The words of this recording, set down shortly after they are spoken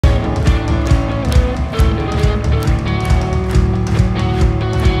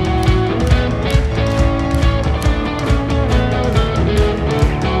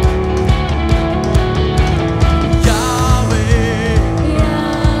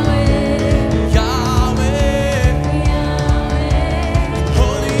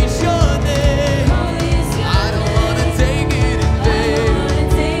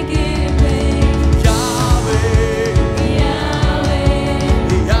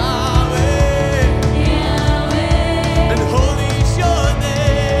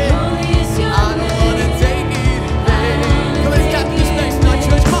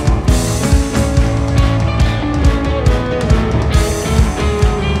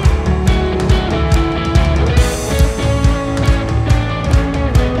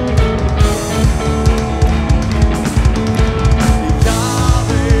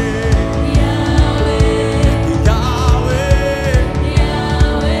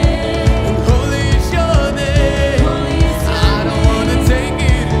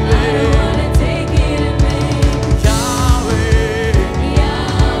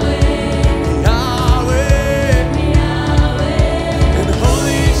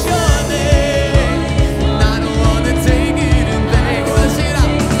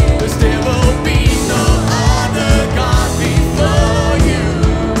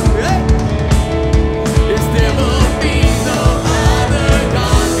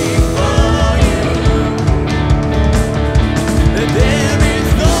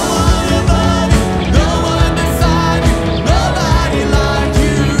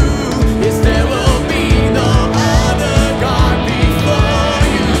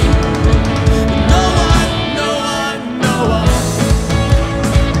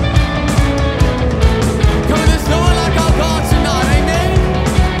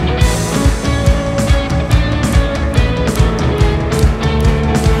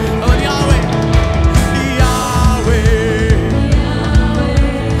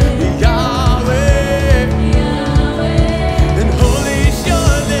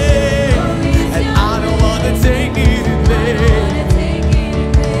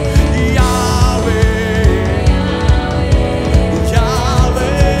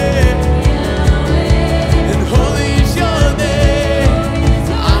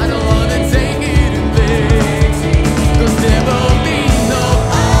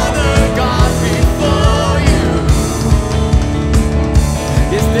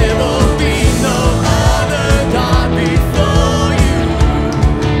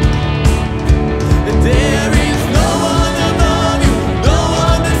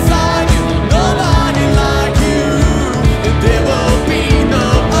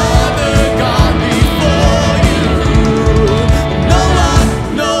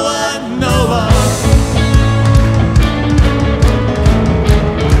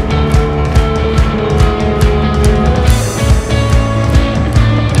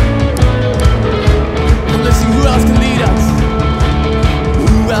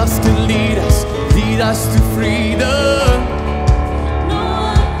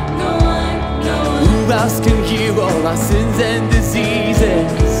else can heal all our sins and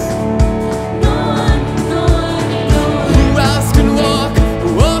diseases? No one, no one, no one. Who else can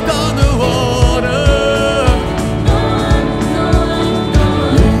walk on the water? No one, no one, no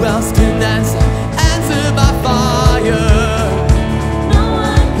one. Who else can answer by fire? No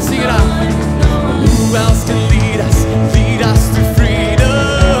one, Sing it no out. one, no one. Who else can lead us to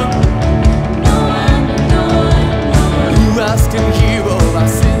freedom? No one, no one, no one. Who else can heal all our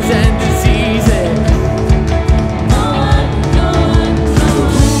sins and diseases? No one, no one, no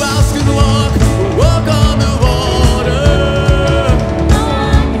one. Who else can walk on the water? No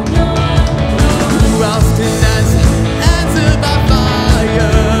one, no one, no one. Who else can answer by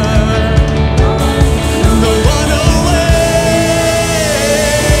fire? No one, no No one. one, no way.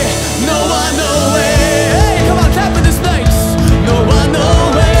 No one, no way. Hey, come on, clap in this place. No one, no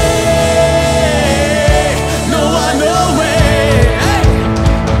way. No one, no way. Hey,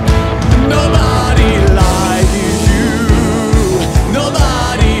 nobody like you.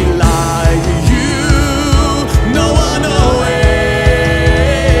 Nobody like you. No one, no way.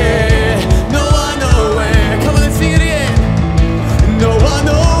 No one, no way. Come on, let's sing it again. No one,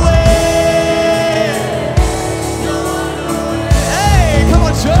 no way. No one, no way. Hey, come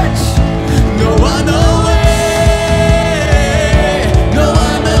on, church. No one, no way. No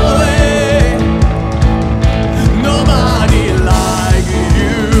one, no way. Nobody like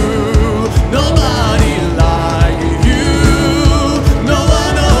you. Nobody like you. No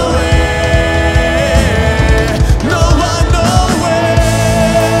one, no way. No one, no way.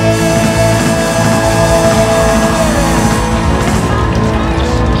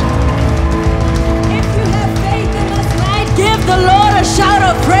 If you have faith in this night, give the Lord a shout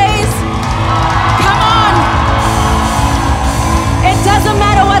of praise. Come on. It doesn't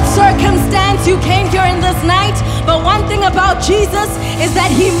matter what circumstance you came here in this night, but one thing about Jesus is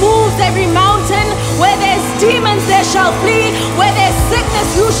that he moves every mountain. Where there's demons, there shall flee. Where there's sickness,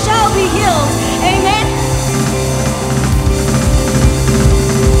 you shall be healed. Amen.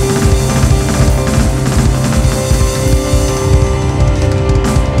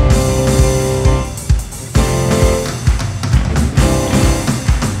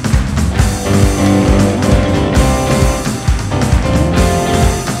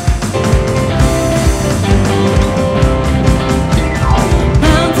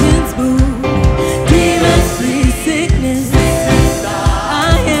 Mountains move, demons flee, sickness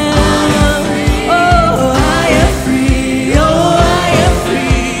I am. Oh,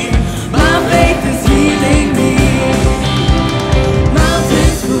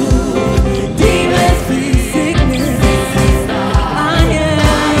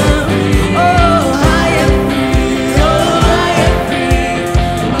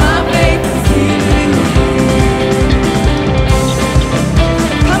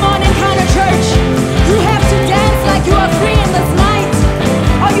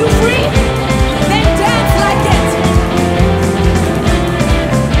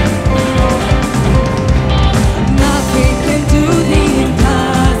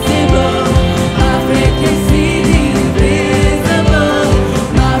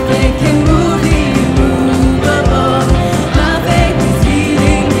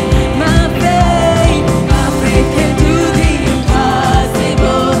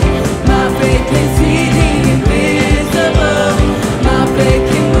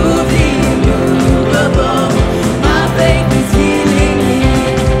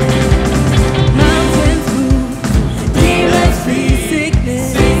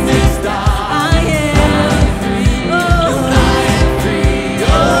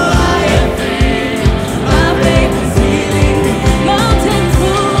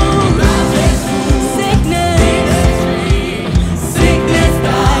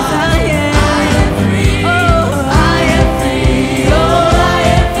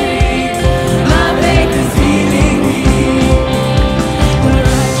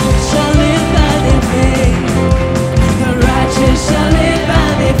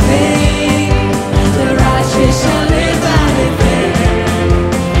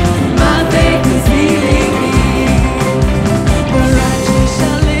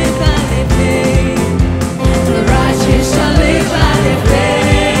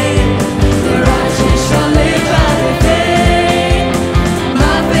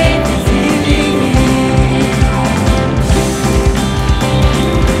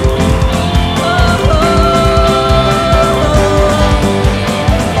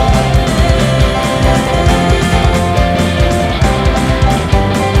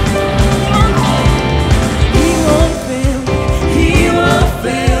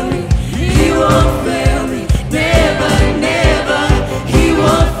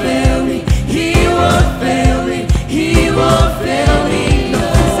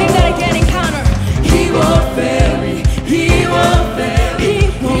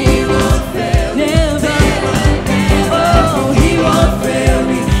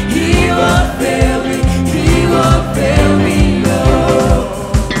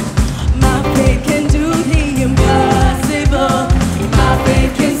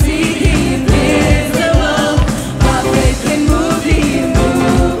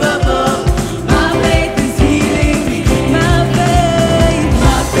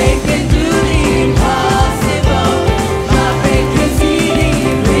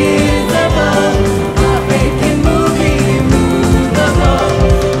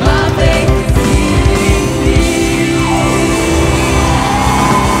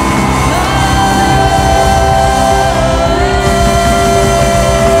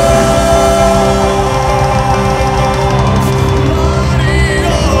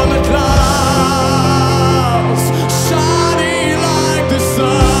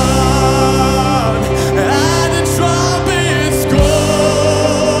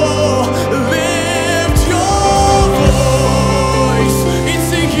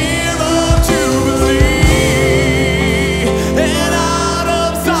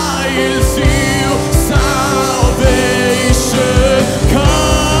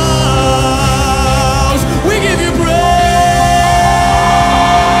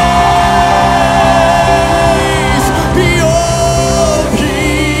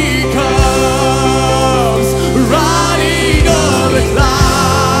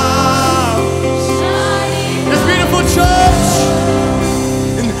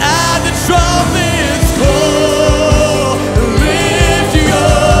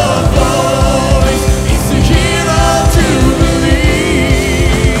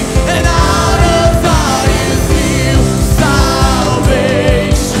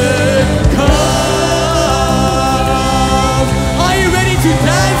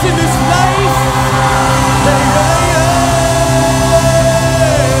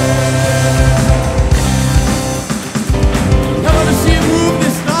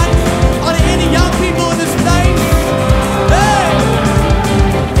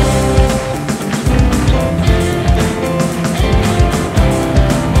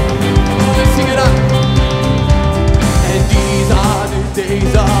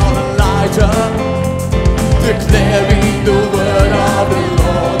 declaring the word of the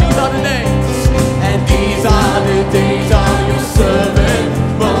Lord. These are the days, and these are the days of your servant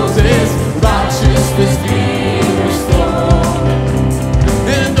Moses, righteousness being restored.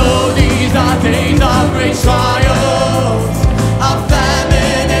 And though these are days of great trials, of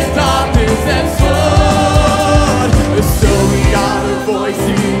famine and darkness and sword, so we are a voice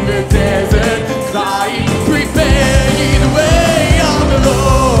in the desert, crying, prepare ye the way of the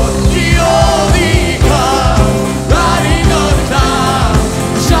Lord. The only comes, riding on the clouds,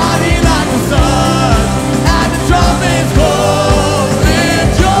 shining like the sun, and the trumpets call.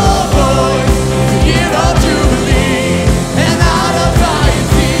 Lift your voice, year of Jubilee, and out of Zion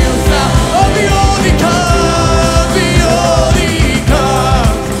seal sound. Oh, the only comes,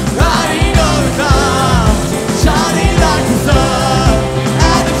 riding on the clouds, shining like the sun,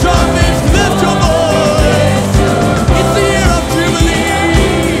 and the trumpets. Lift your voice, it's the year of Jubilee.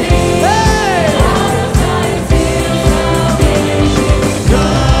 Hey!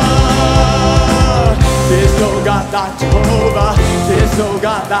 God, there's no God like Jehovah. There's no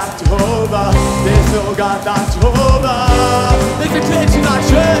God like Jehovah. There's no God like Jehovah. There's a glitch in our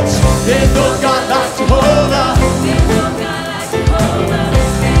church. There's no God like Jehovah.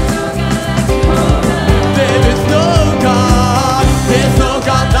 There is no God. There's no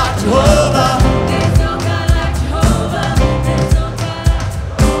God like Jehovah.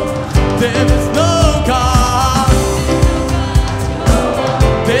 There is no God.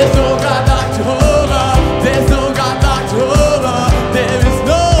 There's no God like Jehovah. There's no God like Jehovah. There is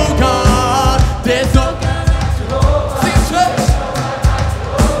no God. There's no God like Jehovah. Sing church.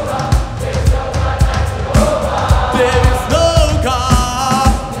 There is no God.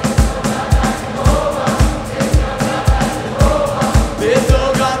 There's no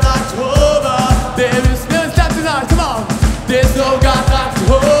God like Jehovah. There is no step tonight. Come on. There's no God like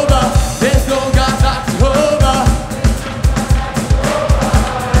Jehovah. There's no God like Jehovah.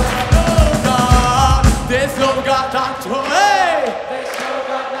 No God. There's no God like Jehovah. Hey! There's no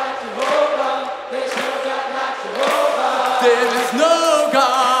God like Jehovah. There's no God like Jehovah. There is no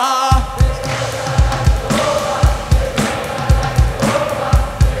God.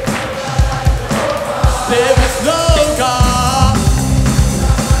 There is no God.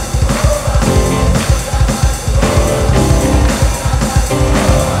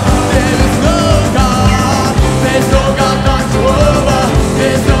 There is no God. There's no God like Jehovah.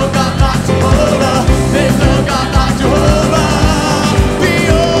 There's no God like Jehovah. There's no God like Jehovah. The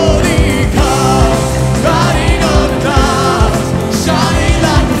only God, riding on the clouds, shining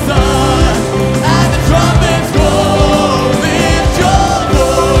like the sun, and the trumpets roll. Lift your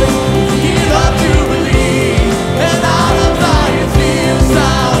voice, year of Jubilee, and out of Zion seal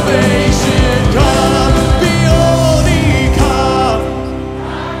salvation come. The only come.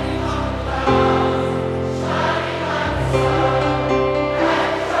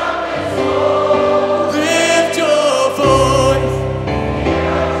 Lift your voice,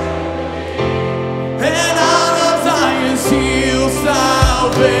 and out of Zion seal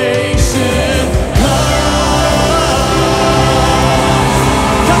salvation comes.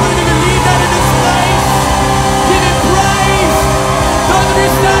 Come on, you believe that in this place? Give it praise. Those of you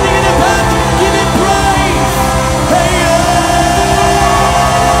standing in the back, give it praise. Hey,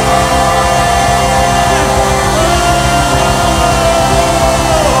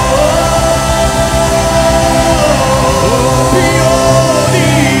 the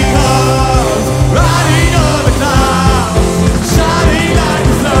only comes, riding on the clouds, shining like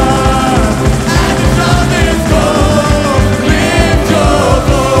the sun, and the trumpets call. Lift your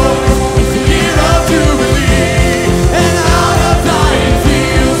voice, it's the year of Jubilee, and out of Zion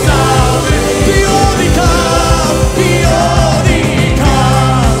seal salvation. The only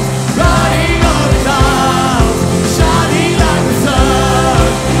comes, riding on the clouds, shining like the sun,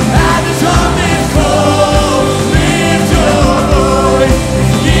 and the trumpets call. Lift your voice,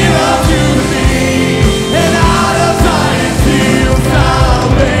 it's the year of Jubilee, and out of Zion seal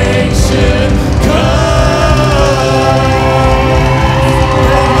salvation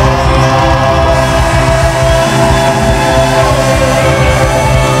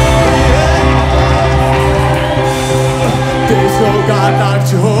There's no God like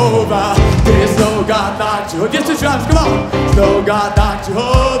Jehovah. There's no God like Jehovah. Get your drums, come on. There's no God like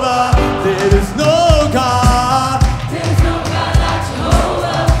Jehovah. There is no God. There's no God like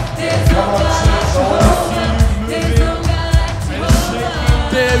Jehovah. There's no God like Jehovah. There's no God like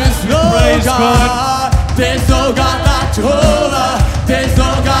Jehovah. There is no Praise God. God. There's no God like Jehovah. There's no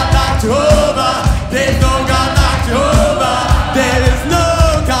God like Jehovah. There's no God like Jehovah. There is no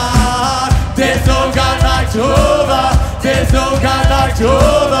God. There's no God like Jehovah. There's no God like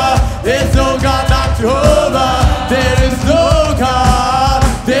Jehovah. There's no God like Jehovah.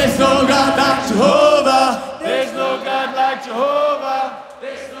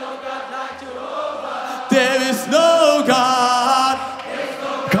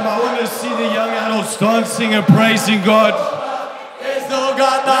 Come on, I want to see the young adults dancing and praising God. There's no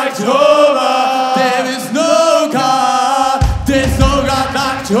God like Jehovah. There is no God. There's no God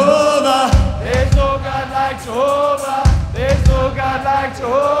like Jehovah. There's no God like Jehovah. There's no God like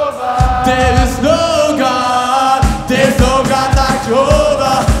Jehovah. There is no God. There's no God like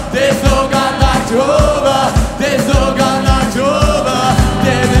Jehovah. There's no God like Jehovah. There's no God like Jehovah.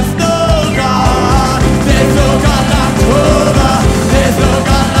 There is no God. There's no God like Jehovah. There's no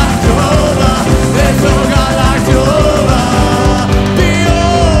God like Jehovah. There's no God like Jehovah. The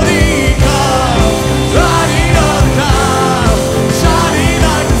only God, riding on down, shining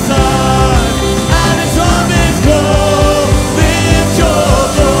like the sun, and the trumpets blow. Lift your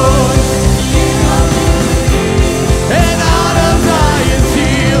voice, and out of Zion's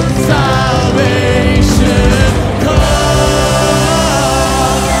hill, salvation comes.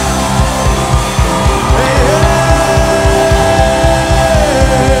 Hey,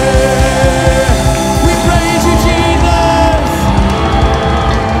 we praise you, Jesus.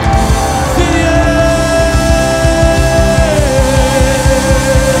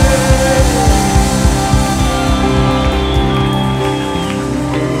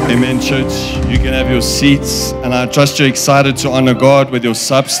 Amen, church. You can have your seats, and I trust you're excited to honor God with your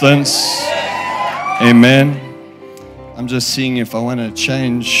substance. Amen. I'm just seeing if I want to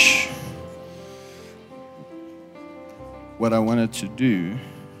change what I wanted to do.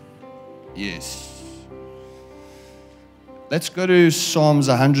 Yes. Let's go to Psalms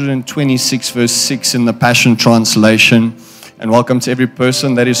 126, verse 6 in the Passion Translation. And welcome to every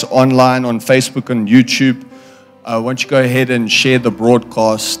person that is online on Facebook and YouTube. Why don't you go ahead and share the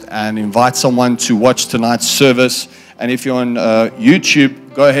broadcast and invite someone to watch tonight's service. And if you're on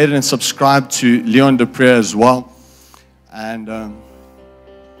YouTube, go ahead and subscribe to Leon Dupré as well. And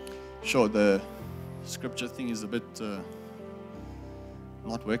sure, the scripture thing is a bit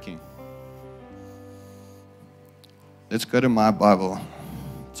not working. Let's go to my Bible.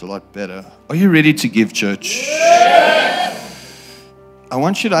 It's a lot better. Are you ready to give, church? Yes! I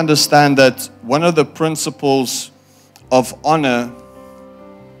want you to understand that one of the principles of honor,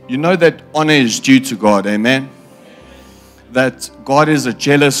 you know that honor is due to God, amen? That God is a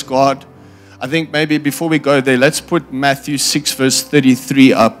jealous God. I think maybe before we go there, let's put Matthew 6, verse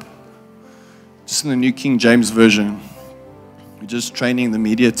 33 up. Just in the New King James Version. We're just training the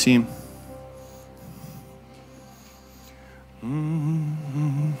media team.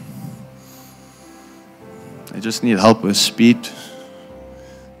 They just need help with speed,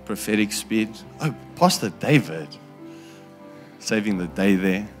 prophetic speed. Oh, Pastor David, saving the day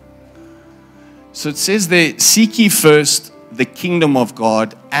there. So it says there, seek ye first the kingdom of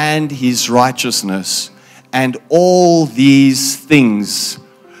God and his righteousness, and all these things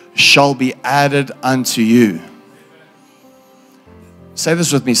shall be added unto you. Say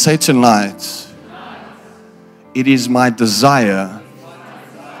this with me. Say tonight, it is my desire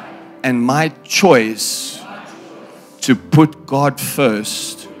and my choice to put God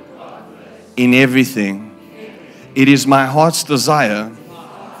first in everything. It is my heart's desire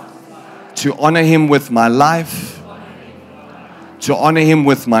to honor him with my life, to honor him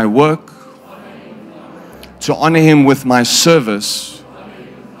with my work, to honor him with my service,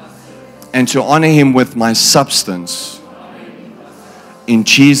 and to honor him with my substance. In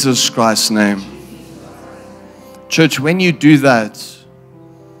Jesus Christ's name. Church, when you do that,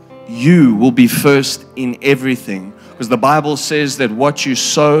 you will be first in everything. Because the Bible says that what you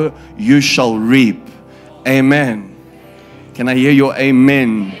sow, you shall reap. Amen. Can I hear your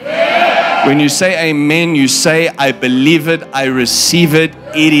amen? Amen. When you say amen, you say, I believe it, I receive it,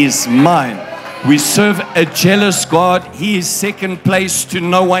 it is mine. We serve a jealous God. He is second place to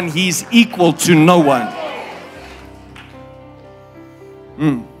no one. He is equal to no one.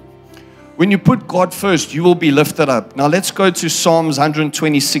 When you put God first, you will be lifted up. Now let's go to Psalms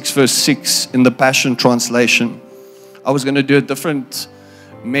 126, verse 6 in the Passion Translation. I was going to do a different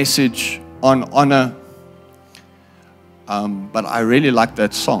message on honor, but I really like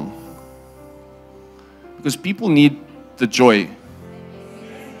that song. Because people need the joy.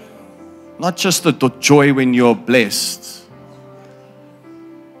 Not just the joy when you're blessed.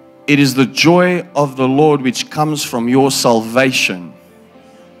 It is the joy of the Lord which comes from your salvation.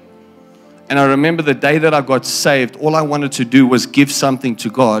 And I remember the day that I got saved, all I wanted to do was give something to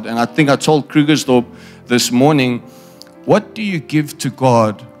God. And I think I told Krugersdorp this morning, what do you give to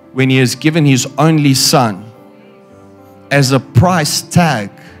God when He has given His only Son as a price tag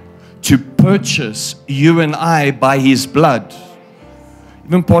to purchase you and I by His blood?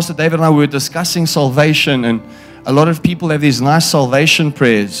 Even Pastor David and I were discussing salvation, and a lot of people have these nice salvation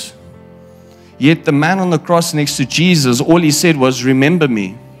prayers. Yet the man on the cross next to Jesus, all he said was, remember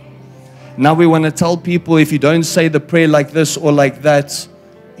me. Now we want to tell people if you don't say the prayer like this or like that,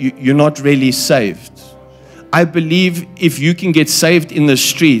 you're not really saved. I believe if you can get saved in the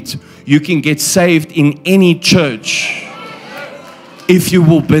street, you can get saved in any church. If you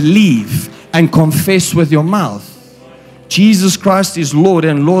will believe and confess with your mouth. Jesus Christ is Lord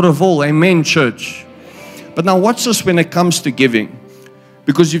and Lord of all. Amen, church. But now watch this when it comes to giving.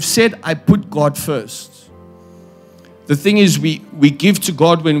 Because you've said, I put God first. The thing is, we give to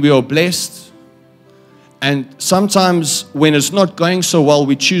God when we are blessed. And sometimes when it's not going so well,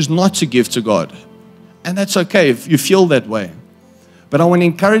 we choose not to give to God. And that's okay if you feel that way. But I want to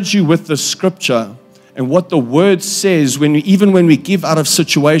encourage you with the scripture and what the word says, even when we give out of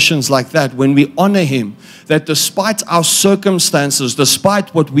situations like that, when we honor Him, that despite our circumstances,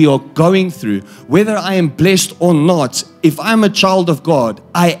 despite what we are going through, whether I am blessed or not, if I'm a child of God,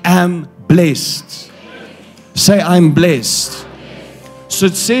 I am blessed. Say, I'm blessed. So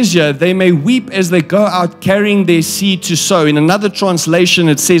it says here, they may weep as they go out carrying their seed to sow. In another translation,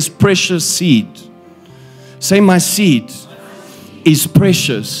 it says precious seed. Say, my seed is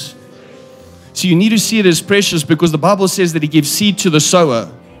precious. So you need to see it as precious because the Bible says that He gives seed to the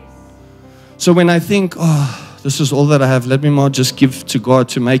sower. So when I think, oh, this is all that I have, let me more just give to God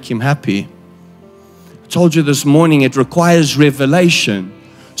to make Him happy. I told you this morning, it requires revelation.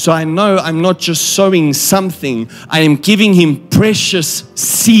 So I know I'm not just sowing something, I am giving Him precious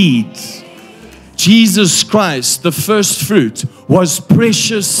seed. Jesus Christ, the first fruit, was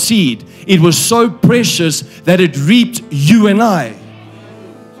precious seed. It was so precious that it reaped you and I.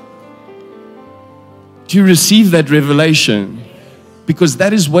 Do you receive that revelation? Because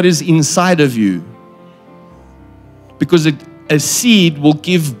that is what is inside of you. Because a seed will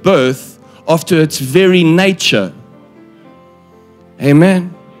give birth after its very nature.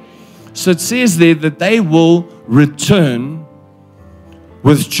 Amen. So it says there that they will return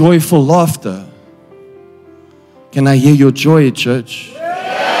with joyful laughter. Can I hear your joy, church?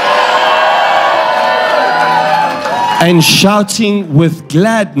 And shouting with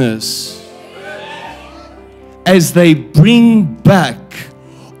gladness as they bring back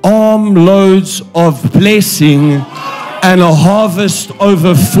armloads of blessing and a harvest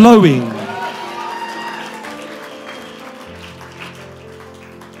overflowing.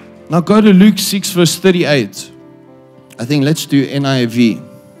 Now go to Luke 6 verse 38. I think let's do NIV.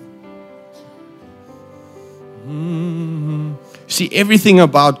 See, everything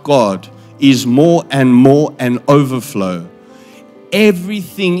about God is more and overflow.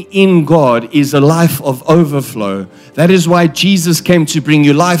 Everything in God is a life of overflow. That is why Jesus came to bring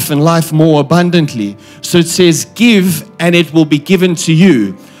you life and life more abundantly. So it says, give and it will be given to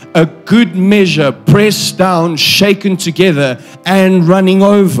you. A good measure, pressed down, shaken together, and running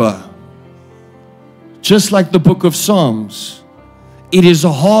over. Just like the book of Psalms. It is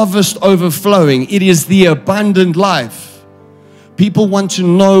a harvest overflowing. It is the abundant life. People want to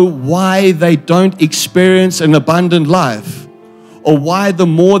know why they don't experience an abundant life. Or why the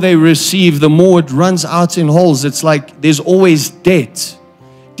more they receive, the more it runs out in holes. It's like there's always debt.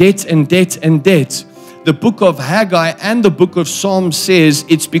 Debt and debt and debt. The book of Haggai and the book of Psalms says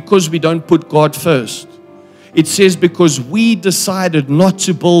it's because we don't put God first. It says because we decided not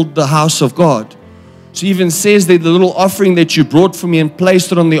to build the house of God. So it even says that the little offering that you brought for me and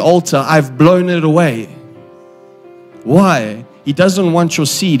placed it on the altar, I've blown it away. Why? He doesn't want your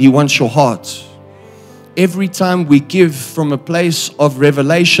seed, He wants your heart. Every time we give from a place of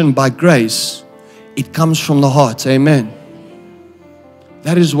revelation by grace, it comes from the heart. Amen.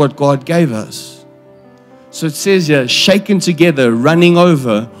 That is what God gave us. So it says here, shaken together, running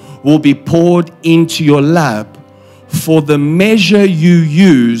over, will be poured into your lap. For the measure you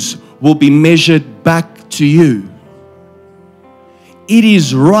use will be measured back to you. It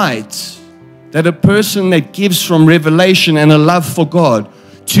is right that a person that gives from revelation and a love for God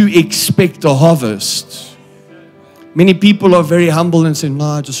to expect a harvest. Many people are very humble and say, no,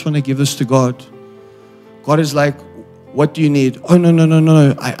 I just want to give this to God. God is like, what do you need? Oh,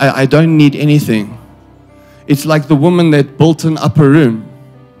 no. I don't need anything. It's like the woman that built an upper room.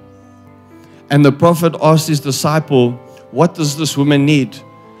 And the prophet asked his disciple, what does this woman need?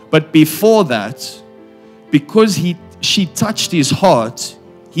 But before that, because she touched his heart,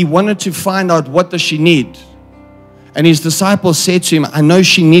 he wanted to find out what does she need. And his disciple said to him, I know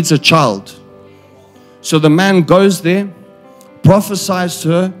she needs a child. So the man goes there, prophesies to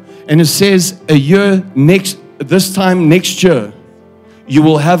her, and it says, this time next year, you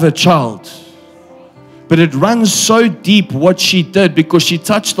will have a child. But it runs so deep what she did because she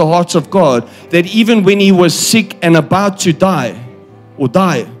touched the heart of God that even when he was sick and about to die,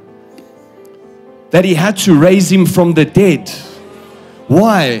 that he had to raise him from the dead.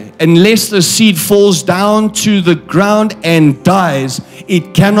 Why? Unless the seed falls down to the ground and dies,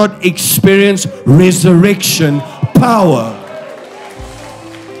 it cannot experience resurrection power.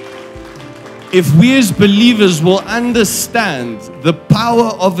 If we as believers will understand the power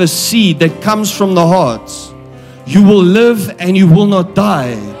of a seed that comes from the heart, you will live and you will not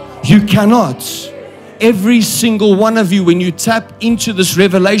die. You cannot. Every single one of you, when you tap into this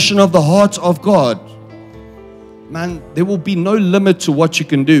revelation of the heart of God, man, there will be no limit to what you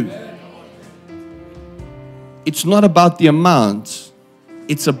can do. It's not about the amount.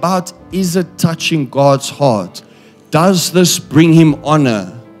 It's about, is it touching God's heart? Does this bring Him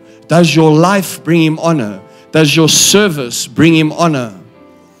honor? Does your life bring Him honor? Does your service bring Him honor?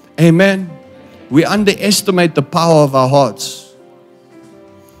 Amen. We underestimate the power of our hearts.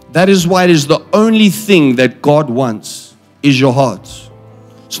 That is why it is the only thing that God wants is your heart.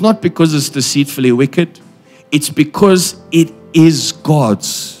 It's not because it's deceitfully wicked. It's because it is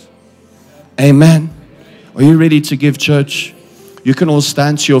God's. Amen. Are you ready to give, church? You can all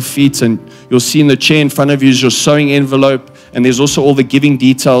stand to your feet, and you'll see in the chair in front of you is your sewing envelope, and there's also all the giving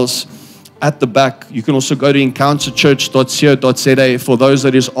details at the back. You can also go to encounterchurch.co.za for those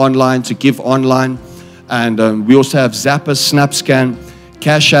that is online to give online. And we also have Zapper, SnapScan,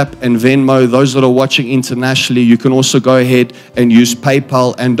 Cash App, and Venmo. Those that are watching internationally, you can also go ahead and use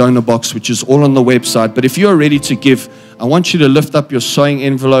PayPal and Donor Box, which is all on the website. But if you're ready to give, I want you to lift up your sewing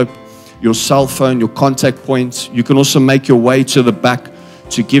envelope, your cell phone, your contact points. You can also make your way to the back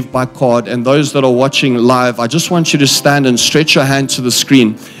to give by card. And those that are watching live, I just want you to stand and stretch your hand to the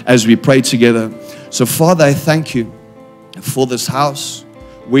screen as we pray together. So Father, I thank you for this house,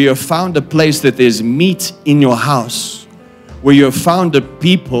 where you have found a place that there's meat in your house, where you have found a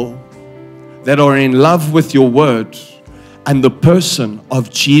people that are in love with your word and the person of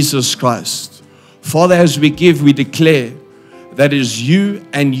Jesus Christ. Father, as we give, we declare that it is you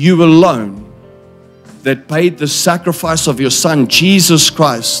and you alone that paid the sacrifice of your Son, Jesus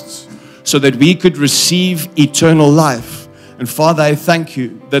Christ, so that we could receive eternal life. And Father, I thank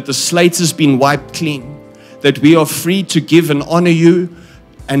you that the slate has been wiped clean, that we are free to give and honor you,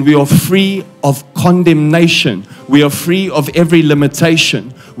 and we are free of condemnation. We are free of every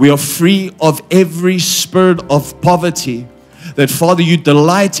limitation. We are free of every spirit of poverty. That, Father, you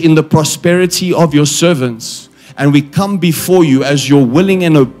delight in the prosperity of your servants. And we come before you as your willing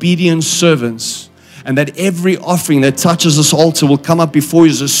and obedient servants. And that every offering that touches this altar will come up before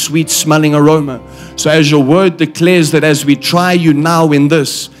you as a sweet smelling aroma. So as your word declares that as we try you now in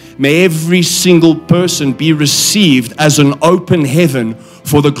this, may every single person be received as an open heaven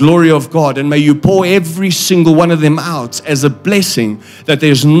for the glory of God. And may you pour every single one of them out as a blessing, that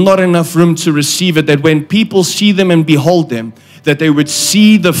there's not enough room to receive it, that when people see them and behold them, that they would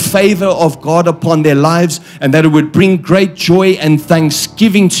see the favor of God upon their lives, and that it would bring great joy and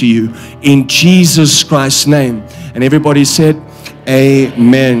thanksgiving to you in Jesus Christ's name. And everybody said,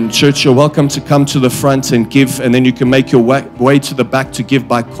 amen. Church, you're welcome to come to the front and give, and then you can make your way to the back to give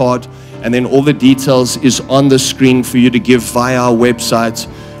by card. And then all the details is on the screen for you to give via our website.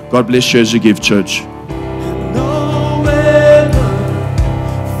 God bless you as you give, church. No weapon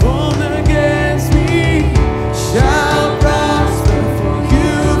formed against me shall prosper, for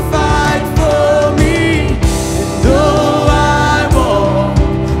you fight for me. And though I walk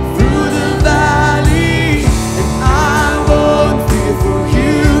through the valley, and I won't fear, for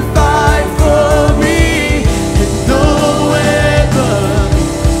you fight for me. And no weapon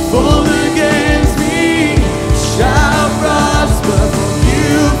formed against me shall prosper, for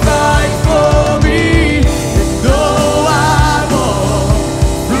you fight for me. And though I walk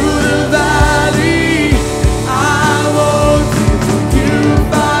through the valley, I won't fear, for you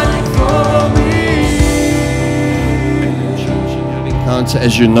fight for me. Encounter,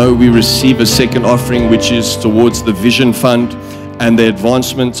 as you know, we receive a second offering, which is towards the Vision Fund and the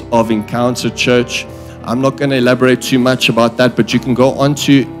advancement of Encounter Church. I'm not going to elaborate too much about that, but you can go on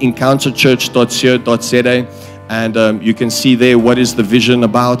to encounterchurch.co.za and you can see there what is the vision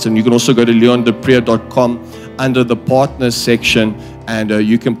about. And you can also go to leondeprea.com under the partners section, and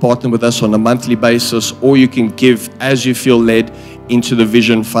you can partner with us on a monthly basis, or you can give as you feel led into the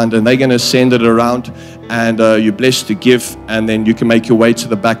Vision Fund, and they're going to send it around, and you're blessed to give, and then you can make your way to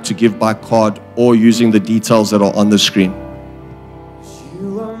the back to give by card or using the details that are on the screen.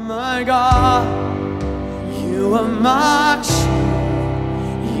 You are my God, you are my shield.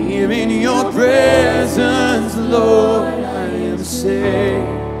 Here in your presence, Lord, I am safe.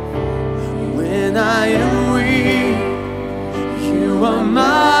 When I am weak, you are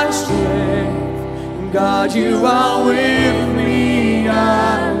my strength. God, you are with me,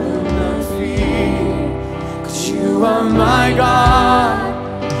 I will not fear. 'Cause you You are my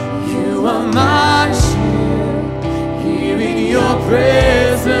God. You are my shield. Here in your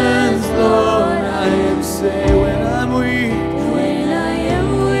presence, Lord, I am safe when I'm weak. When I am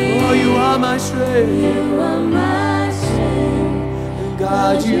weak, Oh, you are my strength. you are my strength.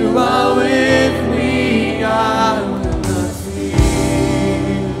 God, you are with me. I will not fear.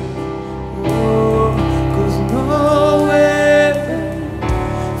 Oh, 'cause no weapon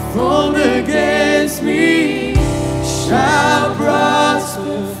formed against me shall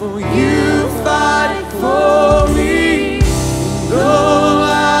prosper, for you fight for me. Though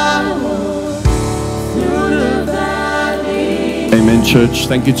I walk through the valley. Amen, church.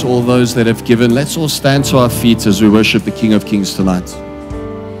 Thank you to all those that have given. Let's all stand to our feet as we worship the King of Kings tonight.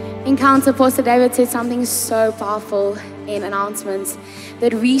 Encounter, Pastor David said something so powerful in announcements,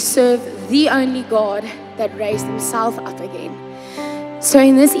 that we serve the only God that raised himself up again. So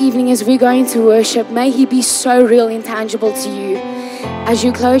in this evening, as we're going to worship, may he be so real and tangible to you. As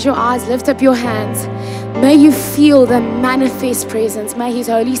you close your eyes, lift up your hands. May you feel the manifest presence. May his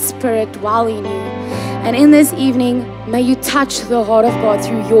Holy Spirit dwell in you. And in this evening, may you touch the heart of God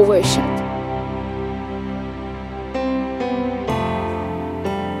through your worship.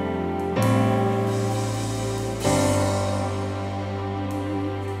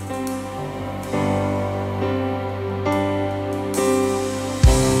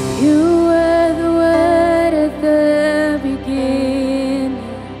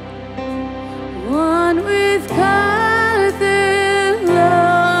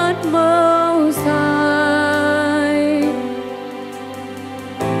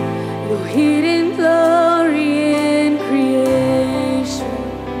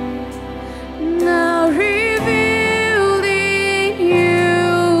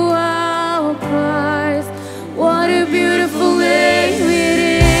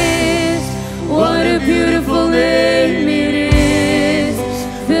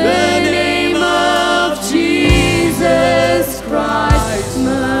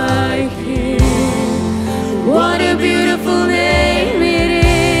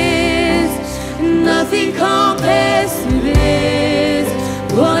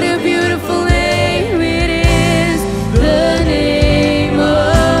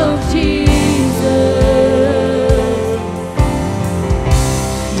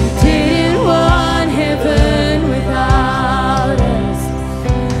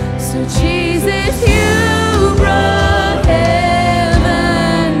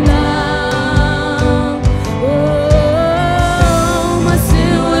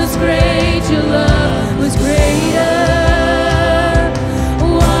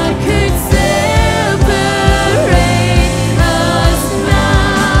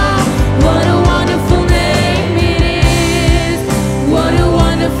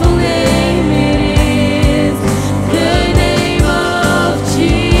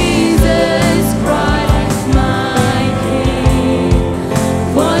 Jesus.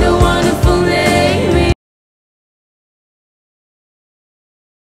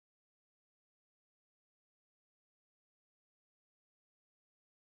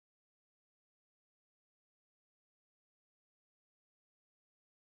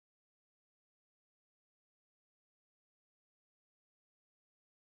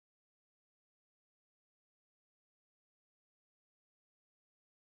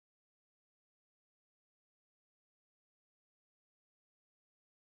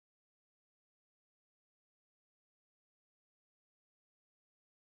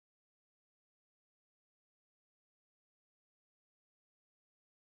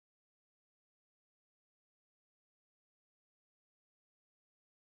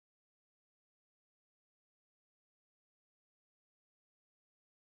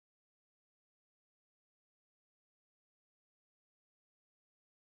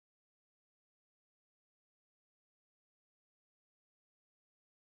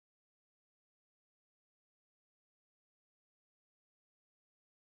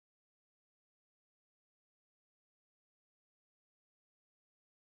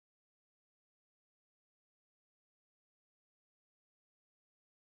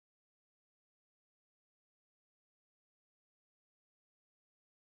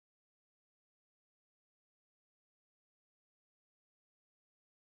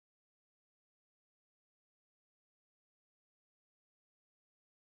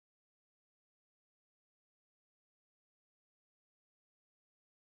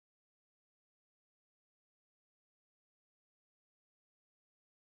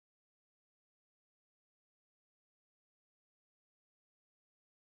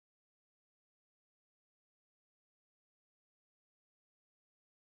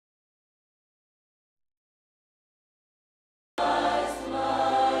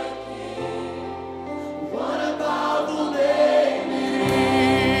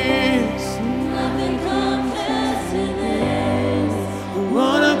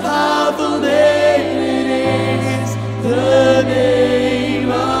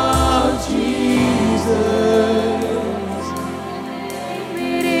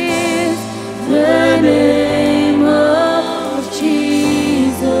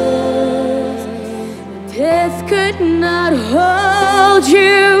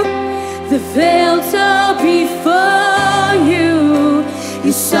 the veil tore before you.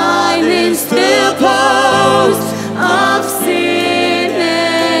 You silenced the post of sin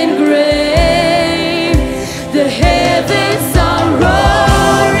and grave. The heavens are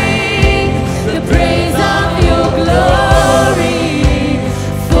roaring the praise of your glory.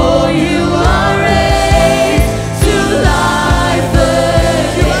 For you are raised to life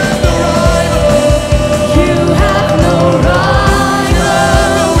again. You have no rival.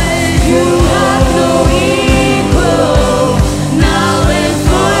 You have no equal. Now and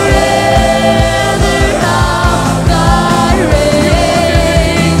forever our God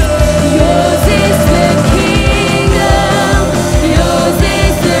reigns. Yours is the kingdom. Yours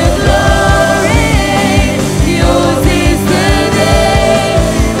is the glory. Yours is the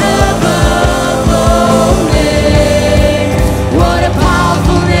name above all names. What a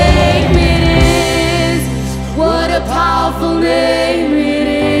powerful name it is. What a powerful name it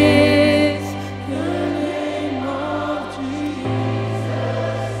is. The name of Jesus.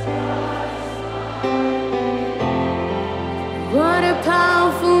 What a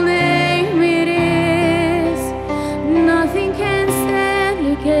powerful name it is. Nothing can stand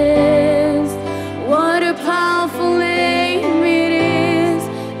against. What a powerful name it is.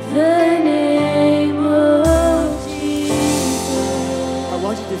 The name of Jesus. I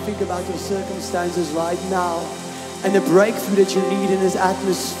want you to think about your circumstances right now and the breakthrough that you need in this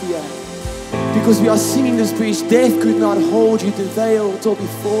atmosphere. Because we are singing this bridge, death could not hold you, the veil tore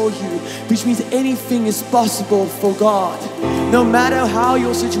before you, which means anything is possible for God. No matter how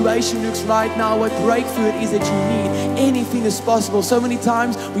your situation looks right now, what breakthrough it is that you need, anything is possible. So many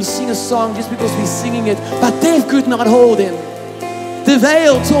times we sing a song just because we're singing it, but death could not hold him. The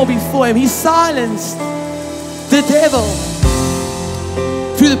veil tore before him. He silenced the devil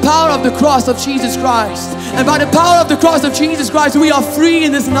through the power of the cross of Jesus Christ. And by the power of the cross of Jesus Christ, we are free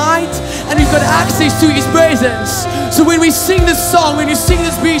in this night and we've got access to His presence. So when we sing this song, when you sing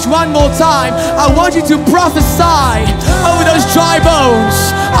this speech one more time, I want you to prophesy over those dry bones.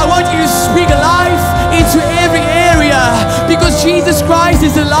 I want you to speak life into every area because Jesus Christ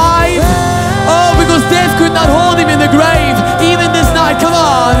is alive. Oh, because death could not hold Him in the grave. Even this night, come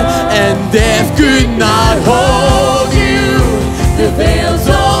on. And death could not hold you. The veils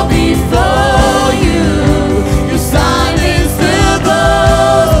all before you. You silence the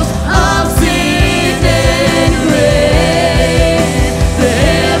boast of sin and grave. The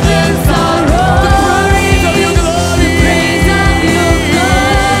heavens are roaring the praise of your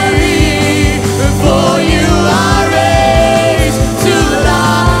glory. For you are raised to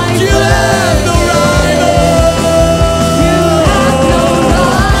life. You have no rival. You have no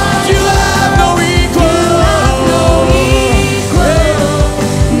rival. You have no equal.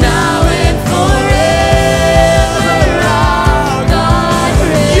 Now and forever our God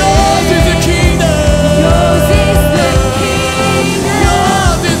reigns. Yours is the kingdom. Yours is the kingdom.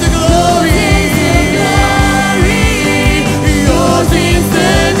 Yours is the glory. Yours is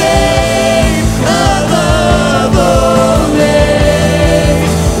the name above all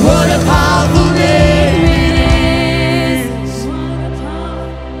names. What a powerful name it is.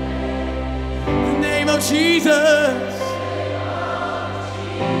 The name of Jesus.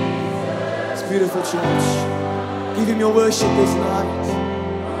 It's beautiful, church. Give Him your worship this night.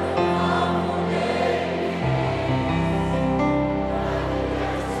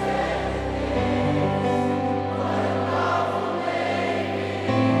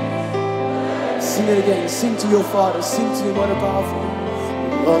 Sing it again. Sing to your Father. Sing to Him. What a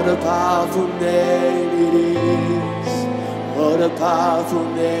powerful name it is. What a powerful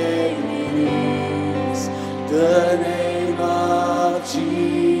name it is. The name of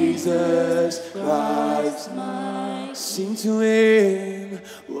Jesus Christ. Sing to Him.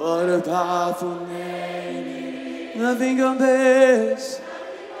 What a powerful name it is. Nothing compares.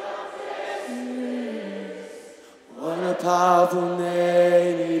 What a powerful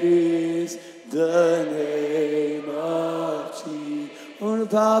name it is. The name of Jesus. What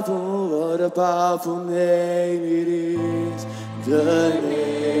a powerful name it is. The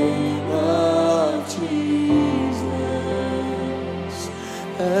name of Jesus.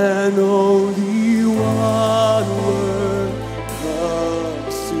 And only one word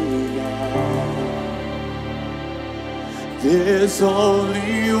comes to mind. There's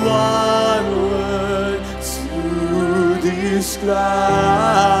only one word to describe.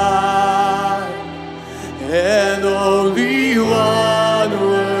 And only one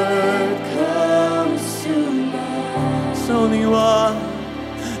word comes to mind. There's only one.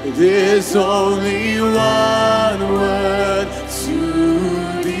 There's only one word to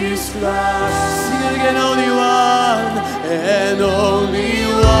describe. Sing it again. Only one. And only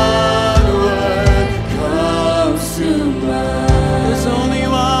one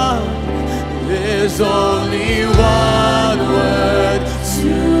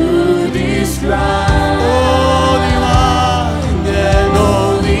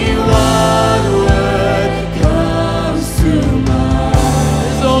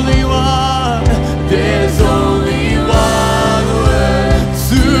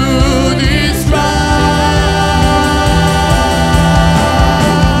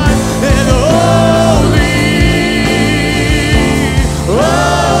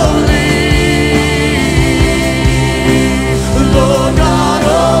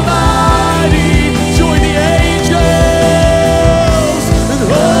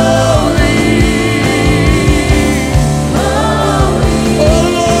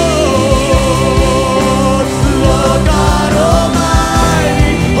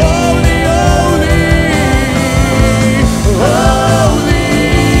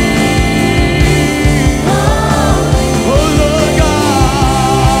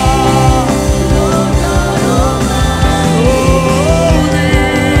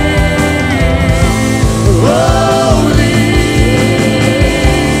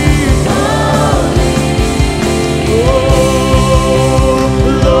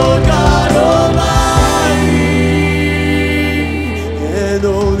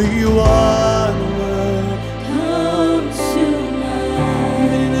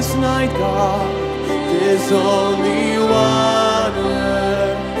this night, God, there's only one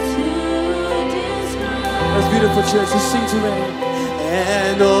word. That's beautiful, church. Just sing to me.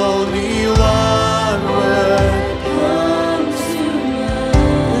 And only one word comes to mind.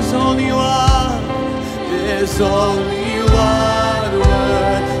 There's only one. There's only one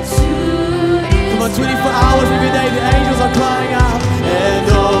word. Come on, 24 hours every day, the angels are crying out. And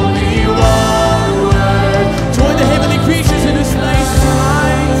only one word. Join the heavenly creatures in this place tonight.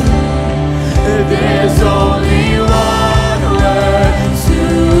 There's only one word to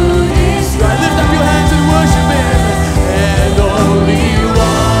describe. Lift up your hands and worship Him. And only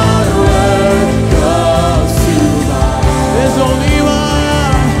one word comes to mind. There's only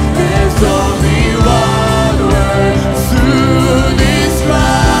one. There's only one word to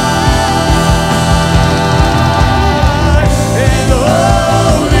describe. And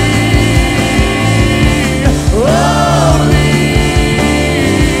holy, holy,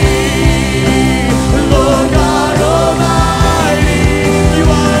 Lord God Almighty, you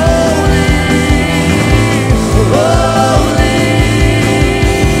are holy, holy,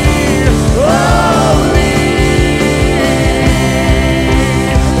 holy,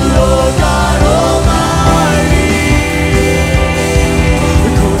 Lord God Almighty,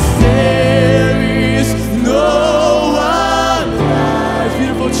 because there is no one like.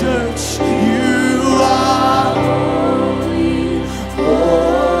 Beautiful church, you are holy,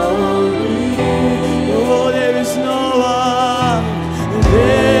 holy. Oh, there is no one,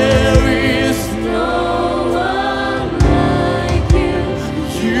 there is no one like you.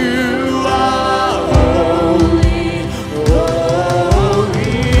 You are holy,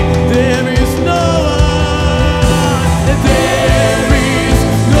 holy. There is no one, there is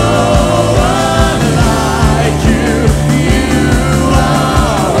no one like you. You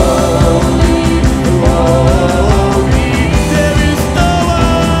are holy, holy. There is no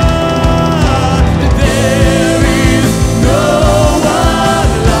one, there is no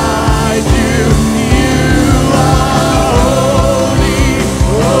one like you. You are holy,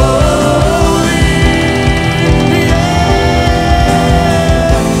 holy, yeah,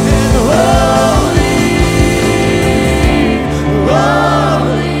 and holy,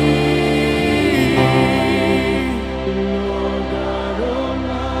 holy, Lord God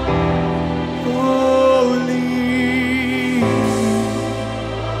Almighty, holy.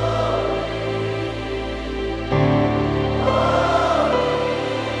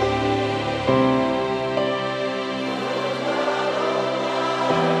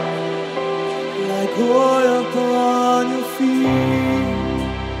 Like oil upon your feet,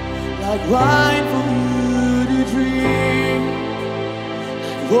 like wine for you to drink,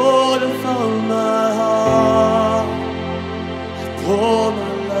 like water from my heart, I pour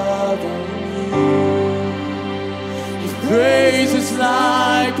my love on you. His praise is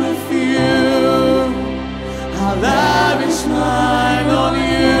like perfume, I lavish mine on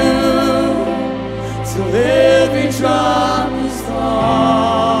you, till every drop is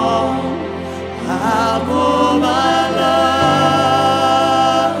gone. I pour my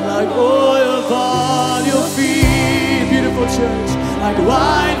love like oil upon your feet. Beautiful church, like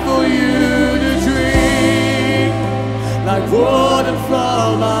wine for you to drink, like water from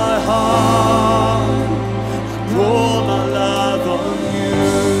my heart. I pour my love on you.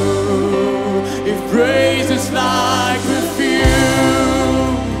 If praise is like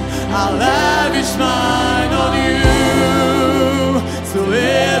perfume, I'll lavish mine on you, till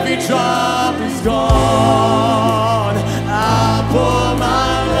every drop is gone. I pour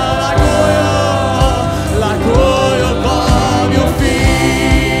my love like oil upon your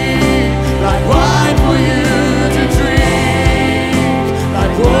feet, like wine for you to drink,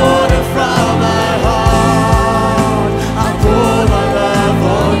 like water from my heart. I pour my love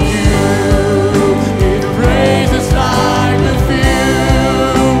on you. It praises like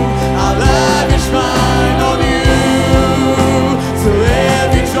perfume, I lavish mine on you, till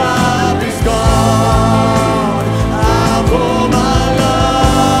every drop is gone.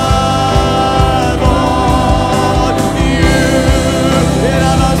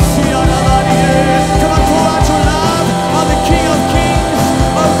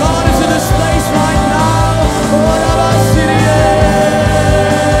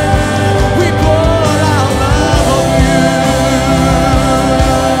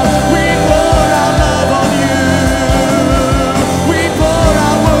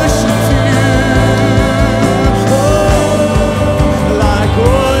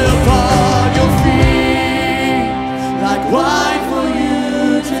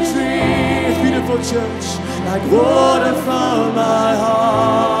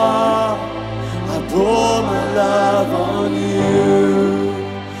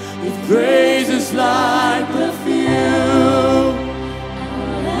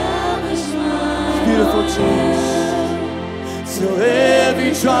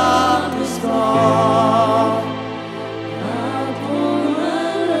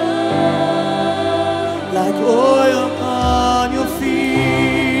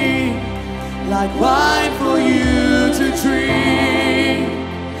 like wine for you to drink,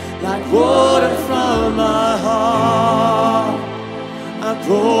 like water from my heart. I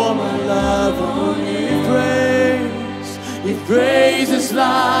pour my love on you, praise. If praise is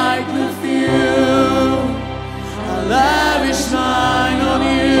like perfume, I lavish mine on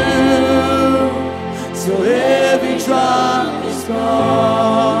you, till every drop is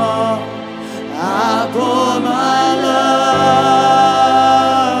gone. I pour my love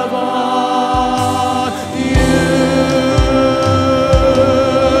on you.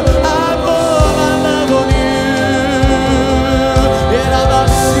 I pour my love on you. And I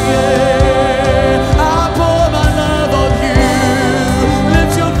see it. I pour my love on you.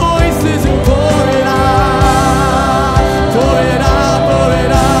 Lift your voices and pour it out. Pour it out, pour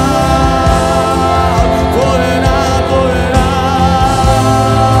it out. Pour it out, pour it out.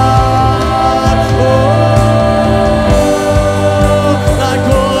 Like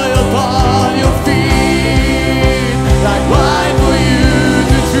oil upon your feet, like wine for you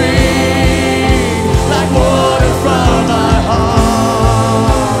to drink, like water from my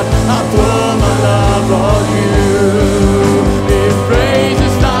heart. I pour my love on you. If praise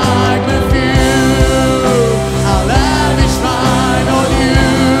is like perfume, I'll lavish mine on you,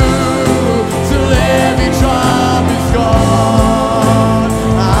 till every drop is gone.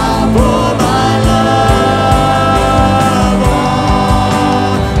 I pour my love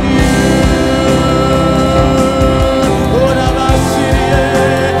on you. What am I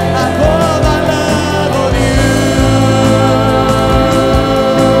saying? I pour my love on you.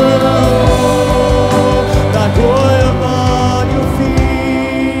 Like oil upon your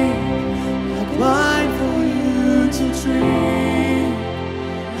feet, like wine for you to drink,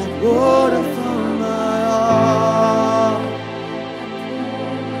 like water from my heart.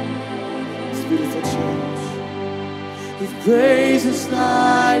 It's beautiful, church. If praise is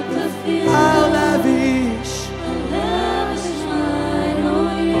like perfume, I'll lavish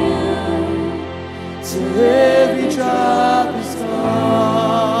till every drop is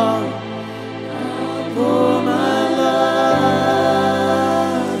gone. I'll pour my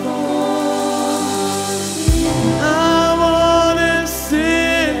love on you. I wanna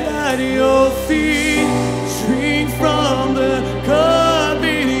sit at your feet, drink from the cup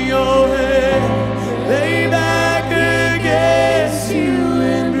in your hand, lay back against you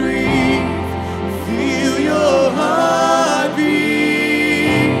and breathe, feel your heartbeat.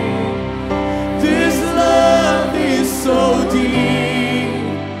 This love is so deep,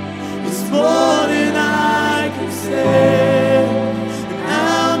 it's more than I can say, and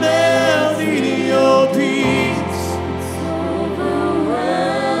I'll melt in your peace. It's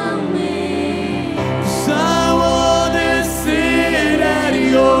overwhelming. 'Cause I wanna sit at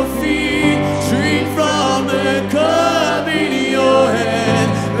your feet, drink from the cup in your hand,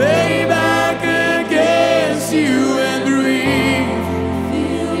 lay back against you and breathe.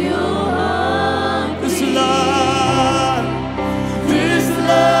 Feel your heart. This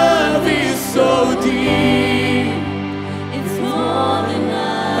love is so deep. It's more than I.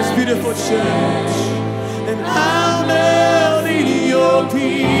 That's beautiful, church. And I'll melt in your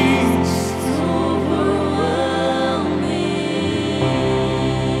peace. It's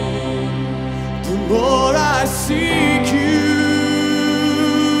overwhelming. The more I seek you,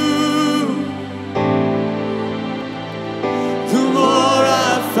 the more I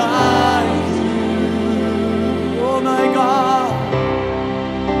find you. Oh my God.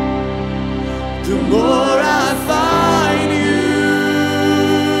 The more I find you,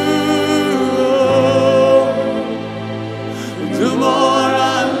 the more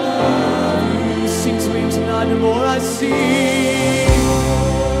I love you. Sing to him tonight. The more I see,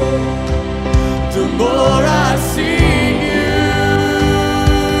 the more I see you.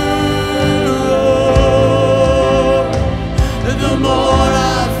 The more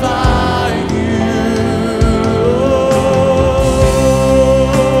I find you,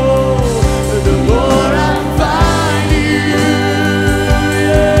 the more I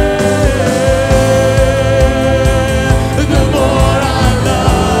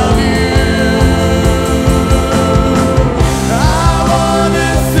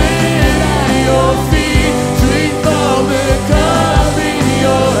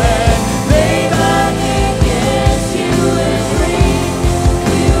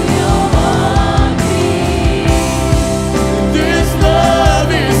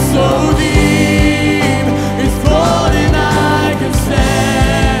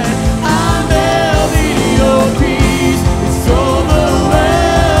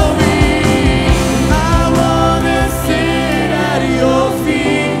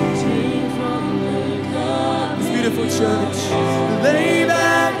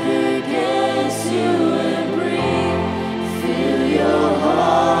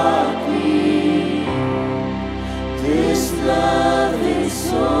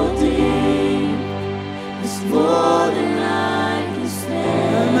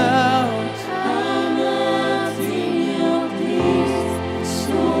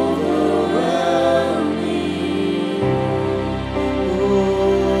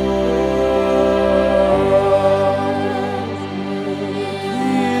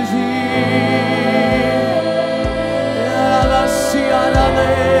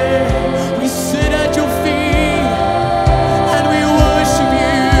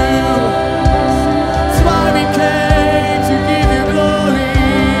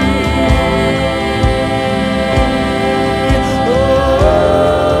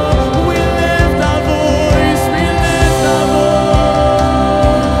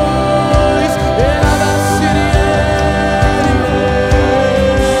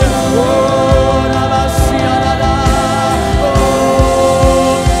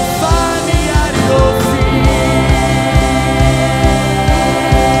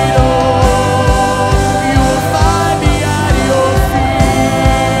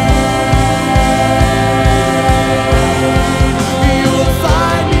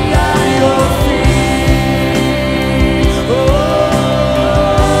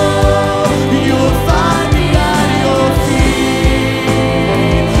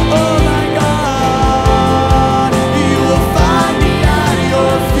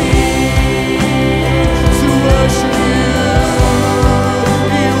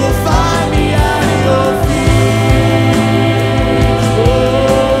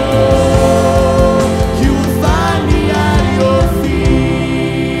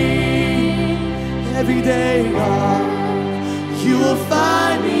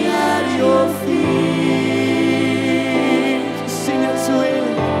find me at your feet. Sing it to him.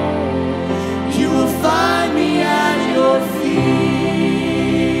 You will find me at your feet.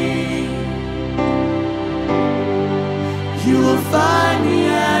 You will find me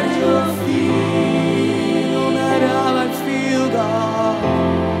at your feet. No matter how I feel, God,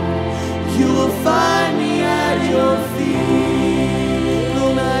 you will find me at your feet.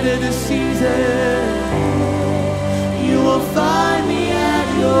 No matter the season, you will find me at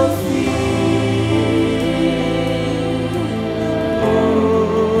your feet.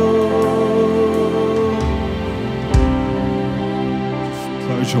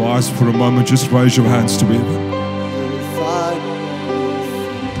 Close your eyes for a moment. Just raise your hands to heaven.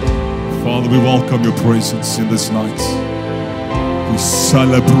 Father, we welcome your presence in this night. We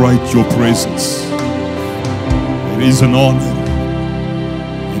celebrate your presence. It is an honor.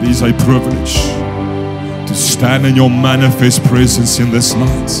 It is a privilege to stand in your manifest presence in this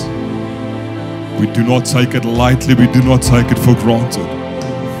night. We do not take it lightly. We do not take it for granted.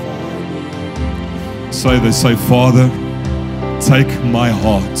 They say, Father, take my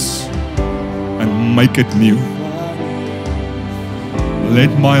heart and make it new.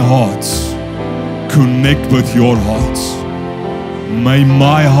 Let my heart connect with your heart. May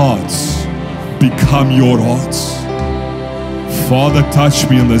my heart become your heart. Father, touch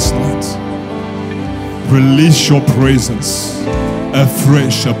me in this night. Release your presence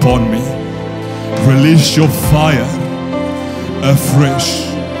afresh upon me. Release your fire afresh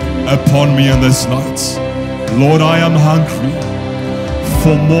upon me in this night. Lord, I am hungry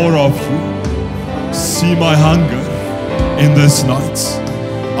for more of you. See my hunger in this night.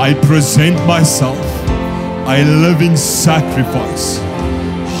 I present myself a living sacrifice,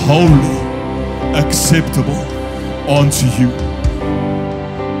 holy, acceptable unto you.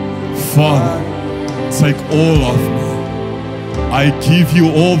 Father, take all of me. I give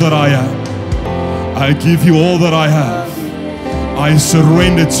you all that I am. I give you all that I have. I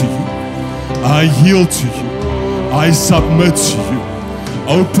surrender to you. I yield to you. I submit to you.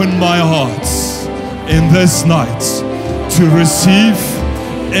 Open my heart in this night to receive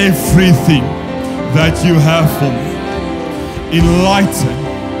everything that you have for me. Enlighten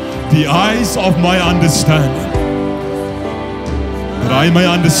the eyes of my understanding, that I may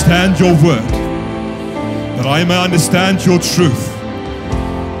understand your word, that I may understand your truth,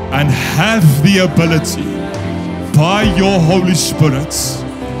 and have the ability by your Holy Spirit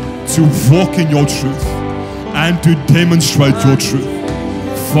to walk in your truth and to demonstrate your truth.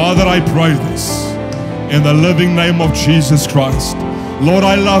 Father, I pray this in the living name of Jesus Christ. Lord,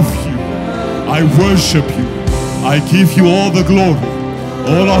 I love you. I worship you. I give you all the glory,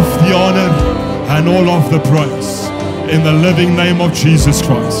 all of the honor, and all of the praise in the living name of Jesus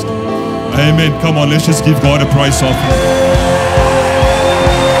Christ. Amen. Come on, let's just give God a praise offering.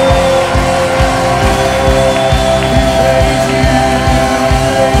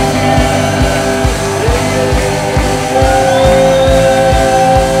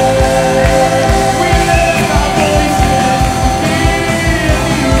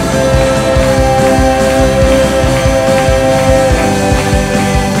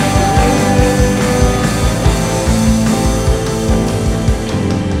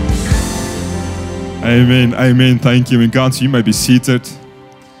 Amen, amen. Thank you. And God, you may be seated.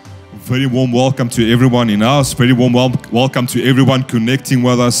 Very warm welcome to everyone in us. Very warm welcome to everyone connecting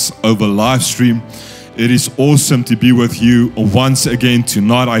with us over live stream. It is awesome to be with you once again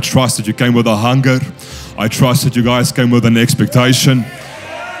tonight. I trust that you came with a hunger. I trust that you guys came with an expectation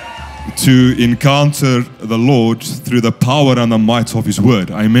to encounter the Lord through the power and the might of His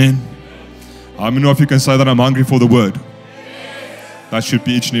Word. Amen. I don't know if you can say that I'm hungry for the Word. That should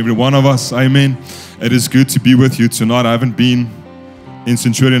be each and every one of us. Amen. It is good to be with you tonight. I haven't been in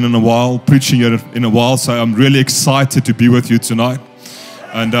Centurion in a while, preaching it in a while, so I'm really excited to be with you tonight.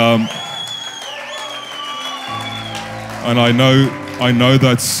 And I know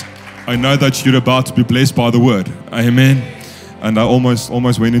that you're about to be blessed by the Word. Amen. And I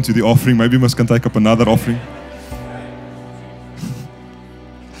almost went into the offering. Maybe we can take up another offering.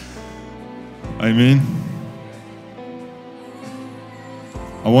 Amen.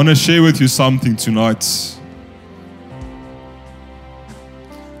 I want to share with you something tonight.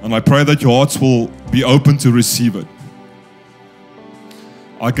 And I pray that your hearts will be open to receive it.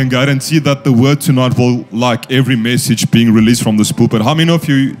 I can guarantee that the word tonight will, like every message being released from this pulpit. How many of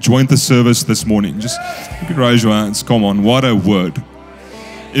you joined the service this morning? Just you can raise your hands. Come on, what a word.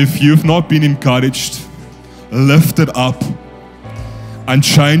 If you've not been encouraged, lifted up, and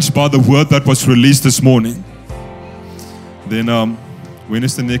changed by the word that was released this morning, then when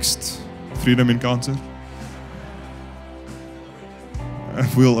is the next Freedom Encounter?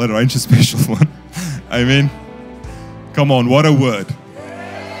 We'll arrange a special one. Amen. Come on, what a word.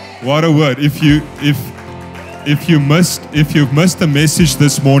 What a word. If you've missed the message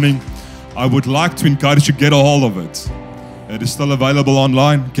this morning, I would like to encourage you to get a hold of it. It is still available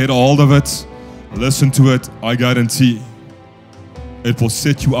online. Get a hold of it. Listen to it. I guarantee it will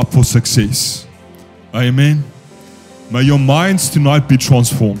set you up for success. Amen. May your minds tonight be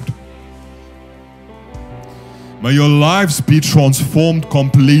transformed. May your lives be transformed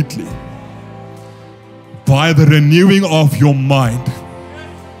completely by the renewing of your mind.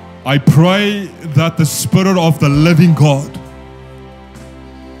 I pray that the Spirit of the living God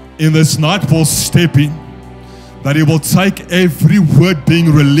in this night will step in, that He will take every word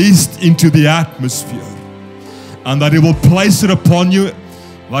being released into the atmosphere, and that He will place it upon you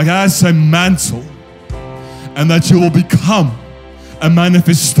like as a mantle, and that you will become a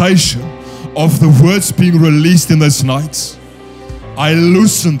manifestation of the words being released in this night. I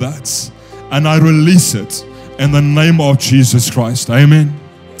loosen that and I release it in the name of Jesus Christ. Amen.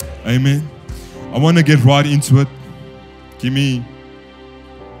 Amen. I want to get right into it. Give me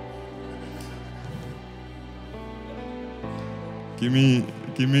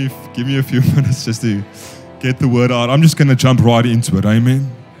a few minutes just to get the word out. I'm just going to jump right into it. Amen.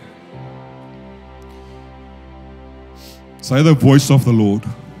 Say the voice of the Lord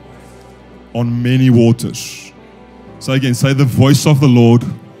on many waters. Say again, say the voice of the Lord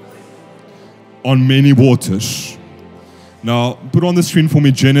on many waters. Now, put on the screen for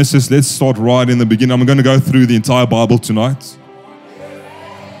me Genesis. Let's start right in the beginning. I'm going to go through the entire Bible tonight.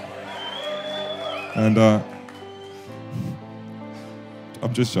 And I'm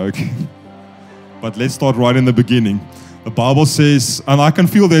just joking. But let's start right in the beginning. The Bible says, and I can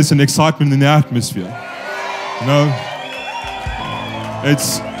feel there's an excitement in the atmosphere. You know?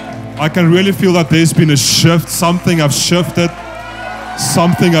 I can really feel that there's been a shift. Something have shifted.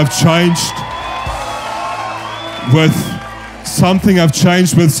 Something have changed. Something have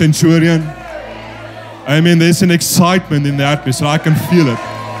changed with Centurion. I mean, there's an excitement in the atmosphere. I can feel it.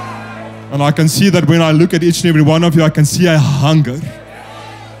 And I can see that when I look at each and every one of you, I can see a hunger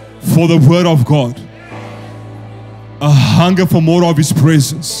for the Word of God. A hunger for more of His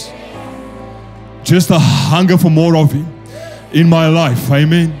presence. Just a hunger for more of Him in my life.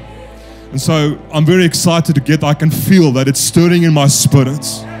 Amen. And so I'm very excited to I can feel that it's stirring in my spirit.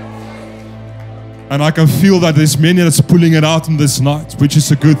 And I can feel that there's many that's pulling it out in this night, which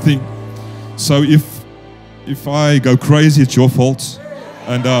is a good thing. So if I go crazy, it's your fault.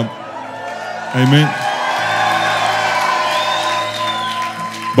 And amen.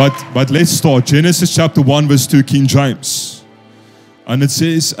 But let's start. Genesis chapter 1 verse 2, King James. And it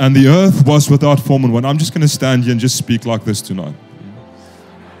says, and the earth was without form and void. I'm just going to stand here and just speak like this tonight.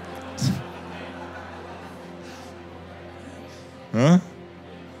 Huh?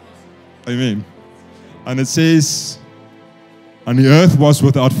 Amen. And it says, and the earth was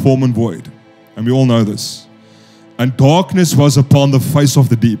without form and void. And we all know this. And darkness was upon the face of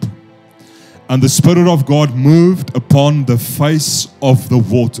the deep. And the Spirit of God moved upon the face of the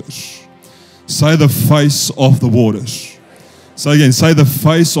waters. Say the face of the waters. Say again, say the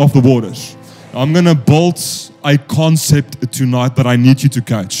face of the waters. I'm going to build a concept tonight that I need you to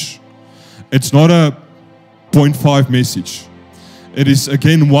catch. It's not a 0.5 message. It is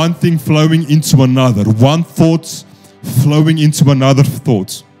again one thing flowing into another. One thought flowing into another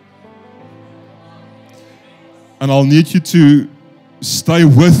thought. And I'll need you to stay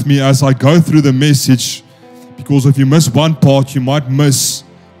with me as I go through the message, because if you miss one part, you might miss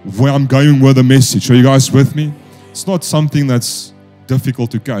where I'm going with the message. Are you guys with me? It's not something that's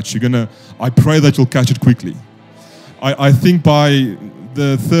difficult to catch. I pray that you'll catch it quickly. I think by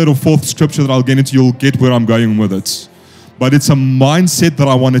the third or fourth scripture that I'll get into, you'll get where I'm going with it. But it's a mindset that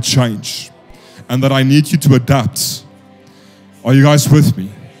I want to change and that I need you to adapt. Are you guys with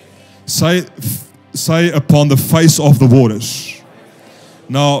me? Say upon the face of the waters.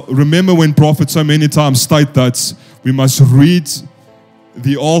 Now, remember when prophets so many times state that we must read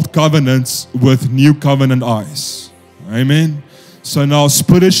the old covenants with new covenant eyes. Amen. So now,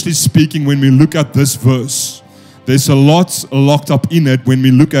 spiritually speaking, when we look at this verse, there's a lot locked up in it when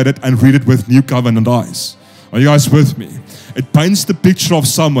we look at it and read it with new covenant eyes. Are you guys with me? It paints the picture of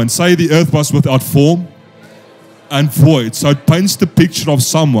someone. Say the earth was without form and void. So it paints the picture of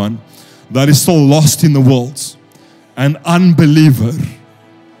someone that is still lost in the world, an unbeliever,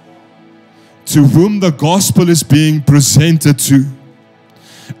 to whom the gospel is being presented to.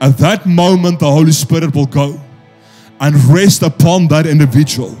 At that moment, the Holy Spirit will go and rest upon that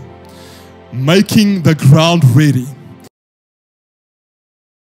individual, making the ground ready.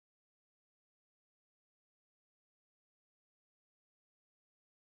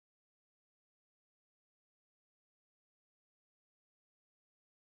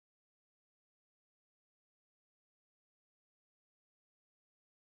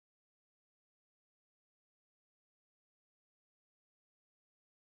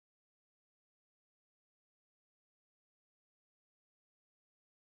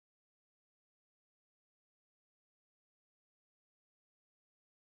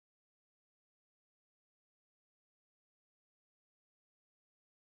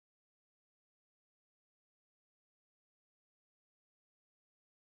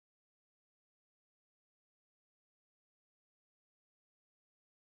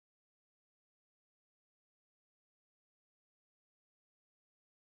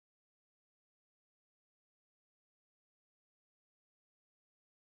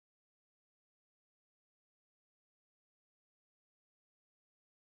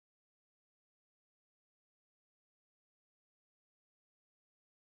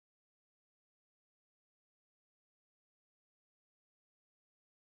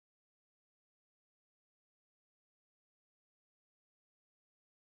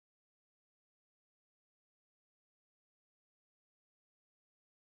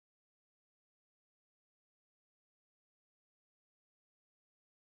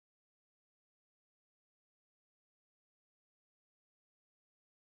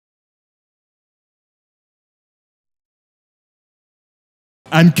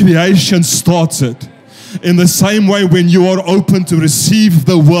 and creation started. In the same way, when you are open to receive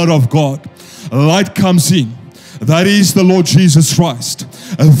the word of God, light comes in. That is the Lord Jesus Christ,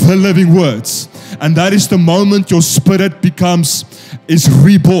 the living words. And that is the moment your spirit is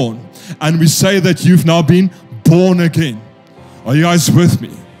reborn. And we say that you've now been born again. Are you guys with me?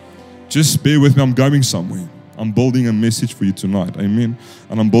 Just bear with me, I'm going somewhere. I'm building a message for you tonight, amen.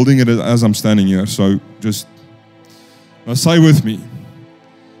 And I'm building it as I'm standing here, so just, now say with me,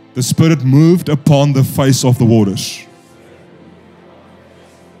 the Spirit moved upon the face of the waters.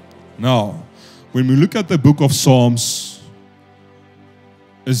 Now, when we look at the book of Psalms,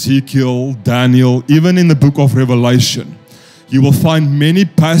 Ezekiel, Daniel, even in the book of Revelation, you will find many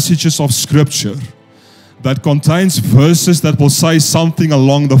passages of scripture that contains verses that will say something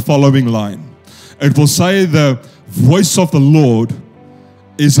along the following line. It will say the voice of the Lord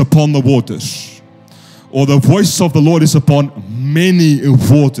is upon the waters, or the voice of the Lord is upon many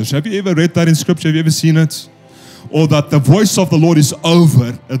waters. Have you ever read that in scripture? Have you ever seen it? Or that the voice of the Lord is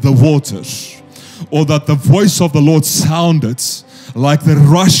over the waters, or that the voice of the Lord sounded like the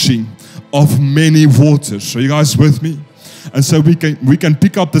rushing of many waters. Are you guys with me? And so we can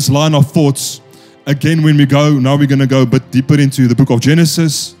pick up this line of thoughts again when we go. Now we're going to go a bit deeper into the book of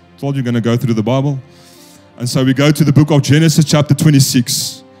Genesis. I told you we're going to go through the Bible. And so we go to the book of Genesis chapter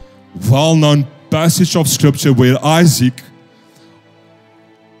 26. Well-known passage of scripture where Isaac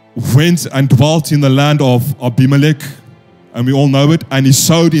went and dwelt in the land of Abimelech. And we all know it. And he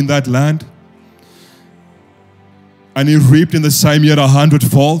sowed in that land. And he reaped in the same year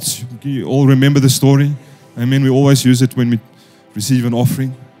 100-fold. You all remember the story. I mean, we always use it when we receive an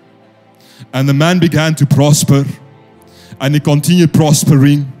offering. And the man began to prosper. And he continued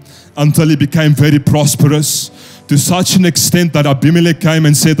prospering until he became very prosperous, to such an extent that Abimelech came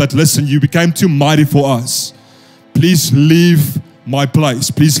and said that, listen, you became too mighty for us. Please leave my place.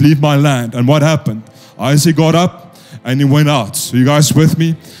 Please leave my land. And what happened? Isaac got up and he went out. So you guys with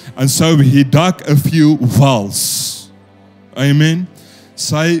me? And so he dug a few wells. Amen.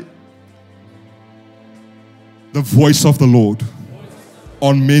 Say, the voice of the Lord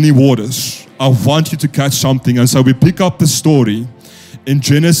on many waters. I want you to catch something. And so we pick up the story in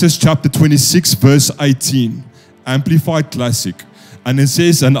Genesis chapter 26 verse 18, Amplified Classic. And it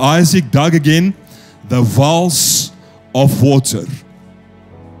says, and Isaac dug again the wells of water.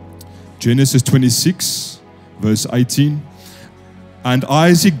 Genesis 26 verse 18. And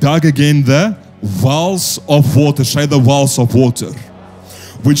Isaac dug again the wells of water. Say the wells of water,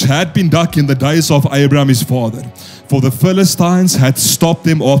 which had been dug in the days of Abraham his father. For the Philistines had stopped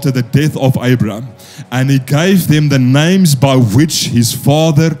them after the death of Abraham. And he gave them the names by which his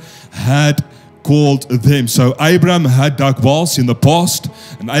father had called them. So Abraham had dug wells in the past,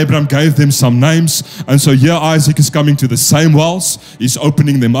 and Abraham gave them some names. And so here Isaac is coming to the same wells. He's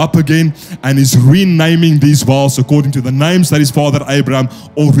opening them up again, and he's renaming these wells according to the names that his father Abraham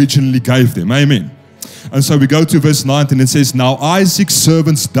originally gave them. Amen. And so we go to verse 19. It says, now Isaac's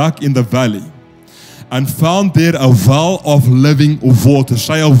servants dug in the valley and found there a well of living water.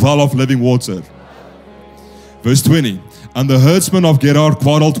 Say a well of living water. Verse 20. And the herdsmen of Gerar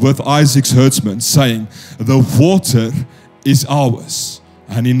quarreled with Isaac's herdsmen, saying, the water is ours.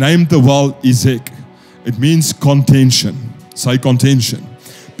 And he named the well Isaac. It means contention. Say contention.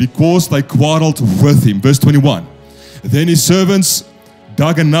 Because they quarreled with him. Verse 21. Then his servants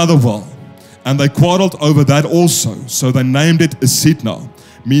dug another well, and they quarreled over that also. So they named it Sitna,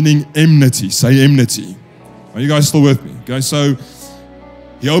 meaning enmity. Say enmity. Are you guys still with me? Okay, so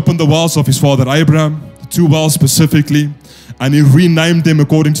he opened the wells of his father Abraham, the two wells specifically, and he renamed them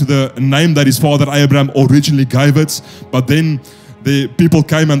according to the name that his father Abraham originally gave it. But then the people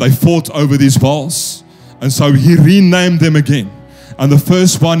came and they fought over these wells. And so he renamed them again. And the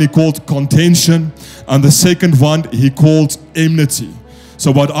first one he called contention, and the second one he called enmity.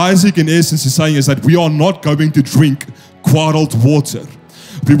 So what Isaac in essence is saying is that we are not going to drink quarreled water.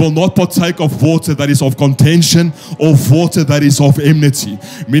 We will not partake of water that is of contention or water that is of enmity.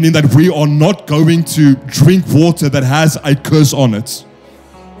 Meaning that we are not going to drink water that has a curse on it.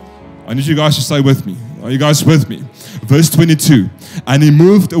 I need you guys to stay with me. Are you guys with me? Verse 22. And he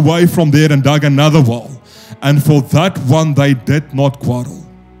moved away from there and dug another well. And for that one they did not quarrel.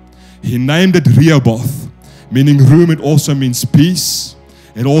 He named it Rehoboth, meaning room. It also means peace.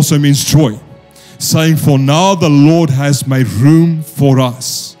 It also means joy. Saying, for now the Lord has made room for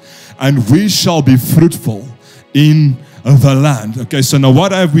us, and we shall be fruitful in the land. Okay, so now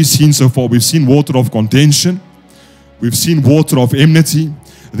what have we seen so far? We've seen water of contention. We've seen water of enmity.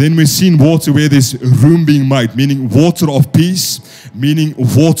 Then we've seen water where there's room being made, meaning water of peace, meaning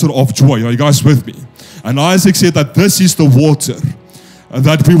water of joy. Are you guys with me? And Isaac said that this is the water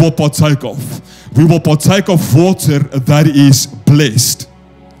that we will partake of. We will partake of water that is blessed.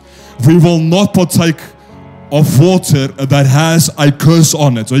 We will not partake of water that has a curse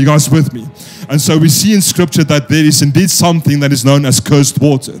on it. Are you guys with me? And so we see in scripture that there is indeed something that is known as cursed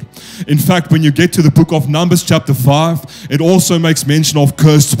water. In fact, when you get to the book of Numbers chapter 5, it also makes mention of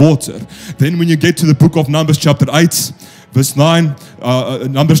cursed water. Then when you get to the book of Numbers chapter 8, verse 9,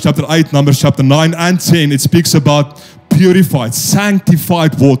 Numbers chapter 8, Numbers chapter 9 and 10, it speaks about purified,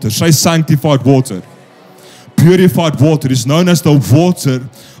 sanctified water. Say sanctified water. Purified water is known as the water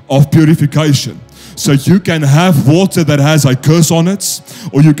of purification. So you can have water that has a curse on it,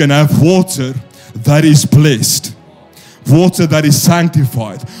 or you can have water that is blessed, water that is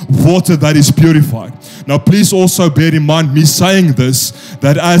sanctified, water that is purified. Now please also bear in mind me saying this,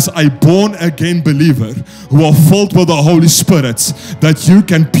 that as a born again believer who are filled with the Holy Spirit, that you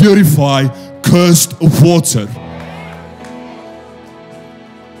can purify cursed water.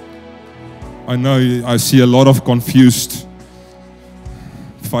 I know I see a lot of confused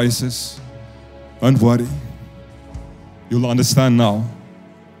faces. Don't worry. You'll understand now.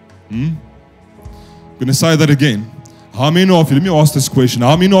 I'm going to say that again. How many of you, let me ask this question.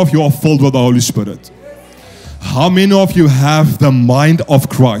 How many of you are filled with the Holy Spirit? How many of you have the mind of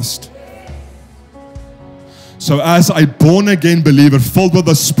Christ? So as a born again believer filled with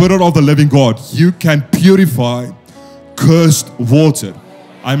the Spirit of the living God, you can purify cursed water.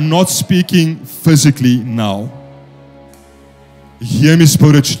 I'm not speaking physically now. Hear me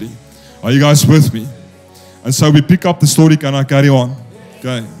spiritually. Are you guys with me? And so we pick up the story. Can I carry on?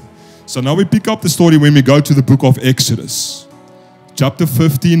 Okay. So now we pick up the story when we go to the book of Exodus. Chapter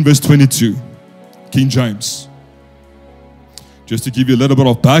 15, verse 22. King James. Just to give you a little bit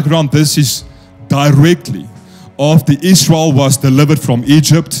of background, this is directly after Israel was delivered from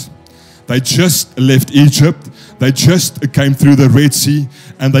Egypt. They just left Egypt. They just came through the Red Sea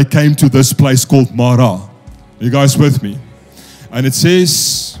and they came to this place called Marah. Are you guys with me? And it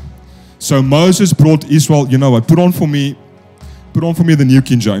says, so Moses brought Israel, you know what, put on for me the New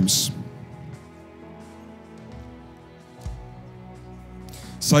King James.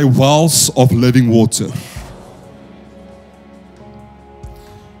 Say wells of living water.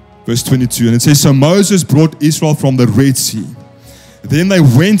 Verse 22, and it says, so Moses brought Israel from the Red Sea. Then they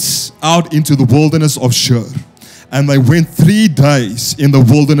went out into the wilderness of Shur. And they went 3 days in the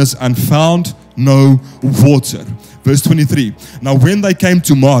wilderness and found no water. Verse 23, now when they came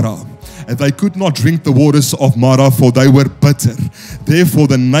to Marah, they could not drink the waters of Marah, for they were bitter. Therefore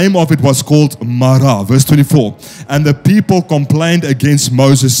the name of it was called Marah. Verse 24, and the people complained against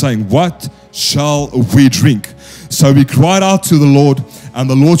Moses, saying, what shall we drink? So he cried out to the Lord, and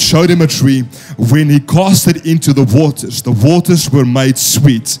the Lord showed him a tree. When he cast it into the waters were made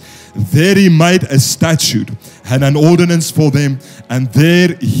sweet. There he made a statute and an ordinance for them, and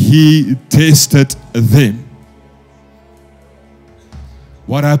there he tested them.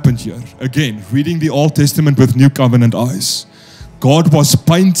 What happened here? Again, reading the Old Testament with New Covenant eyes. God was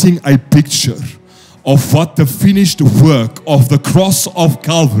painting a picture of what the finished work of the cross of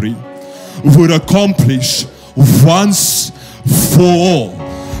Calvary would accomplish once for all.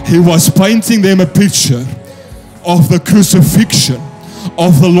 He was painting them a picture of the crucifixion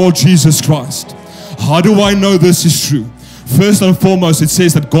of the Lord Jesus Christ. How do I know this is true? First and foremost, it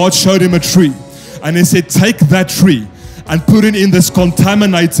says that God showed him a tree, and he said, take that tree and put it in this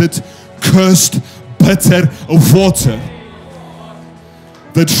contaminated, cursed, bitter water.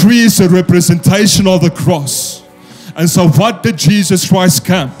 The tree is a representation of the cross. And so what did Jesus Christ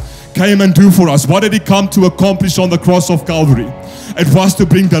came and do for us? What did he come to accomplish on the cross of Calvary? It was to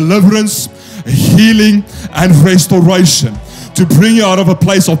bring deliverance, healing, and restoration. To bring you out of a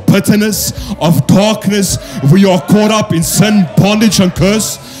place of bitterness, of darkness, where you are caught up in sin, bondage, and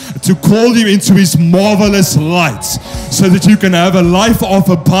curse, to call you into his marvelous light, so that you can have a life of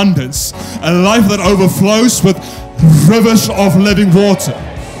abundance, a life that overflows with rivers of living water.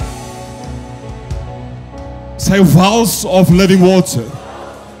 Say wells of living water.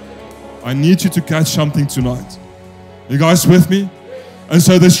 I need you to catch something tonight. You guys with me? And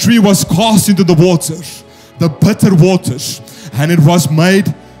so this tree was cast into the waters, the bitter waters, and it was made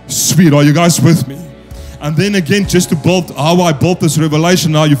sweet. Are you guys with me? And then again, just to build how I built this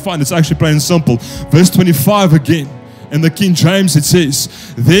revelation, now you find it's actually plain and simple. Verse 25 again, in the King James it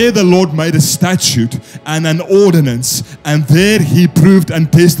says, there the Lord made a statute and an ordinance, and there he proved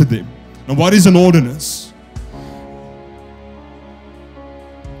and tested them. Now what is an ordinance?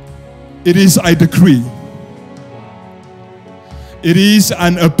 It is a decree. It is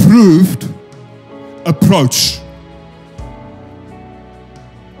an approved approach.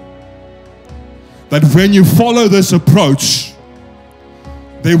 That when you follow this approach,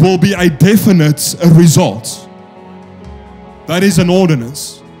 there will be a definite result. That is an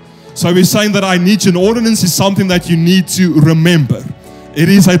ordinance. So we're saying that I need you. An ordinance is something that you need to remember. It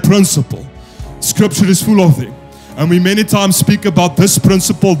is a principle. Scripture is full of them. And we many times speak about this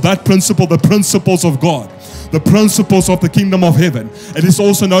principle, that principle, the principles of God, the principles of the kingdom of heaven. It is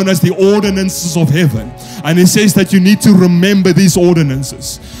also known as the ordinances of heaven. And it says that you need to remember these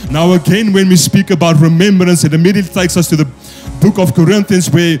ordinances. Now again, when we speak about remembrance, it immediately takes us to the book of Corinthians,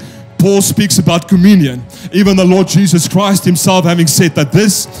 where Paul speaks about communion. Even the Lord Jesus Christ himself having said that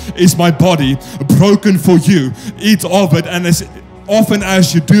this is my body broken for you. Eat of it, and as often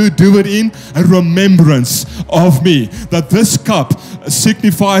as you do it in remembrance of me. That this cup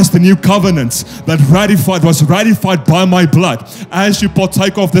signifies the new covenant that was ratified by my blood. As you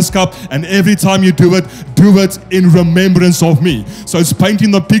partake of this cup, and every time you do it in remembrance of me. So it's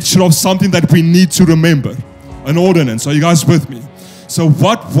painting the picture of something that we need to remember. An ordinance. Are you guys with me? So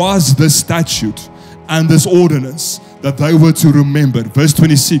what was the statute and this ordinance that they were to remember? Verse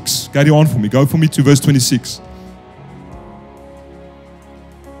 26. Carry on for me. Go for me to verse 26.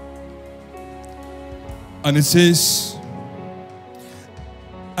 And it says,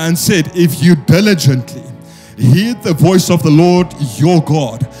 and said, if you diligently hear the voice of the Lord your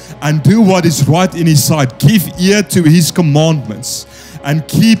God, and do what is right in his sight, give ear to his commandments, and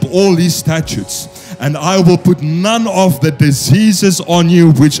keep all his statutes, and I will put none of the diseases on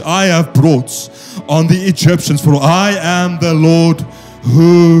you which I have brought on the Egyptians, for I am the Lord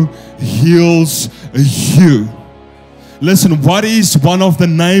who heals you. Listen, what is one of the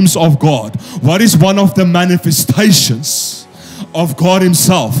names of God? What is one of the manifestations of God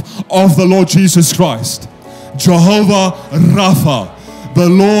himself, of the Lord Jesus Christ? Jehovah Rapha, the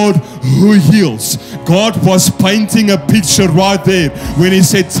Lord who heals. God was painting a picture right there when he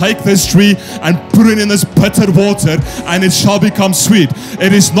said, take this tree and put it in this bitter water and it shall become sweet.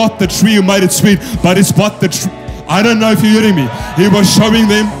 It is not the tree who made it sweet, but it's what the tree. I don't know if you're hearing me. He was showing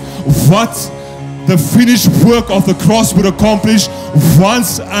them what the finished work of the cross would accomplish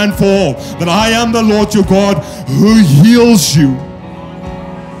once and for all. That I am the Lord your God who heals you.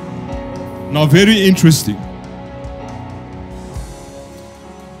 Now, very interesting.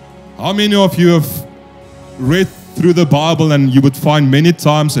 How many of you have read through the Bible and you would find many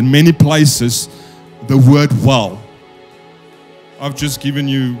times and many places the word well? I've just given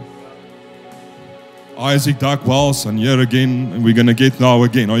you Isaac Dark Wells, and here again, and we're going to get now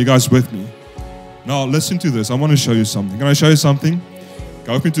again. Are you guys with me? Now listen to this. I want to show you something. Can I show you something?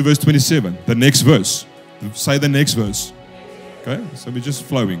 Go open to verse 27. The next verse. Say the next verse. Okay? So we're just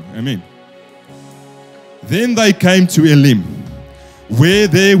flowing. Amen. Then they came to Elim, where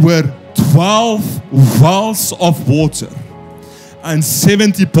there were 12 wells of water and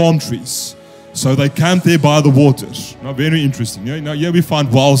 70 palm trees. So they camped there by the waters. Now very interesting. Now here we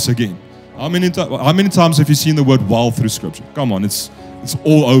find wells again. How many times have you seen the word well through Scripture? Come on, it's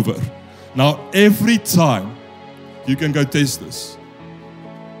all over. Now, every time, you can go test this.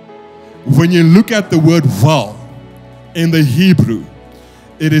 When you look at the word well in the Hebrew,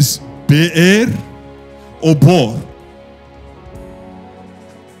 it is be'er or bor.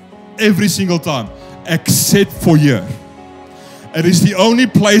 Every single time, except for here. It is the only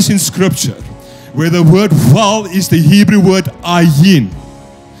place in Scripture where the word well is the Hebrew word ayin,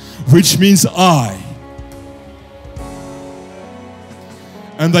 which means eye.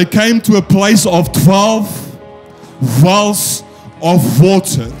 And they came to a place of 12 wells of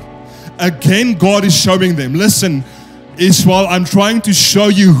water. Again, God is showing them, listen, Israel, I'm trying to show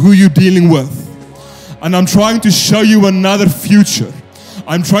you who you're dealing with. And I'm trying to show you another future.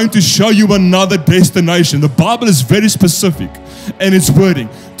 I'm trying to show you another destination. The Bible is very specific in its wording.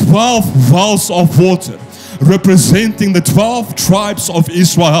 12 wells of water, representing the 12 tribes of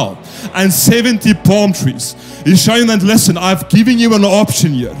Israel, and 70 palm trees. He's showing that, listen, I've given you an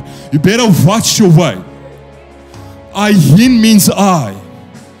option here. You better watch your way. Ayin means I.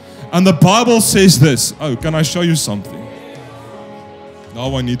 And the Bible says this. Oh, can I show you something?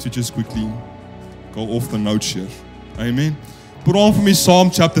 Now I need to just quickly go off the notes here. Amen. Put on for me Psalm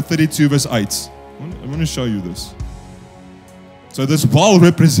chapter 32 verse 8. I want to show you this. So this well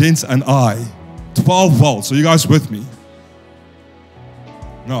represents an eye. 12 wells. So you guys with me?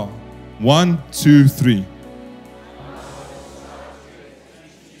 Now, 1, 2, 3.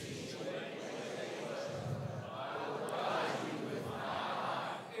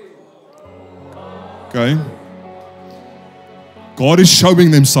 Okay. God is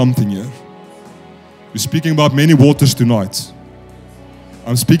showing them something here. We're speaking about many waters tonight.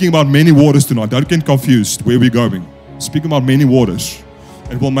 I'm speaking about many waters tonight. Don't get confused where we're going. I'm speaking about many waters.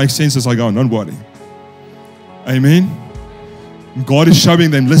 It will make sense as I go, don't worry. Amen. God is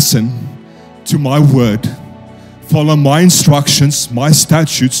showing them, listen to my word. Follow my instructions, my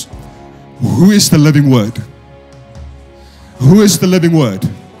statutes. Who is the living word? Who is the living word?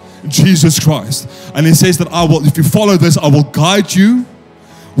 Jesus Christ. And He says that if you follow this, I will guide you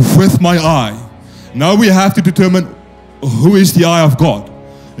with my eye. Now we have to determine who is the eye of God.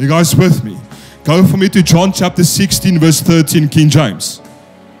 Are you guys with me? Go for me to John chapter 16 verse 13, King James.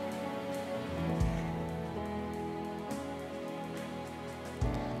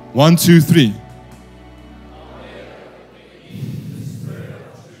 One, two, three.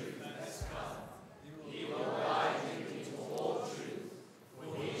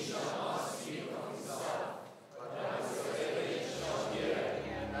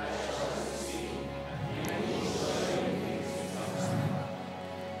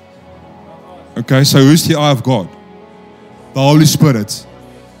 Okay, so who's the eye of God? The Holy Spirit.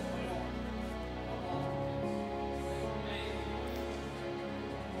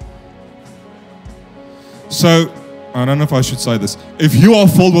 So, I don't know if I should say this. If you are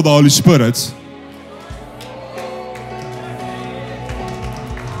filled with the Holy Spirit,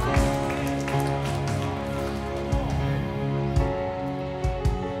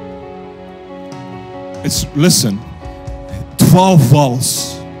 listen, 12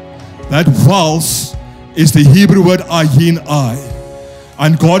 vowels. That vowels is the Hebrew word ayin, I.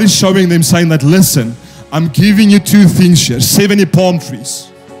 And God is showing them, saying that, listen, I'm giving you two things here. 70 palm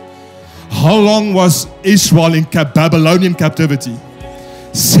trees. How long was Israel in Babylonian captivity?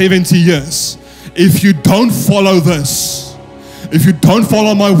 70 years. If you don't follow this, if you don't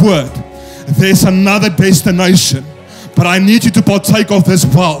follow my word, there's another destination. But I need you to partake of this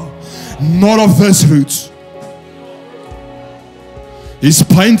vow, not of this route. He's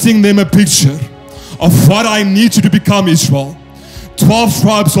painting them a picture of what I need you to become, Israel. 12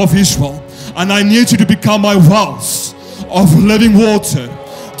 tribes of Israel. And I need you to become my wells of living water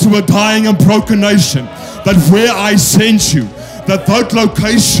to a dying and broken nation. That where I sent you, that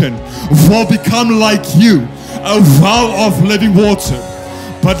location will become like you, a well of living water.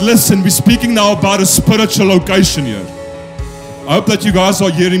 But listen, we're speaking now about a spiritual location here. I hope that you guys are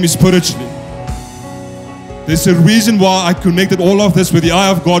hearing me spiritually. There's a reason why I connected all of this with the eye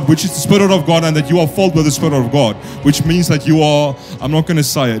of God, which is the Spirit of God, and that you are filled with the Spirit of God, which means that you are, I'm not going to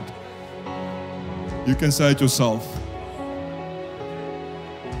say it. You can say it yourself.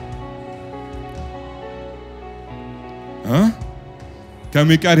 Huh? Can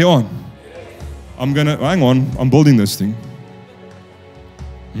we carry on? Hang on, I'm building this thing.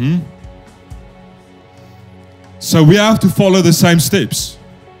 So we have to follow the same steps.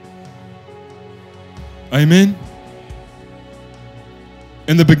 Amen.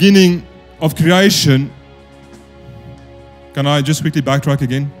 In the beginning of creation, can I just quickly backtrack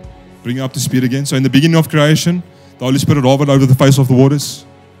again? Bring you up to speed again. So in the beginning of creation, the Holy Spirit hovered over the face of the waters,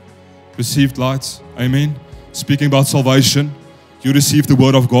 received light. Amen. Speaking about salvation, you received the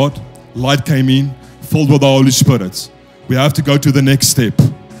word of God. Light came in, filled with the Holy Spirit. We have to go to the next step,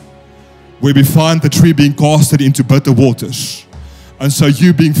 where we find the tree being casted into bitter waters. And so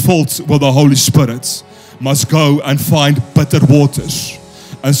you being filled with the Holy Spirit must go and find bitter waters.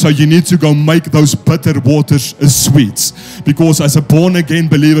 And so you need to go make those bitter waters sweet. Because as a born again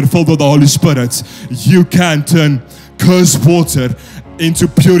believer filled with the Holy Spirit, you can turn cursed water into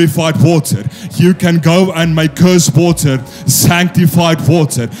purified water. You can go and make cursed water sanctified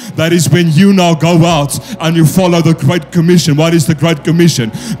water. That is when you now go out and you follow the Great Commission. What is the Great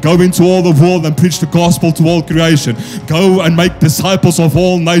Commission? Go into all the world and preach the gospel to all creation. Go and make disciples of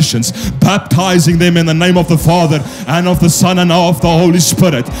all nations, baptizing them in the name of the Father and of the Son and of the Holy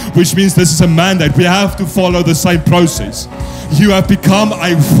Spirit, which means this is a mandate. We have to follow the same process. You have become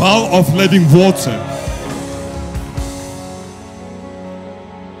a well of living water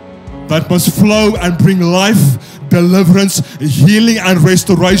that must flow and bring life, deliverance, healing, and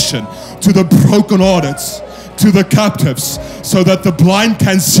restoration to the brokenhearted, to the captives, so that the blind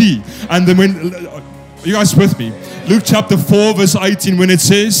can see. And then are you guys with me? Luke chapter 4 verse 18, when it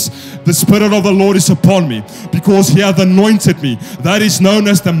says, the Spirit of the Lord is upon me, because He hath anointed me. That is known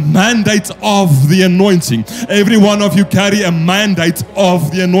as the mandate of the anointing. Every one of you carry a mandate of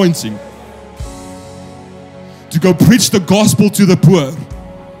the anointing. To go preach the gospel to the poor.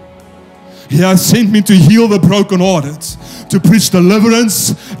 He has sent me to heal the brokenhearted, to preach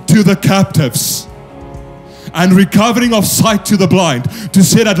deliverance to the captives, and recovering of sight to the blind, to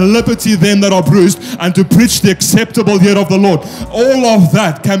set at liberty them that are bruised, and to preach the acceptable year of the Lord. All of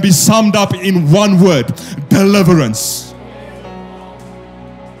that can be summed up in one word: deliverance.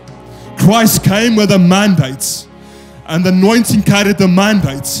 Christ came with a mandate, and the anointing carried the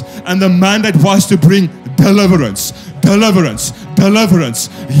mandate, and the mandate was to bring deliverance, deliverance, deliverance,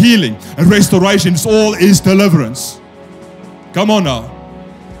 healing, and restoration. It's all is deliverance. Come on now.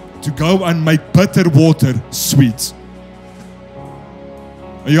 To go and make bitter water sweet.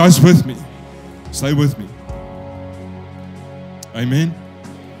 Are you guys with me? Stay with me. Amen.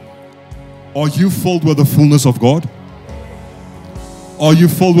 Are you filled with the fullness of God? Are you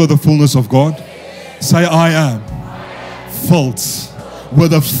filled with the fullness of God? Say, I am filled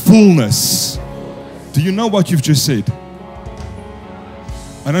with the fullness. Do you know what you've just said?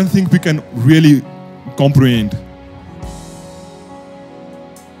 I don't think we can really comprehend.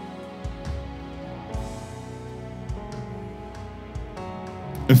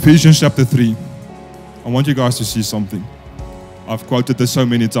 Ephesians chapter 3. I want you guys to see something. I've quoted this so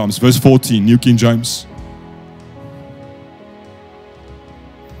many times. Verse 14, New King James.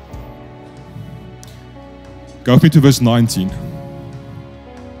 Go with me to verse 19.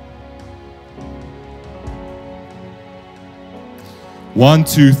 One,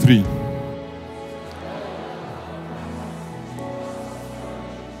 two, three.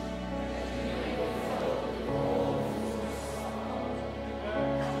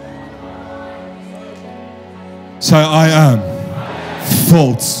 Say, I am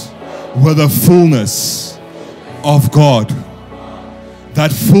filled with the fullness of God.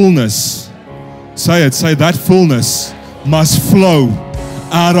 That fullness, say it, say that fullness must flow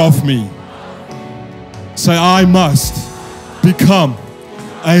out of me. Say, I must become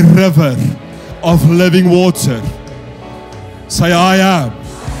a river of living water. Say, I am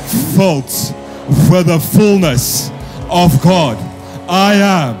filled with the fullness of God. I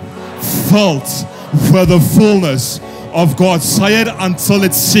am filled with the fullness of God. Say it until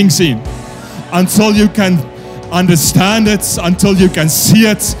it sinks in, until you can understand it, until you can see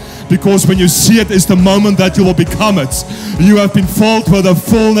it. Because when you see it, it's the moment that you will become it. You have been filled with the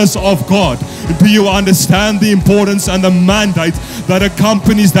fullness of God. Do you understand the importance and the mandate that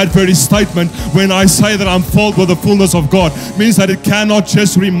accompanies that very statement? When I say that I'm filled with the fullness of God, means that it cannot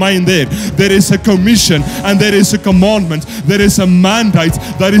just remain there. There is a commission and there is a commandment. There is a mandate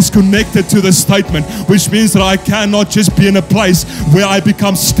that is connected to the statement, which means that I cannot just be in a place where I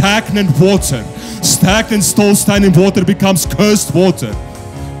become stagnant water. Stagnant, still standing water becomes cursed water.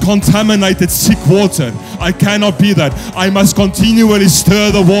 Contaminated, sick water. I cannot be that. I must continually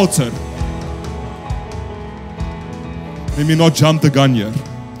stir the water. Let me not jump the gun here.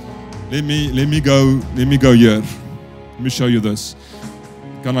 Let me go here. Let me show you this.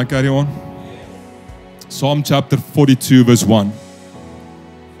 Can I carry on? Psalm chapter 42 verse 1.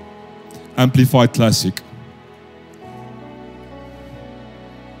 Amplified Classic.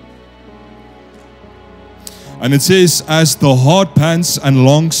 And it says, as the heart pants and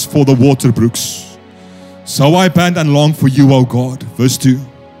longs for the water brooks, so I pant and long for you, O God. Verse 2.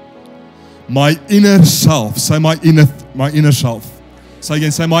 My inner self. Say my inner self. Say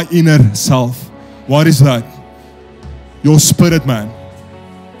again, say my inner self. What is that? Your spirit man.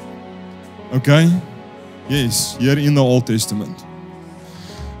 Okay? Yes, here in the Old Testament.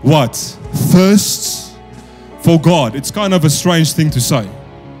 What? Thirsts for God. It's kind of a strange thing to say.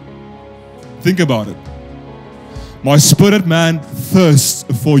 Think about it. My spirit man thirsts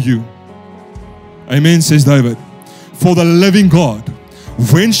for you. Amen, says David. For the living God.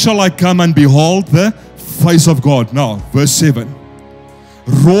 When shall I come and behold the face of God? Now, verse 7.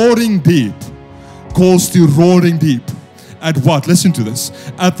 Roaring deep calls to roaring deep. At what? Listen to this.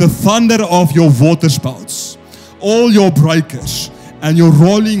 At the thunder of your waterspouts. All your breakers and your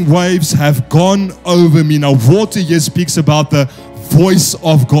rolling waves have gone over me. Now, water here speaks about the voice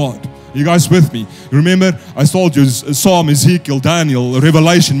of God. You guys with me? Remember, I told you, Psalm, Ezekiel, Daniel,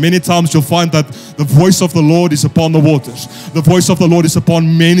 Revelation, many times you'll find that the voice of the Lord is upon the waters. The voice of the Lord is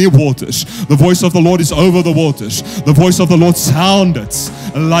upon many waters. The voice of the Lord is over the waters. The voice of the Lord sounded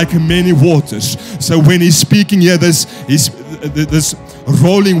like many waters. So when he's speaking here, there's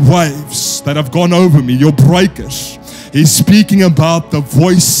rolling waves that have gone over me, your breakers. He's speaking about the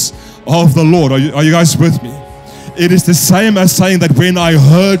voice of the Lord. Are you guys with me? It is the same as saying that when I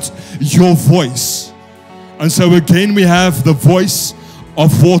heard your voice. And so again we have the voice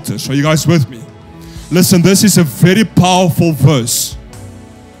of waters. Are you guys with me? Listen, this is a very powerful verse.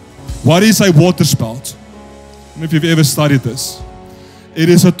 What is a waterspout? I don't know if you've ever studied this. It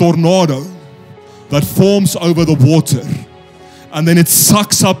is a tornado that forms over the water and then it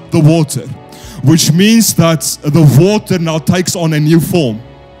sucks up the water, which means that the water now takes on a new form.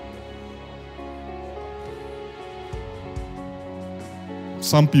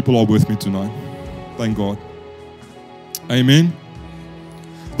 Some people are with me tonight. Thank God. Amen.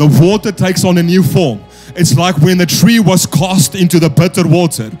 The water takes on a new form. It's like when the tree was cast into the bitter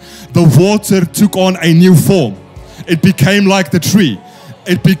water. The water took on a new form. it became like the tree.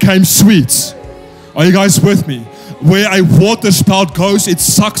 It became sweet. Are you guys with me? Where a water spout goes, it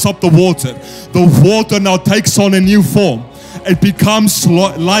sucks up the water. The water now takes on a new form. It becomes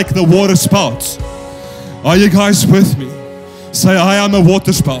like the water spout. Are you guys with me? Say, I am a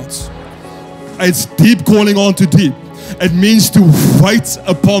water spout. It's deep calling on to deep. It means to wait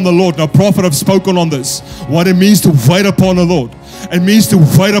upon the Lord. Now, prophet have spoken on this. What it means to wait upon the Lord. It means to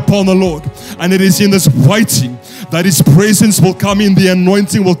wait upon the Lord. And it is in this waiting that His presence will come in, the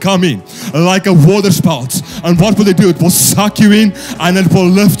anointing will come in like a water spout. And what will it do? It will suck you in and it will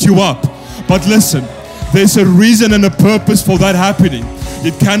lift you up. But listen, there's a reason and a purpose for that happening.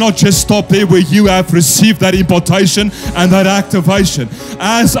 It cannot just stop there where you have received that impartation and that activation.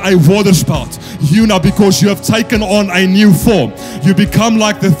 As a water spout, you now, because you have taken on a new form, you become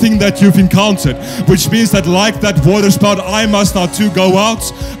like the thing that you've encountered, which means that like that water spout, I must now too go out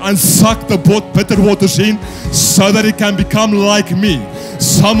and suck the bitter waters in so that it can become like me,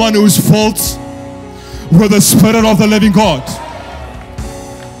 someone who is filled with the Spirit of the living God.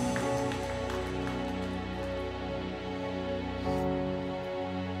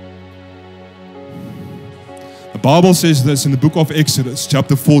 The Bible says this in the book of Exodus,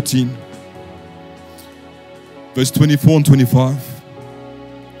 chapter 14, verse 24 and 25,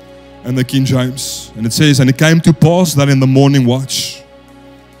 and the King James. And it says, and it came to pass that in the morning watch,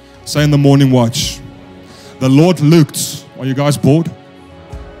 say in the morning watch, the Lord looked, are you guys bored?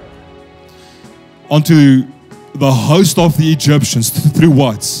 Onto the host of the Egyptians through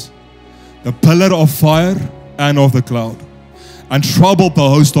what? The pillar of fire and of the cloud. And troubled the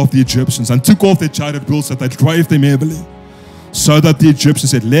host of the Egyptians, and took off their chariot wheels that they drave them heavily. So that the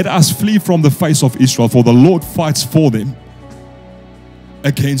Egyptians said, let us flee from the face of Israel, for the Lord fights for them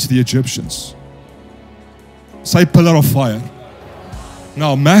against the Egyptians. Say pillar of fire.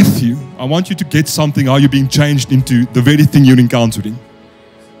 Now Matthew, I want you to get something, how you're being changed into the very thing you're encountering.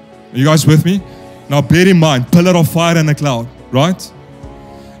 Are you guys with me? Now bear in mind, pillar of fire and a cloud, right?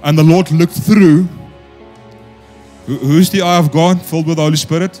 And the Lord looked through. Who's the eye of God filled with the Holy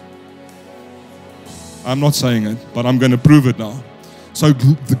Spirit? I'm not saying it, but I'm going to prove it now. So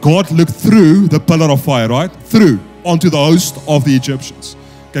God looked through the pillar of fire, right? Through, onto the host of the Egyptians.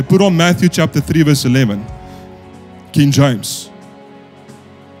 Okay, put on Matthew chapter 3 verse 11. King James.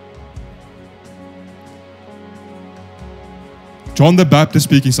 John the Baptist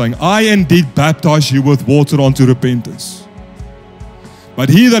speaking, saying, I indeed baptize you with water unto repentance. But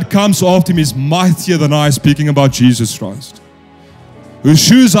he that comes after me is mightier than I, speaking about Jesus Christ, whose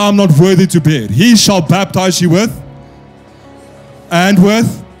shoes I am not worthy to bear. He shall baptize you with and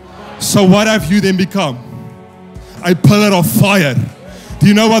with. So what have you then become? A pillar of fire. Do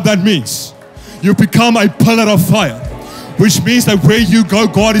you know what that means? You become a pillar of fire, which means that where you go,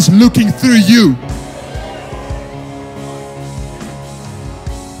 God is looking through you.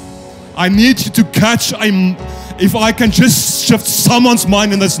 I need you to catch if I can just shift someone's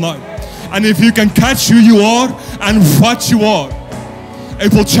mind in this night, and if you can catch who you are and what you are,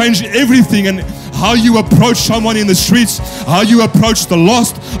 it will change everything. And how you approach someone in the streets, how you approach the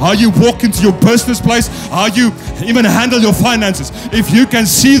lost, how you walk into your business place, how you even handle your finances. If you can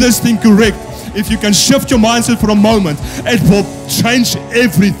see this thing correct, if you can shift your mindset for a moment, it will change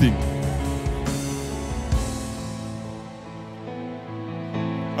everything.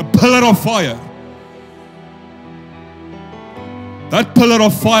 A pillar of fire. That pillar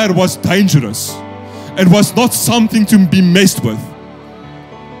of fire was dangerous. It was not something to be messed with.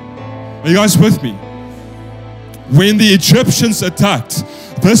 Are you guys with me? When the Egyptians attacked,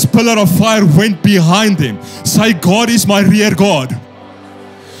 this pillar of fire went behind them. Say, God is my rear guard.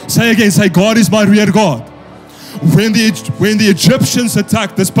 Say again, say, God is my rear guard. When the Egyptians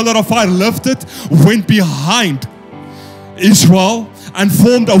attacked, this pillar of fire lifted, went behind Israel and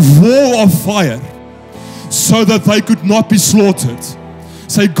formed a wall of fire, so that they could not be slaughtered.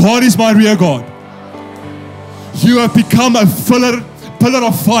 Say, God is my rear guard. You have become a pillar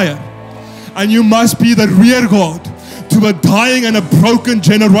of fire, and you must be the rear guard to a dying and a broken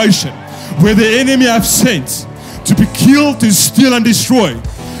generation where the enemy have sent to be killed, to steal and destroy.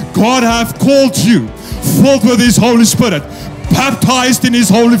 God have called you, filled with His Holy Spirit, baptized in His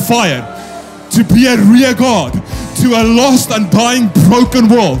holy fire, to be a rear guard to a lost and dying broken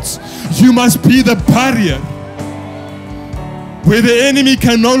world. You must be the barrier where the enemy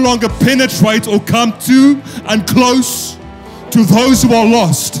can no longer penetrate or come to and close to those who are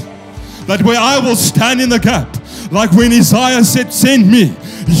lost. That where I will stand in the gap, like when Isaiah said, send me.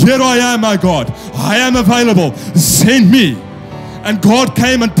 Here I am, my God. I am available. Send me. And God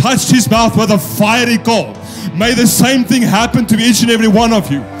came and touched his mouth with a fiery coal. May the same thing happen to each and every one of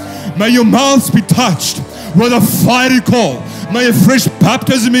you. May your mouths be touched with a fiery call. May a fresh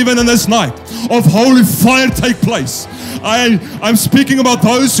baptism even in this night of holy fire take place. I'm speaking about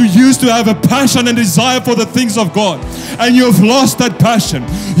those who used to have a passion and desire for the things of God, and you have lost that passion.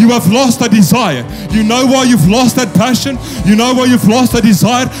 You have lost that desire. You know why you've lost that passion? You know why you've lost that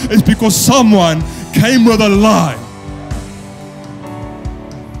desire? It's because someone came with a lie.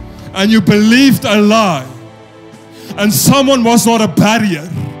 And you believed a lie. And someone was not a barrier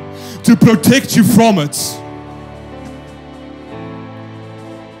to protect you from it.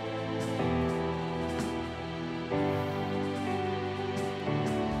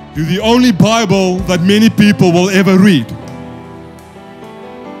 You're the only Bible that many people will ever read.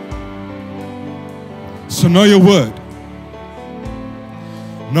 So know your word.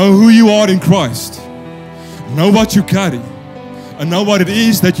 Know who you are in Christ. Know what you carry. And know what it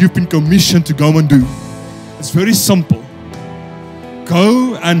is that you've been commissioned to go and do. It's very simple.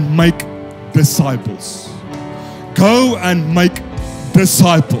 Go and make disciples. Go and make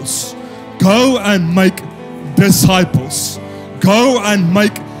disciples. Go and make disciples. Go and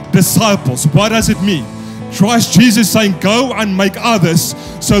make disciples. What does it mean? Christ Jesus saying, go and make others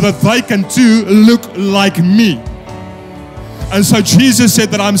so that they can too look like me. And so Jesus said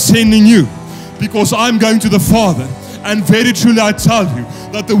that I'm sending you because I'm going to the Father. And very truly I tell you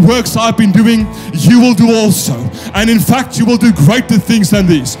that the works I've been doing, you will do also. And in fact, you will do greater things than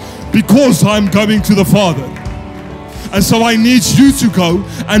these because I'm going to the Father. And so I need you to go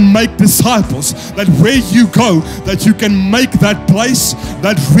and make disciples, that where you go, that you can make that place,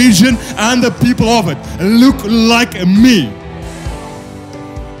 that region, and the people of it look like me.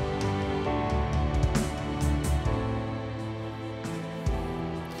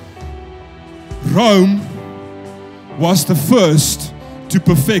 Rome was the first to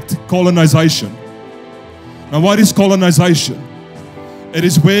perfect colonization. Now, what is colonization? It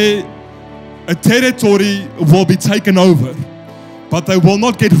is where a territory will be taken over, but they will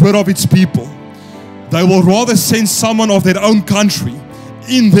not get rid of its people. They will rather send someone of their own country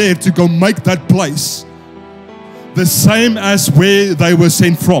in there to go make that place the same as where they were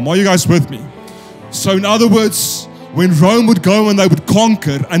sent from. Are you guys with me? So in other words, when Rome would go and they would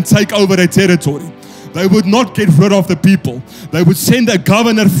conquer and take over their territory, they would not get rid of the people. They would send a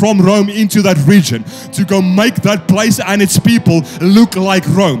governor from Rome into that region to go make that place and its people look like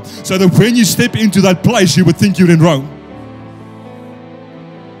Rome. So that when you step into that place, you would think you're in Rome.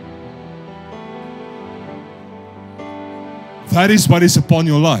 That is what is upon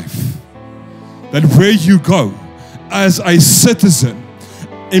your life. That where you go as a citizen,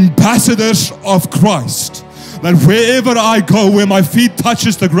 ambassadors of Christ, that wherever I go, where my feet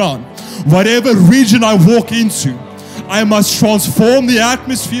touches the ground, whatever region I walk into, I must transform the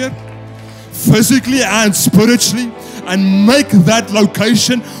atmosphere physically and spiritually and make that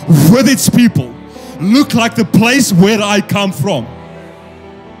location with its people look like the place where I come from.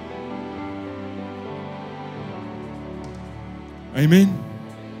 Amen.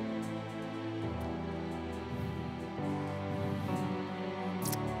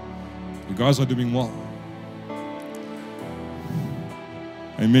 You guys are doing well.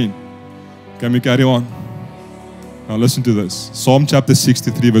 Amen. Can we carry on? Now listen to this. Psalm chapter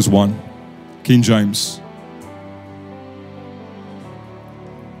 63 verse 1. King James.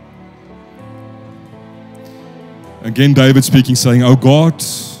 Again David speaking, saying, "O God,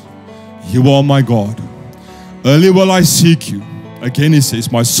 you are my God. Early will I seek you." Again he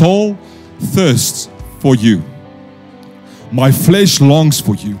says, "My soul thirsts for you. My flesh longs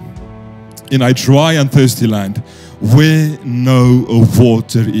for you in a dry and thirsty land, where no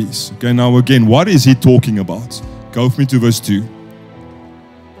water is." Okay, now again, what is he talking about? Go with me to verse 2.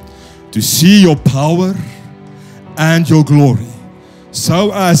 "To see your power and your glory,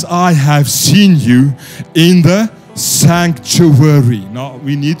 so as I have seen you in the sanctuary." Now,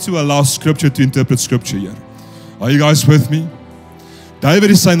 we need to allow Scripture to interpret Scripture here. Are you guys with me?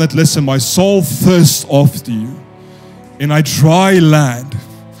 David is saying that, listen, my soul thirsts after you in a dry land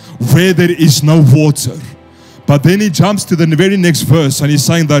where there is no water. But then he jumps to the very next verse and he's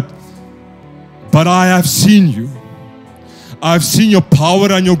saying that, "But I have seen you. I've seen your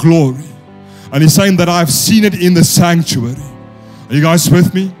power and your glory." And he's saying that I've seen it in the sanctuary. Are you guys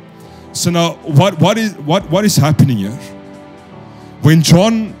with me? So now, what is happening here? When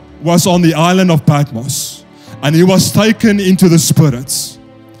John was on the island of Patmos and he was taken into the spirits,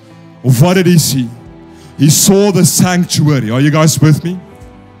 what did he see? He saw the sanctuary. Are you guys with me?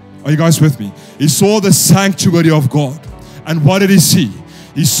 Are you guys with me? He saw the sanctuary of God. And what did he see?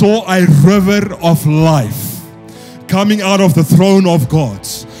 He saw a river of life coming out of the throne of God.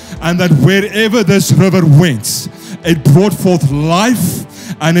 And that wherever this river went, it brought forth life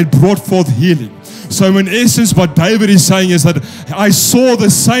and it brought forth healing. So in essence, what David is saying is that I saw the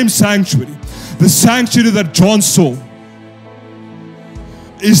same sanctuary. The sanctuary that John saw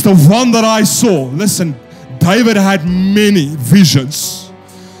is the one that I saw. Listen, David had many visions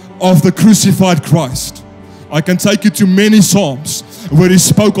of the crucified Christ. I can take you to many Psalms where he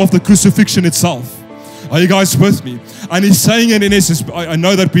spoke of the crucifixion itself. Are you guys with me? And he's saying it in essence. I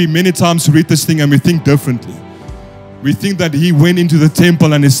know that we many times read this thing and we think differently. We think that he went into the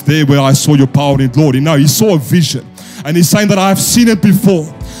temple and it's there where I saw your power and glory. No, he saw a vision. And he's saying that I have seen it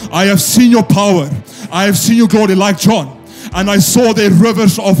before. I have seen your power. I have seen your glory like John. And I saw the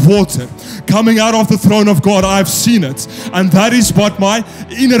rivers of water coming out of the throne of God. I have seen it. And that is what my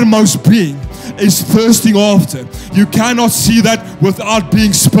innermost being is thirsting after. You cannot see that without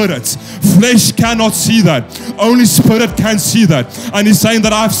being spirit. Flesh cannot see that. Only spirit can see that. And he's saying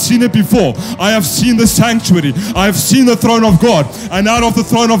that I've seen it before. I have seen the sanctuary. I have seen the throne of God. And out of the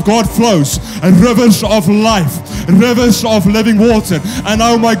throne of God flows rivers of life, rivers of living water. And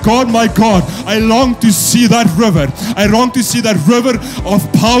oh my God, I long to see that river. I long to see that river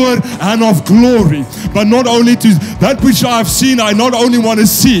of power and of glory. But not only to that which I have seen, I not only want to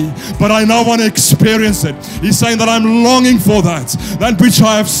see, but I now want to experience it. He's saying that I'm longing for that. That which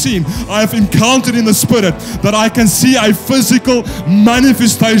I have seen, I have encountered in the spirit, that I can see a physical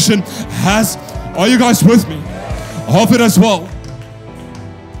manifestation has. Are you guys with me? Of it as well.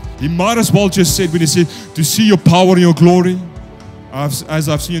 He might as well just said, when he said, to see your power and your glory, as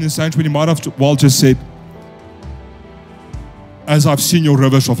I've seen in the sanctuary, he might have well just said, as I've seen your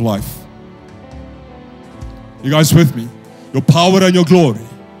rivers of life. You guys with me? Your power and your glory.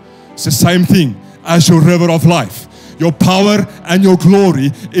 It's the same thing as your river of life. Your power and your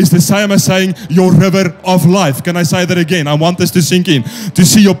glory is the same as saying your river of life. Can I say that again? I want this to sink in. To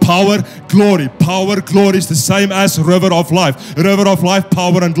see your power, glory. Power, glory is the same as river of life. River of life,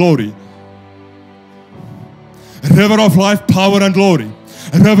 power and glory. River of life, power and glory.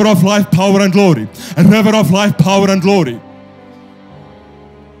 River of life, power and glory. River of life, power and glory.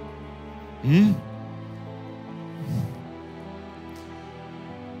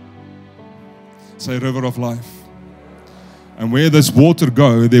 Say river of life. And where there's water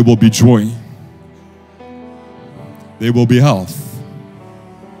go, there will be joy. There will be health.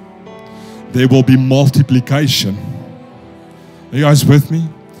 There will be multiplication. Are you guys with me?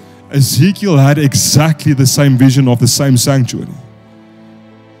 Ezekiel had exactly the same vision of the same sanctuary.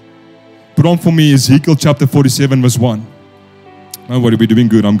 Put on for me Ezekiel chapter 47 verse 1. Don't worry, we're doing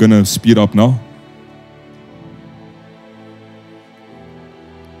good. I'm going to speed up now.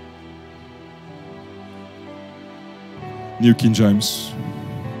 New King James.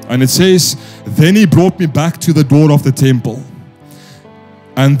 And it says, then he brought me back to the door of the temple.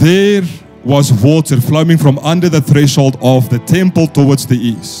 And there was water flowing from under the threshold of the temple towards the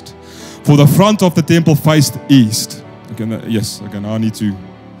east. For the front of the temple faced east. Okay, now I need to.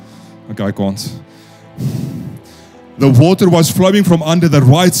 Okay, I can't. The water was flowing from under the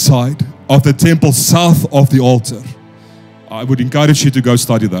right side of the temple south of the altar. I would encourage you to go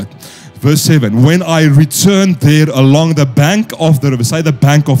study that. Verse 7, when I returned there along the bank of the river, say the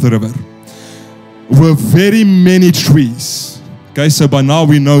bank of the river, were very many trees. Okay, so by now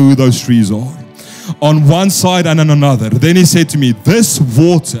we know who those trees are. On one side and on another. Then he said to me, this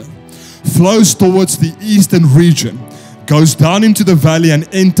water flows towards the eastern region, goes down into the valley and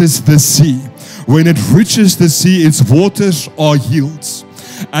enters the sea. When it reaches the sea, its waters are healed.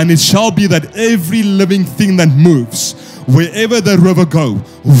 And it shall be that every living thing that moves, wherever the river go,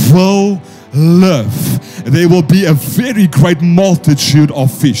 will live. There will be a very great multitude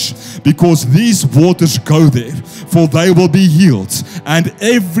of fish, because these waters go there, for they will be healed, and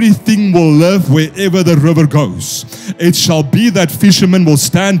everything will live wherever the river goes. It shall be that fishermen will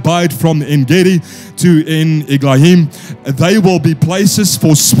stand by it from En-Gedi to En-Eglaim. They will be places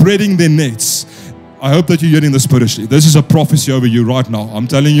for spreading their nets. I hope that you're hearing this spiritually. This is a prophecy over you right now. I'm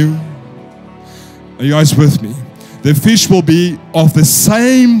telling you. Are you guys with me? The fish will be of the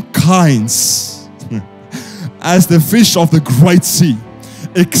same kinds as the fish of the great sea,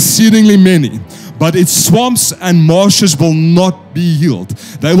 exceedingly many. But its swamps and marshes will not be healed.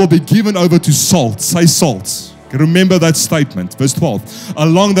 They will be given over to salt. Say salt. Remember that statement. Verse 12.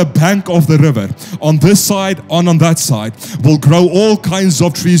 Along the bank of the river, on this side, on that side, will grow all kinds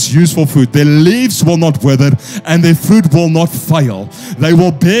of trees used for food. Their leaves will not wither, and their fruit will not fail. They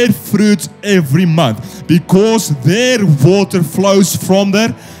will bear fruit every month, because their water flows from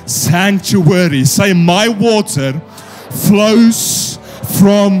their sanctuary. Say, my water flows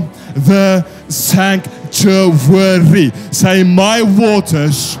from the sanctuary. Say, my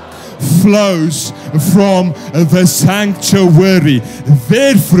waters flows from the sanctuary.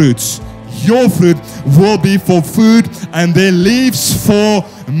 Their fruits your fruit will be for food and their leaves for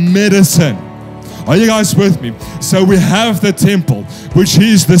medicine. Are you guys with me? So we have the temple, which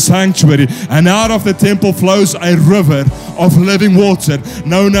is the sanctuary, and out of the temple flows a river of living water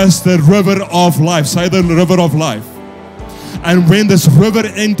known as the river of life. Say the river of life. And when this river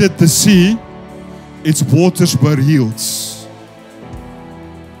entered the sea, its waters were healed.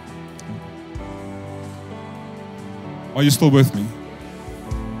 Are you still with me?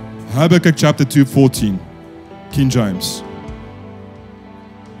 Habakkuk chapter 2:14, King James.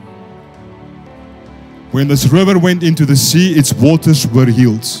 When this river went into the sea, its waters were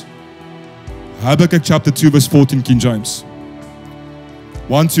healed. Habakkuk chapter 2 verse 14, King James.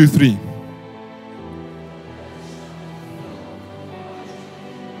 1, 2, 3.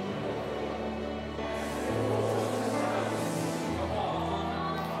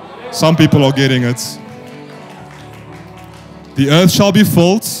 Some people are getting it. The earth shall be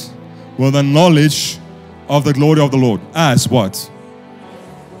filled with the knowledge of the glory of the Lord. As what?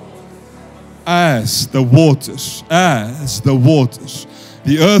 As the waters. As the waters.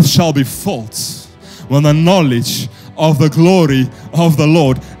 The earth shall be filled with the knowledge of the glory of the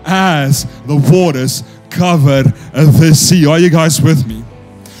Lord, as the waters cover the sea. Are you guys with me?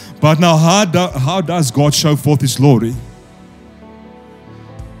 But now how does God show forth His glory?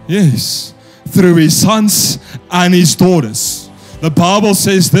 Yes, through His sons and His daughters. The Bible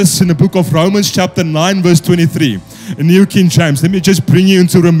says this in the book of Romans chapter 9 verse 23, New King James. Let me just bring you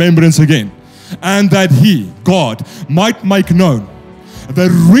into remembrance again. And that He, God, might make known the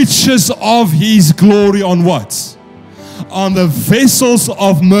riches of His glory on what? On the vessels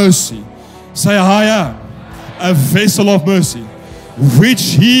of mercy. Say, I am a vessel of mercy, which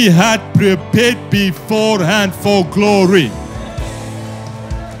He had prepared beforehand for glory.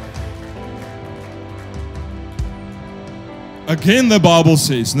 Again, the Bible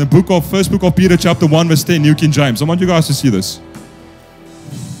says in the first book of Peter chapter 1 verse 10, New King James. I want you guys to see this.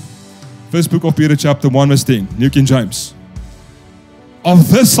 First book of Peter chapter 1 verse 10, New King James. Of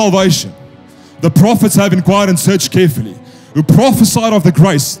this salvation, the prophets have inquired and searched carefully, who prophesied of the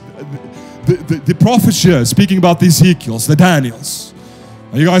grace. The prophets here, speaking about the Ezekiels, the Daniels.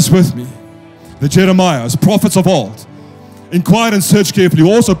 Are you guys with me? The Jeremiahs, prophets of old. Inquired and searched carefully,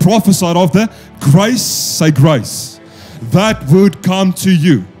 who also prophesied of the grace, say grace, that would come to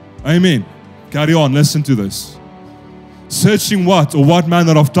you. Amen. Carry on, listen to this. Searching what or what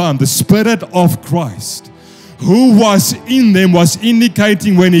manner of time? The Spirit of Christ, who was in them, was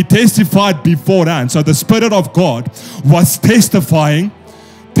indicating when He testified beforehand. So the Spirit of God was testifying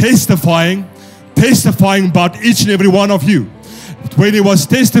about each and every one of you. When He was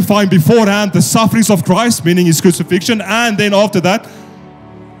testifying beforehand the sufferings of Christ, meaning His crucifixion, and then after that,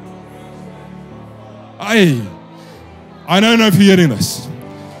 I don't know if you're hearing this.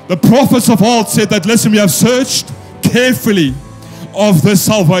 The prophets of old said that, listen, we have searched carefully of this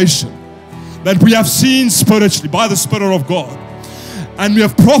salvation that we have seen spiritually by the Spirit of God. And we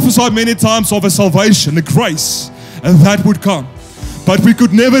have prophesied many times of a salvation, a grace, and that would come. But we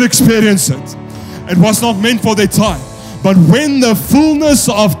could never experience it. It was not meant for their time. But when the fullness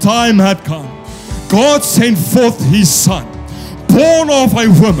of time had come, God sent forth His Son, born of a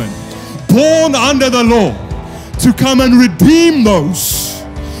woman, born under the law, to come and redeem those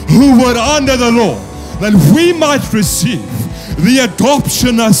who were under the law, that we might receive the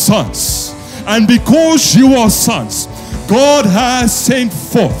adoption as sons. And because you are sons, God has sent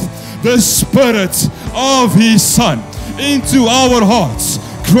forth the Spirit of His Son into our hearts,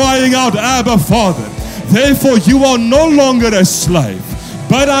 crying out, Abba, Father. Therefore you are no longer a slave,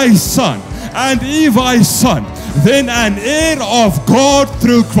 but a son, and if a son, then an heir of God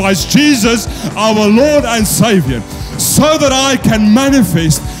through Christ Jesus, our Lord and Savior, so that I can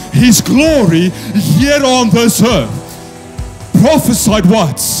manifest His glory here on this earth. Prophesied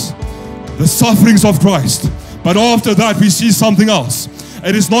what? The sufferings of Christ. But after that we see something else.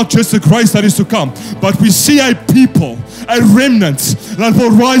 It is not just the grace that is to come, but we see a people, a remnant that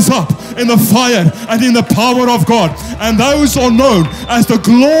will rise up in the fire and in the power of God. And those are known as the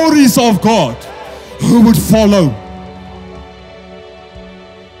glories of God, who would follow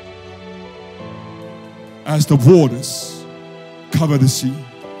as the waters cover the sea.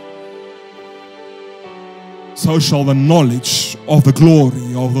 So shall the knowledge of the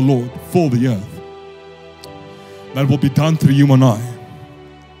glory of the Lord fill the earth. That will be done through you and I.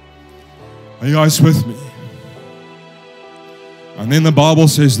 Are you guys with me? And then the Bible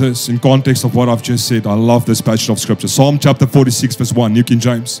says this in context of what I've just said. I love this passage of scripture. Psalm chapter 46 verse 1, New King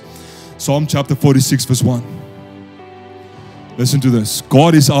James. Psalm chapter 46 verse 1. Listen to this.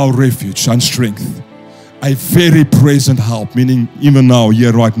 God is our refuge and strength, a very present help, meaning even now,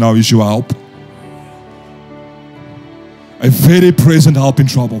 here right now is your help. A very present help in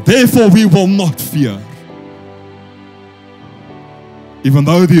trouble. Therefore we will not fear. Even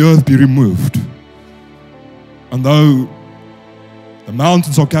though the earth be removed, and though the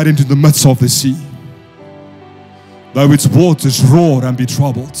mountains are carried into the midst of the sea, though its waters roar and be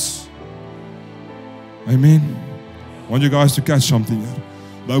troubled. Amen. I want you guys to catch something here.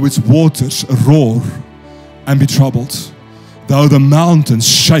 Though its waters roar and be troubled, though the mountains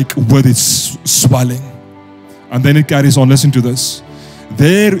shake with its swelling. And then it carries on, listen to this.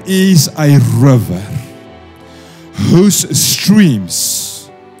 There is a river whose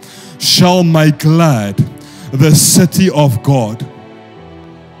streams shall make glad the city of God.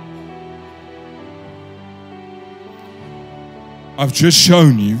 I've just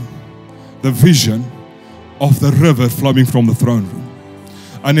shown you the vision of the river flowing from the throne room.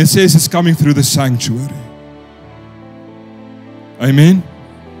 And it says it's coming through the sanctuary. Amen.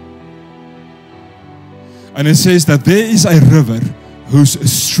 And it says that there is a river whose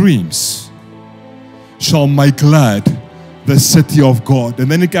streams shall make glad the city of God.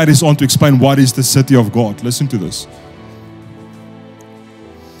 And then it carries on to explain what is the city of God. Listen to this.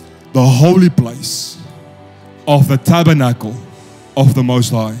 The holy place of the tabernacle of the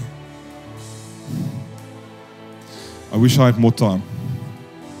Most High. I wish I had more time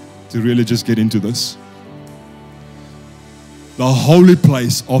to really just get into this. The holy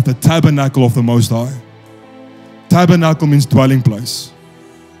place of the tabernacle of the Most High. Tabernacle means dwelling place.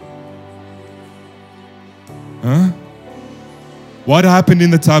 Huh? What happened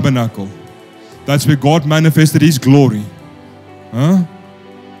in the tabernacle? That's where God manifested His glory. Huh?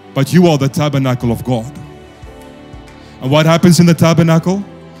 But you are the tabernacle of God. And what happens in the tabernacle?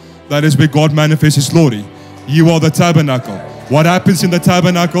 That is where God manifests His glory. You are the tabernacle. What happens in the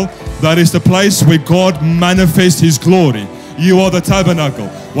tabernacle? That is the place where God manifests His glory. You are the tabernacle.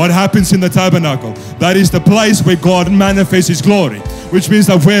 What happens in the tabernacle? That is the place where God manifests His glory. Which means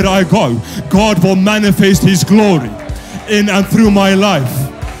that where I go, God will manifest His glory in and through my life.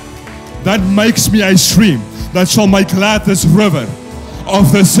 That makes me a stream that shall make glad this river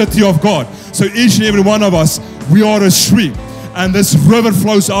of the city of God. So each and every one of us, we are a stream, and this river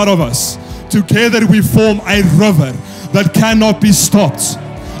flows out of us. Together we form a river that cannot be stopped.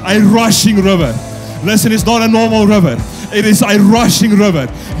 A rushing river. Listen, it's not a normal river. It is a rushing river,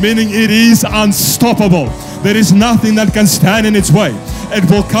 meaning it is unstoppable. There is nothing that can stand in its way. It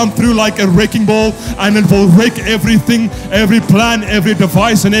will come through like a wrecking ball, and it will wreck everything, every plan, every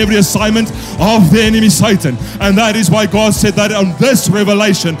device, and every assignment of the enemy Satan. And that is why God said that on this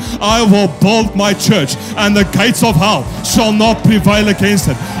revelation, I will build my church, and the gates of hell shall not prevail against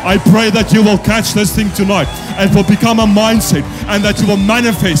it. I pray that you will catch this thing tonight. It will become a mindset, and that you will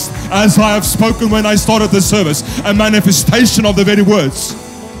manifest, as I have spoken when I started the service, a manifestation of the very words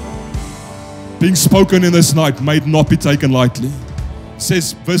being spoken in this night may not be taken lightly. It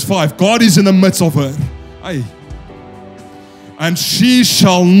says, verse 5, God is in the midst of her. Aye. And she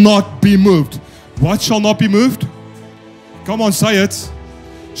shall not be moved. What shall not be moved? Come on, say it.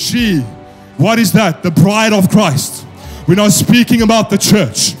 She. What is that? The bride of Christ. We're not speaking about the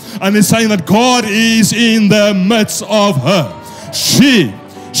church. And it's saying that God is in the midst of her. She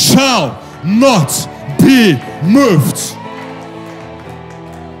shall not be moved.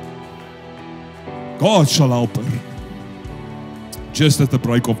 God shall help her. Just at the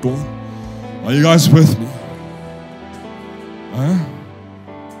break of dawn. Are you guys with me? Huh?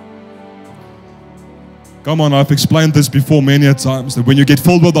 Come on, I've explained this before many a times, that when you get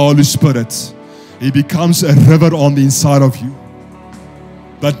filled with the Holy Spirit, He becomes a river on the inside of you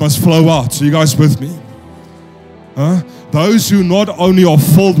that must flow out. So you guys with me? Huh? Those who not only are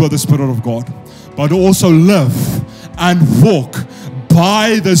filled with the Spirit of God, but also live and walk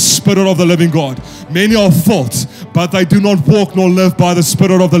by the Spirit of the living God. Many are filled, but they do not walk nor live by the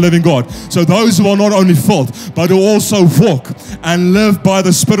Spirit of the living God. So those who are not only filled, but who also walk and live by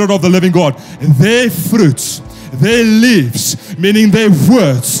the Spirit of the living God, their fruits, their leaves, meaning their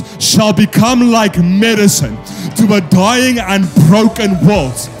words, shall become like medicine to a dying and broken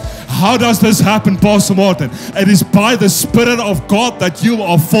world. How does this happen, Pastor Martin? It is by the Spirit of God that you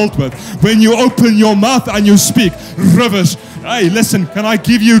are filled with. When you open your mouth and you speak, rivers. Hey, listen, can I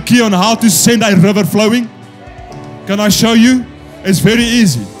give you a key on how to send a river flowing? Can I show you? It's very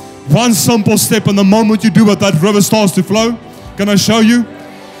easy. One simple step, and the moment you do it, that river starts to flow. Can I show you?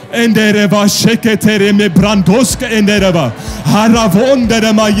 Endereva sheketere me brandoska endereva.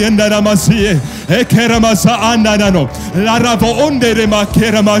 Haravonderema yenderema siye. Ekeremasa andanano. Laravonderema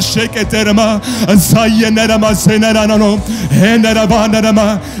kerema sheketerema. Zayenerema senerano. Endereva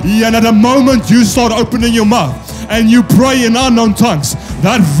andanema. And at the moment you start opening your mouth and you pray in unknown tongues,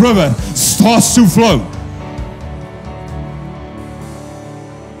 that river starts to flow.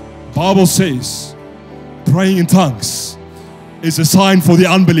 Bible says praying in tongues is a sign for the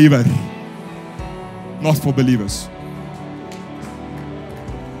unbeliever, not for believers.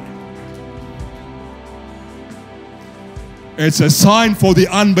 It's a sign for the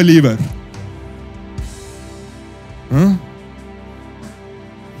unbeliever. Huh?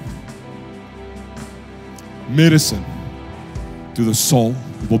 Medicine to the soul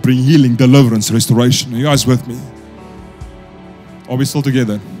will bring healing, deliverance, restoration. Are you guys with me? Are we still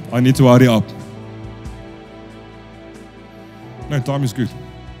together? I need to hurry up. No, time is good.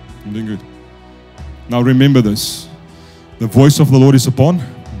 I'm doing good. Now remember this. The voice of the Lord is upon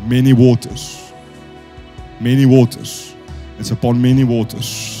many waters. Many waters. It's upon many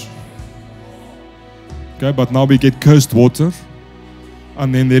waters. Okay, but now we get cursed water.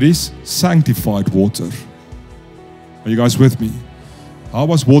 And then there is sanctified water. Are you guys with me? How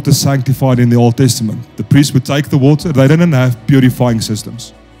was water sanctified in the Old Testament? The priest would take the water. They didn't have purifying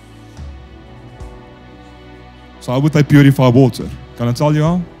systems. So how would they purify water? Can I tell you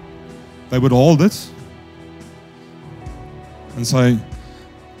how? They would hold it and say,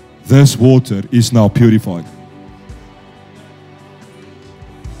 this water is now purified.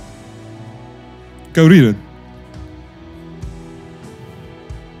 Go read it.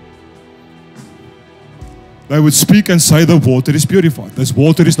 They would speak and say the water is purified. This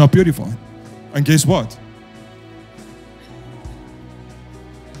water is now purified. And guess what?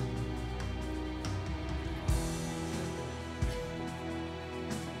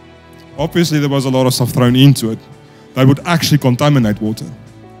 Obviously, there was a lot of stuff thrown into it that would actually contaminate water.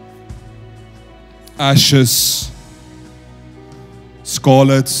 Ashes,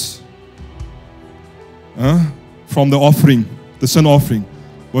 scarlets, from the offering, the sin offering,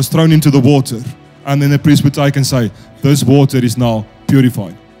 was thrown into the water. And then the priest would take and say, this water is now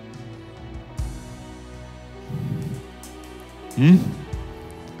purified.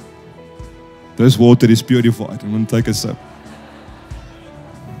 This water is purified. I'm going to take a sip.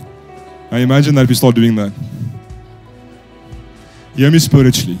 Now imagine that we start doing that. Hear me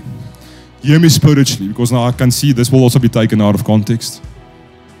spiritually. Hear me spiritually, because now I can see this will also be taken out of context.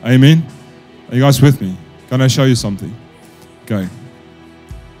 Amen? Are you guys with me? Can I show you something? Okay.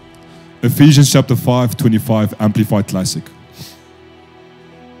 Ephesians chapter 5:25, Amplified Classic.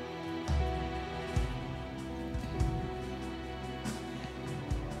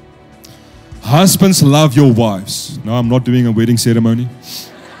 Husbands, love your wives. No, I'm not doing a wedding ceremony.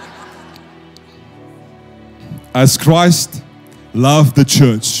 As Christ loved the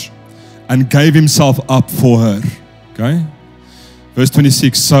church and gave himself up for her. Okay? Verse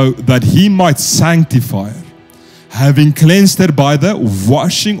 26, so that he might sanctify her, having cleansed her by the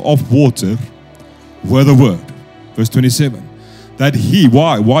washing of water with the word. Verse 27, that he,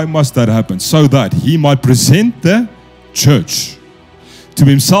 why must that happen? So that he might present the church to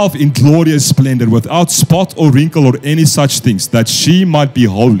himself in glorious splendor, without spot or wrinkle or any such things, that she might be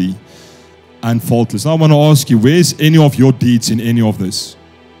holy and faultless. Now I want to ask you, where's any of your deeds in any of this?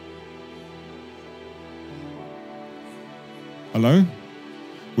 Hello?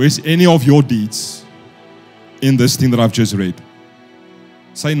 Where's any of your deeds in this thing that I've just read?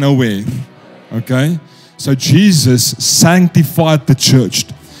 Say nowhere. Okay? So Jesus sanctified the church.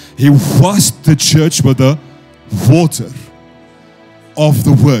 He washed the church with the water of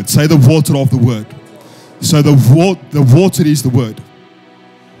the word. Say the water of the word. So the water is the word.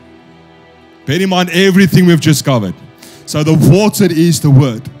 Bear in mind everything we've just covered. So the water is the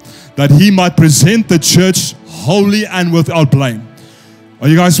word, that he might present the church holy and without blame. Are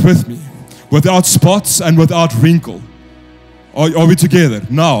you guys with me? Without spots and without wrinkle. Are we together?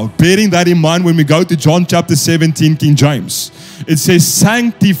 Now, bearing that in mind, when we go to John chapter 17, King James, it says,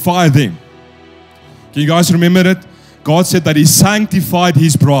 sanctify them. Can you guys remember it? God said that he sanctified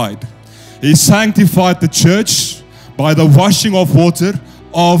his bride. He sanctified the church by the washing of water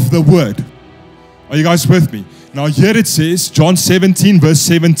of the word. Are you guys with me? Now here it says, John 17 verse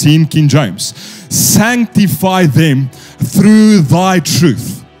 17, King James, sanctify them through thy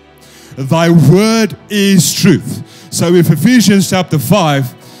truth. Thy word is truth. So if Ephesians chapter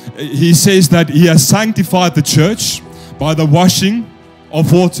 5, he says that he has sanctified the church by the washing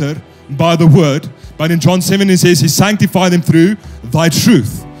of water, by the word. But in John 7 he says he sanctified them through thy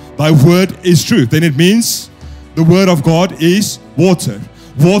truth. Thy word is truth. Then it means the word of God is water.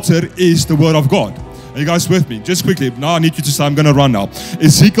 water is the word of God. Are you guys with me? Just quickly. Now I need you to say, I'm going to run now.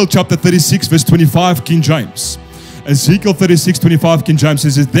 Ezekiel chapter 36 verse 25, King James. Ezekiel 36:25, King James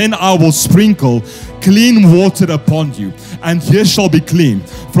says, then I will sprinkle clean water upon you, and ye shall be clean.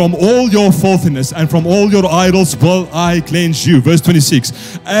 From all your filthiness and from all your idols will I cleanse you. Verse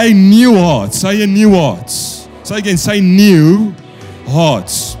 26, a new heart. Say a new heart. Say again, say new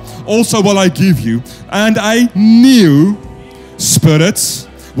heart. Also will I give you, and a new spirit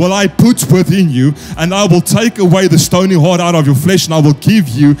will I put within you, and I will take away the stony heart out of your flesh, and I will give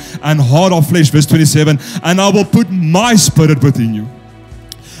you an heart of flesh. Verse 27, and I will put my spirit within you,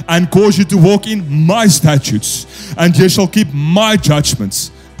 and cause you to walk in my statutes, and ye shall keep my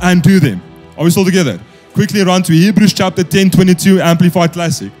judgments, and do them. Are we still together? Quickly run to Hebrews chapter 10:22, Amplified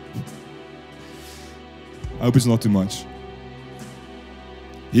Classic. I hope it's not too much.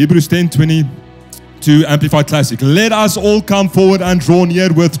 Hebrews 10:22, Amplified Classic. Let us all come forward and draw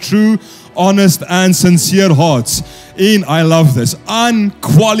near with true, honest, and sincere hearts in, I love this,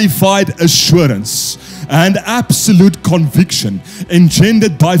 unqualified assurance and absolute conviction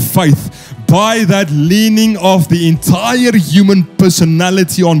engendered by faith, by that leaning of the entire human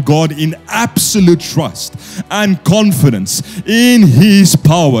personality on God in absolute trust and confidence in His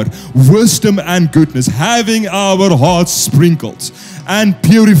power, wisdom, and goodness, having our hearts sprinkled and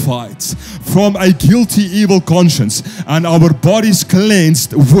purified from a guilty evil conscience, and our bodies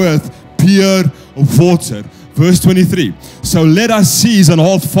cleansed with pure water. Verse 23, so let us seize and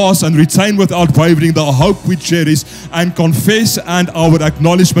hold fast and retain without wavering the hope we cherish, and confess and our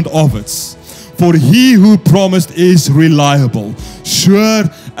acknowledgement of it. For He who promised is reliable, sure,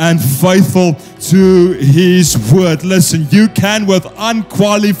 and faithful to His word. Listen, you can with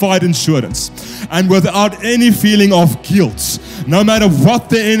unqualified assurance and without any feeling of guilt, no matter what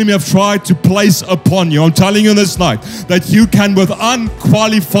the enemy have tried to place upon you, I'm telling you this night that you can with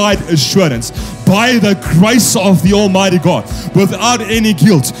unqualified assurance, by the grace of the Almighty God, without any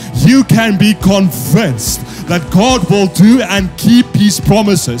guilt, you can be convinced that God will do and keep His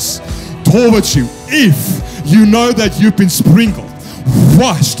promises towards you, if you know that you've been sprinkled,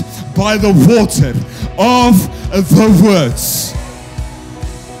 washed by the water of the words.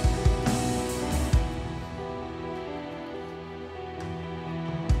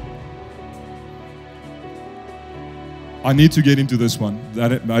 I need to get into this one.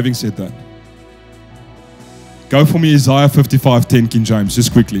 Having said that, go for me Isaiah 55:10, King James,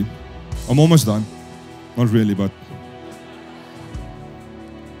 just quickly. I'm almost done. Not really, but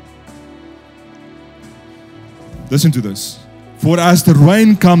listen to this. For as the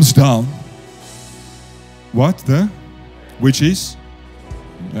rain comes down, which is?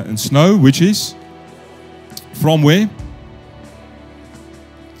 And snow, which is? From where?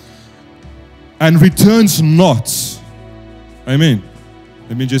 And returns not. Amen.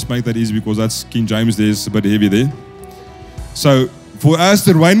 Let me just make that easy because that's King James, there's a bit heavy there. So, for as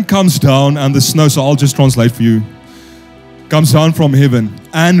the rain comes down and the snow, so I'll just translate for you, comes down from heaven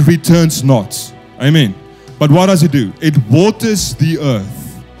and returns not. Amen. But what does it do? It waters the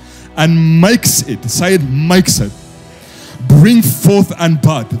earth and makes it, say it makes it, bring forth and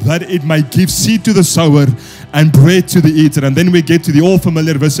bud, that it may give seed to the sower and bread to the eater. And then we get to the all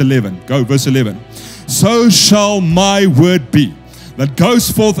familiar verse 11. Go, verse 11. So shall my word be that goes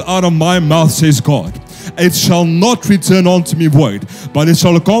forth out of my mouth, says God. It shall not return unto me void, but it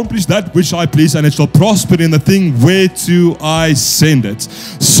shall accomplish that which I please, and it shall prosper in the thing whereto I send it.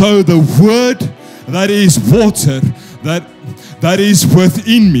 So the word that is water, that is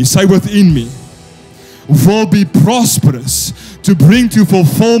within me, say within me, will be prosperous to bring to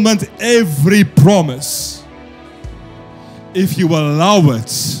fulfillment every promise, if you allow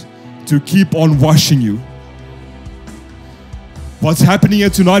it to keep on washing you. What's happening here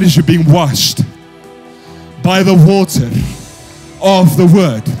tonight is you're being washed by the water of the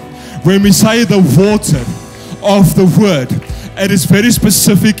word. When we say the water of the word, it is very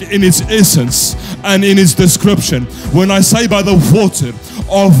specific in its essence and in its description. When I say by the water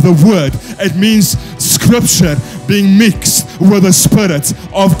of the word, it means scripture being mixed with the Spirit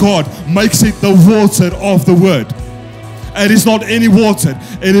of God makes it the water of the word. It is not any water.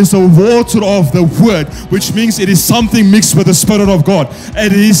 It is the water of the word, which means it is something mixed with the Spirit of God.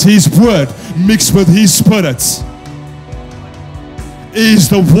 It is His word mixed with His Spirit. It is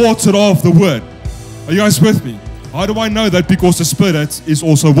the water of the word. Are you guys with me? How do I know that? Because the Spirit is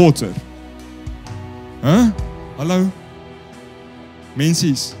also water. Huh? Hello?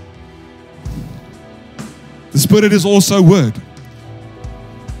 Mensies. The Spirit is also word,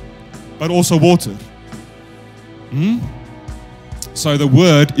 but also water. So the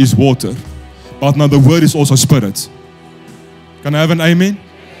word is water, but now the word is also Spirit. Can I have an amen?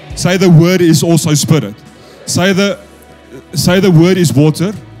 Say the word is also spirit. Say the word is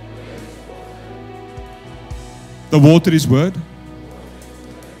water. The water is word.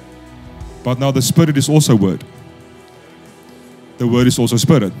 But now the spirit is also word. The word is also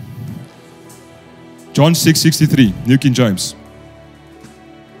spirit. John 6:63, New King James.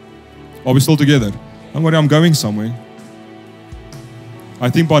 Are we still together? Don't worry, I'm going somewhere. I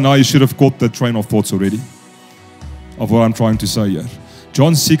think by now you should have caught the train of thoughts already of what I'm trying to say here.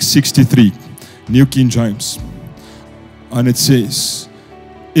 John 6:63, New King James. And it says,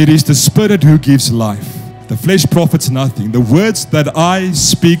 it is the Spirit who gives life. The flesh profits nothing. The words that I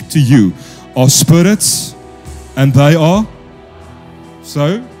speak to you are spirits and they are.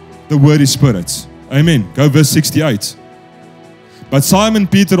 So, the word is spirits. Amen. Go verse 68. But Simon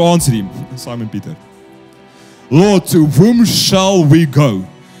Peter answered him. Simon Peter. Lord, to whom shall we go?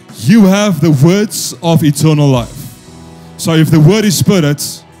 You have the words of eternal life. So if the word is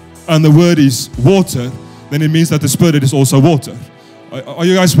spirit and the word is water, then it means that the spirit is also water. Are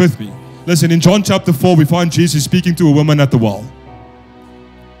you guys with me? Listen, in John chapter 4, we find Jesus speaking to a woman at the well.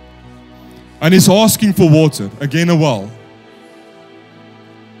 And he's asking for water. Again, a well.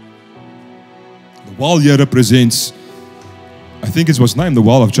 The well here represents, I think it was named the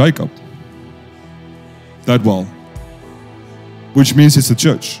well of Jacob. That well. Which means it's the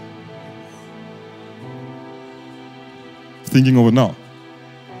church. Thinking of it now.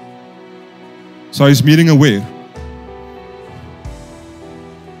 So he's meeting her where?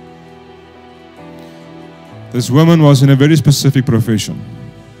 This woman was in a very specific profession.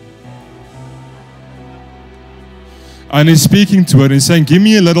 And he's speaking to her and he's saying, give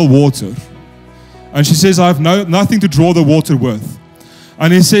me a little water. And she says, I have nothing to draw the water with.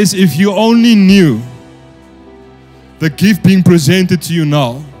 And he says, if you only knew the gift being presented to you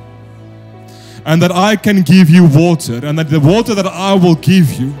now, and that I can give you water, and that the water that I will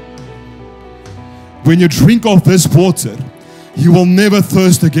give you, when you drink of this water, you will never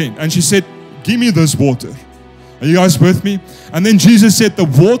thirst again. And she said, give me this water. Are you guys with me? And then Jesus said, the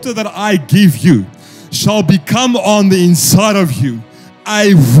water that I give you shall become on the inside of you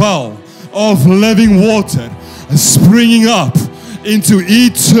a well of living water springing up into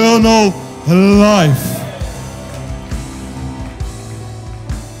eternal life.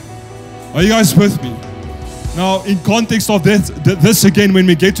 Are you guys with me? Now, in context of this again, when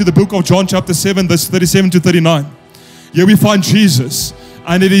we get to the book of John chapter 7, verse 37 to 39, here we find Jesus,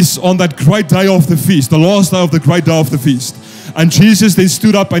 and it is on that great day of the feast, the last day of the great day of the feast. And Jesus then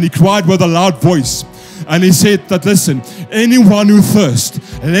stood up and he cried with a loud voice. And he said that, listen, anyone who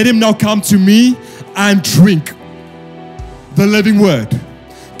thirsts, let him now come to me and drink. The living word.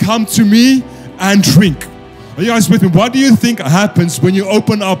 Come to me and drink. Are you guys with me? What do you think happens when you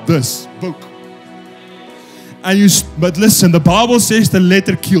open up this book? But listen, the Bible says the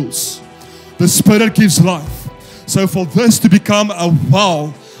letter kills. The Spirit gives life. So for this to become a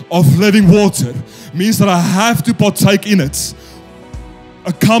well of living water means that I have to partake in it,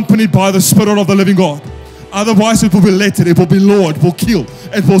 accompanied by the Spirit of the living God. Otherwise it will be letter, it will be law, it will kill,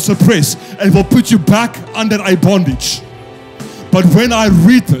 it will suppress, it will put you back under a bondage. But when I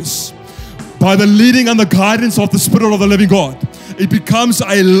read this, by the leading and the guidance of the Spirit of the living God, it becomes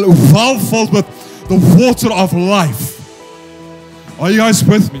a well filled with the water of life. Are you guys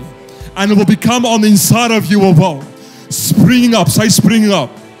with me? And it will become on the inside of you a well, springing up, say springing up,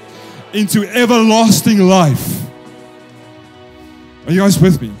 into everlasting life. Are you guys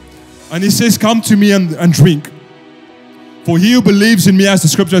with me? And he says, come to me and drink. For he who believes in me, as the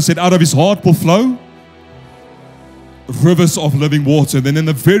scripture said, out of his heart will flow rivers of living water. Then in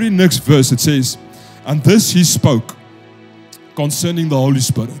the very next verse it says, and this he spoke concerning the Holy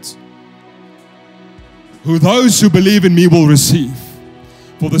Spirit, who those who believe in me will receive.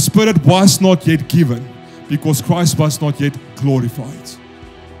 For the Spirit was not yet given, because Christ was not yet glorified.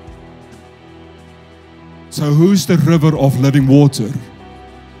 So who's the river of living water?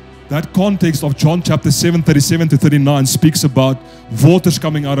 That context of John chapter 7, 37 to 39 speaks about waters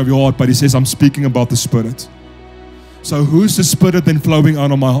coming out of your heart, but he says, I'm speaking about the Spirit. So who's the Spirit then flowing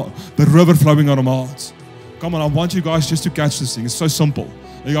out of my heart? The river flowing out of my heart. Come on, I want you guys just to catch this thing. It's so simple.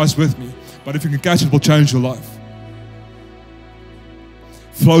 Are you guys with me? But if you can catch it, it will change your life.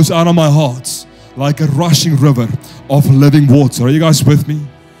 Flows out of my heart like a rushing river of living water. Are you guys with me?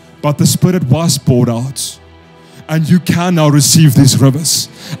 But the Spirit was poured out. And you can now receive these rivers.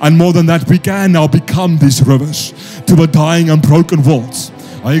 And more than that, we can now become these rivers to a dying and broken world.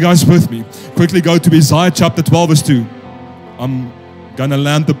 Are you guys with me? Quickly go to Isaiah chapter 12 verse 2. I'm going to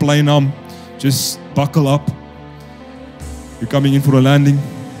land the plane now. Just buckle up. You're coming in for a landing.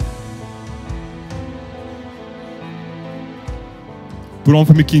 Put on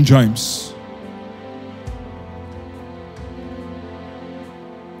for me King James.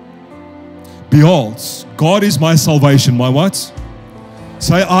 Behold, God is my salvation. My what?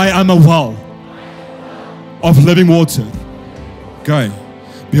 Say, I am a well of living water. Okay.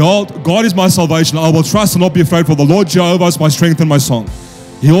 Behold, God is my salvation. I will trust and not be afraid, for the Lord Jehovah is my strength and my song.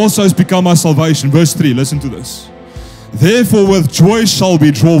 He also has become my salvation. Verse 3, listen to this. Therefore with joy shall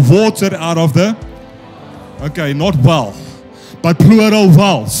we draw water out of the, okay, not well, but plural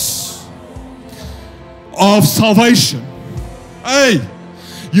wells of salvation. Hey,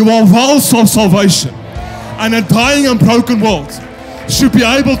 you are wells of salvation. And a dying and broken world should be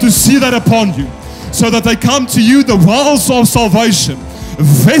able to see that upon you, so that they come to you, the wells of salvation,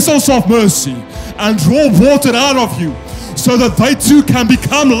 vessels of mercy, and draw water out of you, so that they too can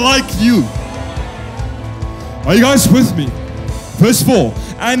become like you. Are you guys with me? Verse 4,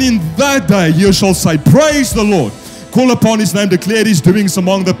 and in that day you shall say, praise the Lord, call upon his name, declare his doings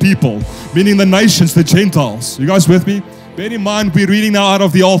among the people, meaning the nations, the Gentiles. You guys with me? Bear in mind, we're reading now out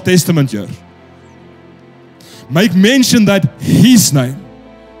of the Old Testament here. Make mention that his name,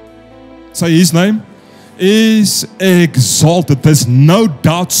 say his name, is exalted. There's no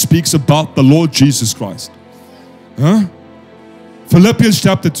doubt speaks about the Lord Jesus Christ. Huh? Philippians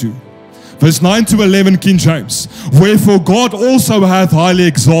chapter 2. Verse 9 to 11, King James. Wherefore God also hath highly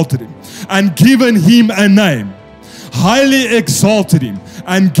exalted him, and given him a name. Highly exalted him,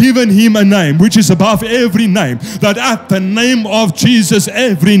 and given him a name, which is above every name, that at the name of Jesus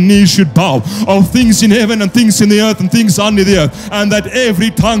every knee should bow, of things in heaven and things in the earth and things under the earth, and that every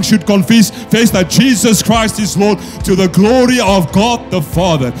tongue should confess that Jesus Christ is Lord, to the glory of God the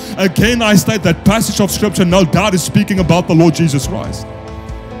Father. Again, I state that passage of scripture no doubt is speaking about the Lord Jesus Christ.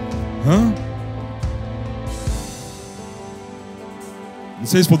 Huh? It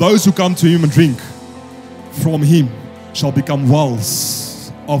says, for those who come to him and drink from him shall become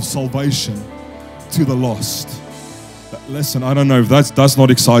wells of salvation to the lost. Listen, I don't know if that does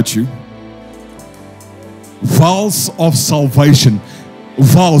not excite you. Wells of salvation.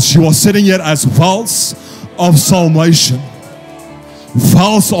 Wells, you are sitting here as wells of salvation.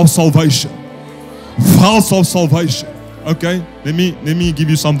 Wells of salvation. Wells of salvation. Okay, let me give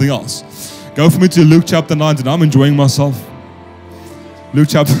you something else. Go for me to Luke chapter 19. I'm enjoying myself. Luke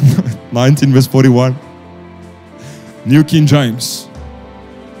chapter 19 verse 41. New King James.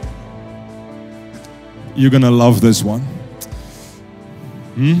 You're going to love this one.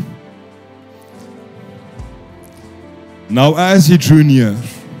 Now as he drew near,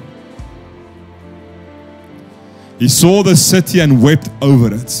 he saw the city and wept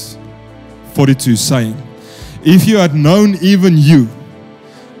over it. 42, saying, if you had known, even you,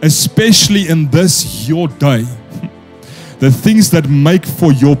 especially in this your day, the things that make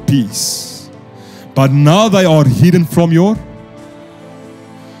for your peace, but now they are hidden from your.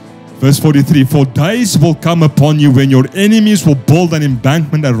 Verse 43, for days will come upon you when your enemies will build an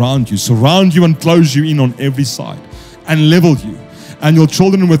embankment around you, surround you and close you in on every side, and level you and your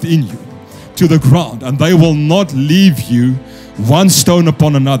children within you to the ground, and they will not leave you one stone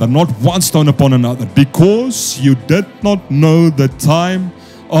upon another, not one stone upon another, because you did not know the time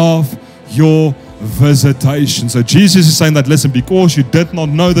of your visitation. So Jesus is saying that, listen, because you did not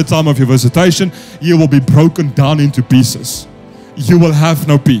know the time of your visitation, you will be broken down into pieces. You will have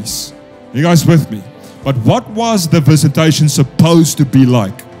no peace. You guys with me? But what was the visitation supposed to be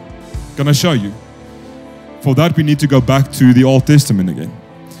like? Can I show you? For that we need to go back to the Old Testament again.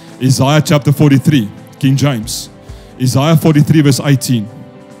 Isaiah chapter 43, King James. Isaiah 43 verse 18.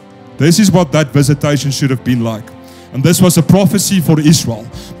 This is what that visitation should have been like. And this was a prophecy for Israel.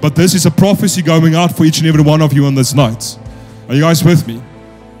 But this is a prophecy going out for each and every one of you on this night. Are you guys with me?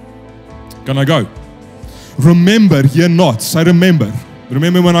 Can I go? Remember, ye not. Say remember.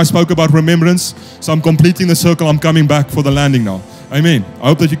 Remember when I spoke about remembrance? So I'm completing the circle. I'm coming back for the landing now. Amen. I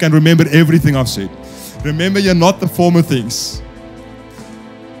hope that you can remember everything I've said. Remember ye not the former things,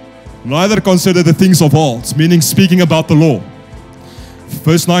 neither consider the things of old, meaning speaking about the law.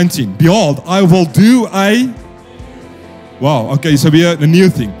 Verse 19, behold, I will do a, wow, okay, so we are a new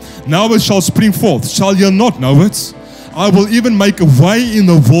thing. Now it shall spring forth, shall ye not know it? I will even make a way in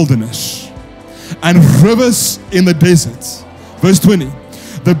the wilderness, and rivers in the desert. Verse 20,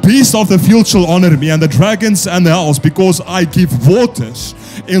 the beasts of the field shall honor me, and the dragons and the owls, because I give waters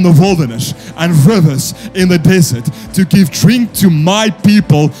in the wilderness and rivers in the desert, to give drink to my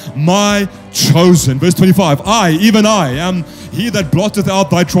people, my chosen. Verse 25, I, even I, am he that blotteth out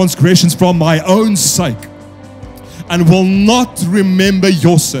thy transgressions from my own sake, and will not remember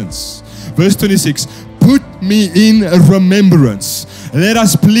your sins. Verse 26, put me in remembrance Let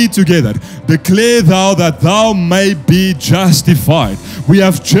us plead together. Declare thou that thou may be justified. We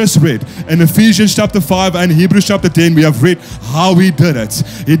have just read in Ephesians chapter 5 and Hebrews chapter 10, we have read how he did it.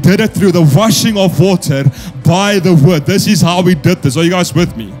 He did it through the washing of water by the word. This is how he did this. Are you guys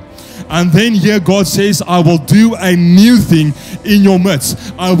with me? And then here God says, I will do a new thing in your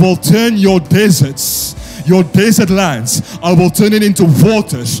midst. I will turn your deserts, your desert lands, I will turn it into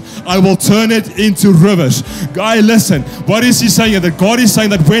waters. I will turn it into rivers. Guy, listen. What is he saying? That God is saying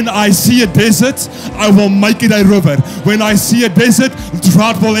that when I see a desert, I will make it a river. When I see a desert,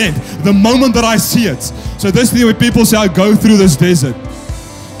 drought will end. The moment that I see it. So this thing when people say, I go through this desert.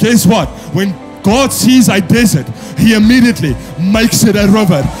 Guess what? When God sees a desert, He immediately makes it a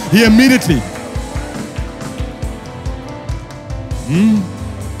river. He immediately.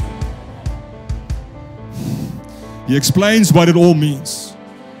 He explains what it all means.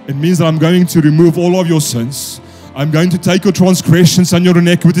 It means that I'm going to remove all of your sins. I'm going to take your transgressions and your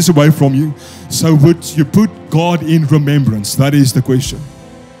iniquities away from you. So would you put God in remembrance? That is the question.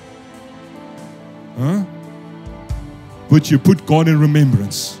 Would you put God in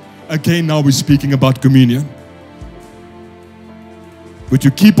remembrance? Again, now we're speaking about communion. Would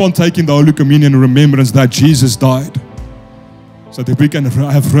you keep on taking the Holy Communion in remembrance that Jesus died? So that we can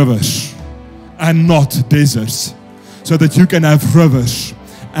have rivers and not deserts. So that you can have rivers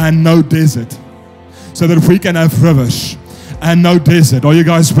and no desert. So that we can have rivers and no desert. Are you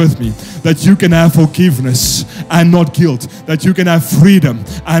guys with me? That you can have forgiveness and not guilt. That you can have freedom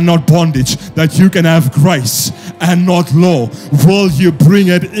and not bondage. That you can have grace and not law. Will you bring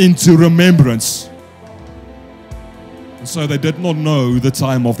it into remembrance? And so they did not know the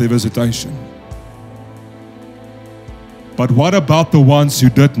time of their visitation. But what about the ones who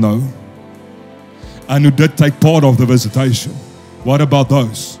did know and who did take part of the visitation? What about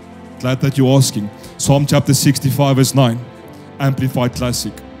those? Glad that you're asking. Psalm chapter 65 verse 9. Amplified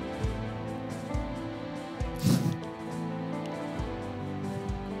Classic.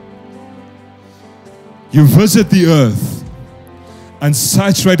 You visit the earth and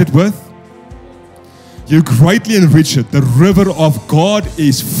saturate it with. You greatly enrich it. The river of God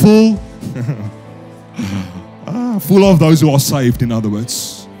is full. Full of those who are saved, in other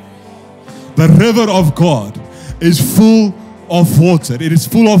words. The river of God is full of water. It is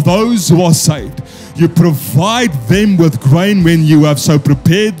full of those who are saved. You provide them with grain when you have so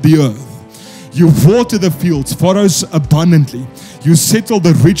prepared the earth. You water the fields, furrows abundantly. You settle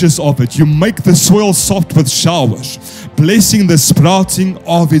the ridges of it. You make the soil soft with showers, blessing the sprouting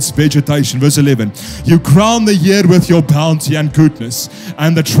of its vegetation. Verse 11. You crown the year with your bounty and goodness,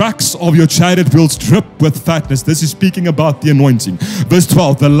 and the tracks of your chariot wheels drip with fatness. This is speaking about the anointing. Verse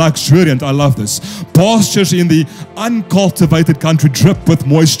 12. The luxuriant, I love this, pastures in the uncultivated country drip with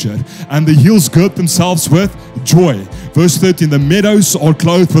moisture, and the hills gird themselves with joy. Verse 13. The meadows are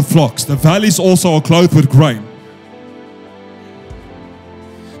clothed with flocks. The valleys also are clothed with grain.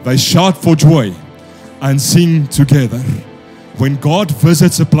 They shout for joy and sing together. When God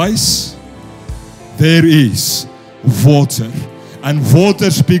visits a place, there is water. And water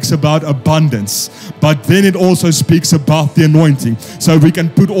speaks about abundance. But then it also speaks about the anointing. So we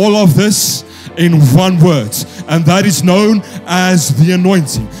can put all of this in one word. And that is known as the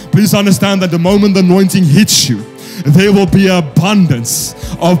anointing. Please understand that the moment the anointing hits you, there will be abundance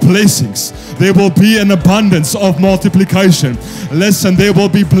of blessings. There will be an abundance of multiplication. Listen, there will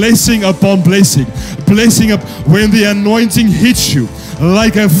be blessing upon blessing. Blessing up when the anointing hits you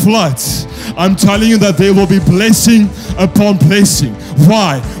like a flood. I'm telling you that there will be blessing upon blessing.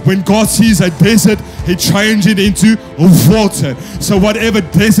 Why? When God sees a desert, He changes it into water. So whatever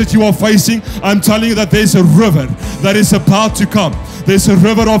desert you are facing, I'm telling you that there's a river that is about to come. There's a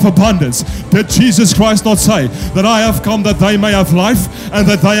river of abundance. Did Jesus Christ not say that I have come that they may have life and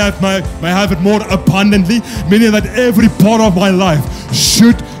that they may have it more abundantly? Meaning that every part of my life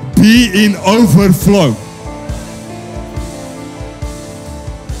should be in overflow.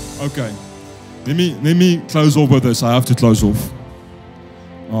 Okay, let me close off with this. I have to close off.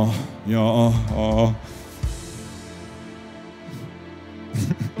 Let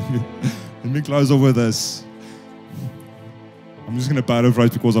me close off with this. I'm just going to paraphrase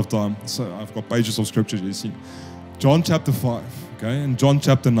because of time. So I've got pages of scripture you see. John chapter 5, okay, and John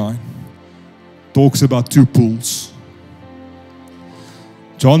chapter 9 talks about two pools.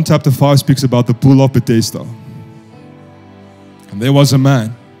 John chapter 5 speaks about the pool of Bethesda. And there was a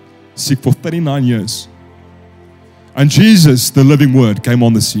man sick for 39 years. And Jesus, the living word, came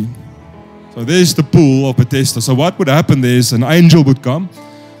on the scene. So there's the pool of Bethesda. So what would happen there is an angel would come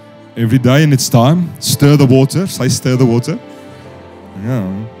every day in its time, stir the water. Say stir the water.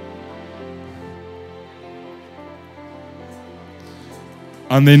 Yeah.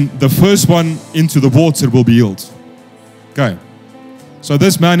 And then the first one into the water will be healed. Okay. So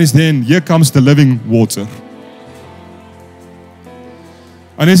this man is then, here comes the living water.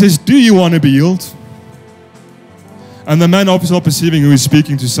 And he says, do you want to be healed? And the man obviously not perceiving who is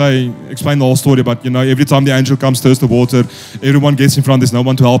speaking to say, explain the whole story, but every time the angel comes, stirs the water, everyone gets in front, there's no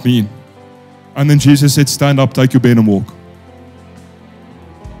one to help me in. And then Jesus said, stand up, take your bed and walk.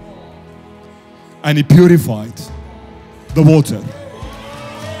 And he purified the water.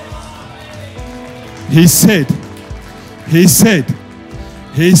 He said,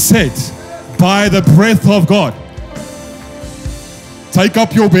 by the breath of God, take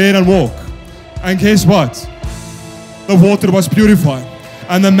up your bed and walk. And guess what? The water was purified.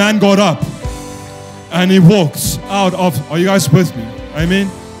 And the man got up and he walked out of, are you guys with me? Amen.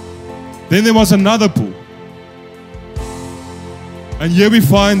 Then there was another pool. And here we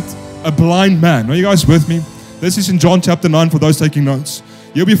find a blind man. Are you guys with me? This is in John chapter 9 for those taking notes.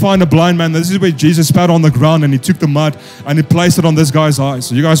 Here we find a blind man. This is where Jesus spat on the ground and he took the mud and he placed it on this guy's eyes.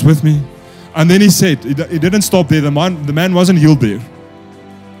 Are you guys with me? And then he said, he didn't stop there. The man wasn't healed there.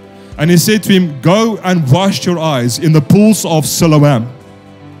 And he said to him, go and wash your eyes in the pools of Siloam.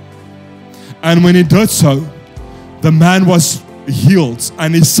 And when he did so, the man was healed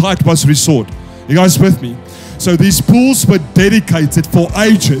and his sight was restored. You guys with me? So these pools were dedicated for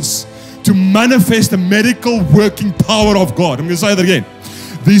ages to manifest the medical working power of God. I'm going to say that again.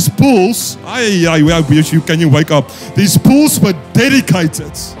 These pools, can you wake up? These pools were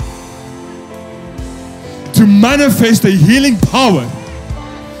dedicated to manifest the healing power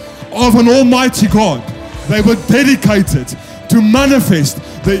of an almighty God. They were dedicated to manifest,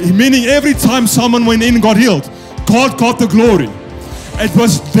 meaning every time someone went in and got healed, God got the glory. It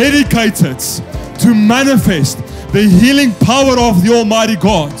was dedicated to manifest the healing power of the Almighty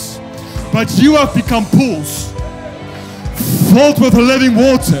God. But you have become pools filled with living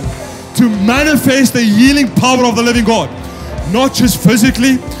water to manifest the healing power of the living God. Not just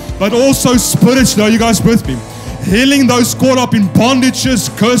physically, but also spiritually. Are you guys with me? Healing those caught up in bondages,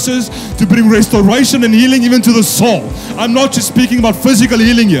 curses, to bring restoration and healing even to the soul. I'm not just speaking about physical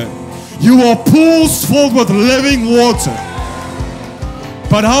healing here. You are pools filled with living water.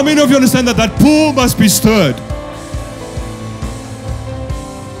 But how many of you understand that that pool must be stirred?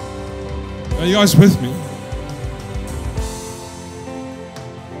 Are you guys with me?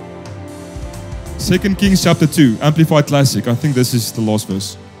 2 Kings chapter 2, Amplified Classic. I think this is the last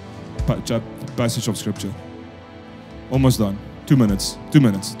verse. Passage of scripture. Almost done. 2 minutes. 2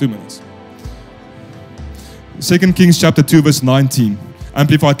 minutes. 2 minutes. 2 Kings chapter 2 verse 19.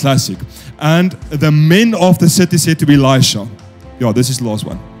 Amplified Classic. And the men of the city said to Elisha, this is the last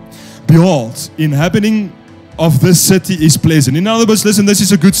one. Behold, inhabiting of this city is pleasant. In other words, listen, this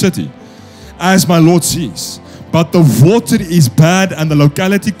is a good city, as my Lord sees. But the water is bad and the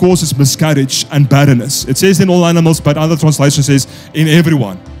locality causes miscarriage and barrenness. It says in all animals, but other translation says in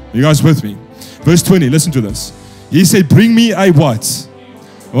everyone. You guys with me? Verse 20, listen to this. He said, bring me a what?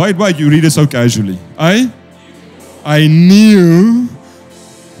 Wait, you read it so casually. A new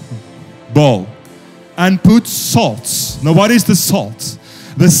bowl. And put salt. Now what is the salt?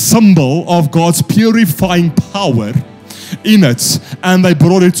 The symbol of God's purifying power in it. And they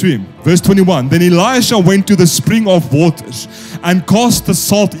brought it to him. Verse 21. Then Elisha went to the spring of waters and cast the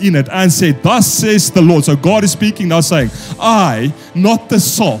salt in it and said, thus says the Lord. So God is speaking now saying, I, not the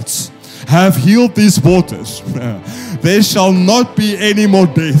salt, have healed these waters. There shall not be any more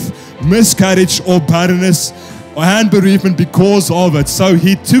death, miscarriage or barrenness and bereavement because of it. So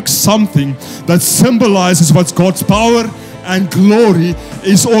he took something that symbolizes what God's power and glory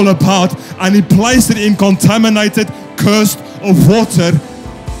is all about, and he placed it in contaminated, cursed of water.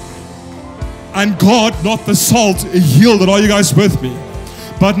 And God, not the salt, healed it. Are you guys with me?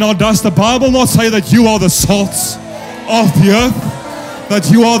 But now, does the Bible not say that you are the salt of the earth? That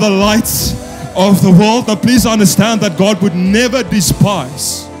you are the light of the world? Now please understand that God would never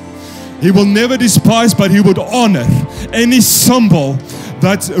despise. He will never despise, but he would honor any symbol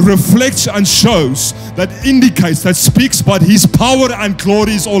that reflects and shows, that indicates, that speaks what his power and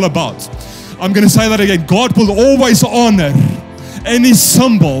glory is all about. I'm going to say that again. God will always honor any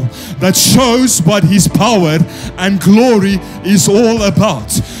symbol that shows what his power and glory is all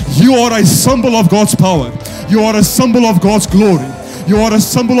about. You are a symbol of God's power. You are a symbol of God's glory. You are a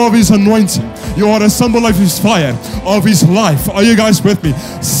symbol of his anointing. You are a symbol of his fire, of his life. Are you guys with me?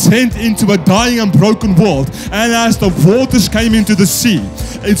 Sent into a dying and broken world. And as the waters came into the sea,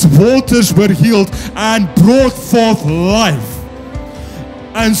 its waters were healed and brought forth life.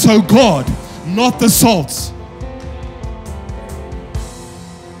 And so God, not the salt,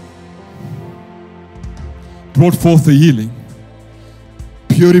 brought forth the healing.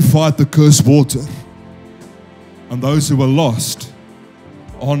 purified the cursed water, and those who were lost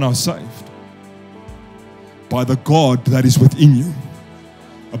are now saved by the God that is within you,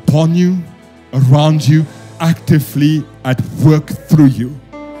 upon you, around you, actively at work through you.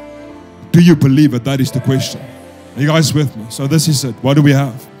 Do you believe it? That is the question. Are you guys with me? So this is it. What do we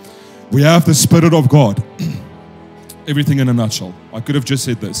have? We have the Spirit of God. Everything in a nutshell. I could have just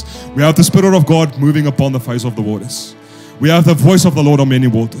said this. We have the Spirit of God moving upon the face of the waters. We have the voice of the Lord on many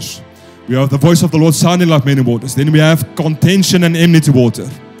waters. We have the voice of the Lord sounding like many waters. Then we have contention and enmity water,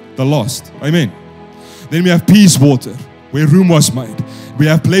 the lost. Amen. Then we have peace water, where room was made. We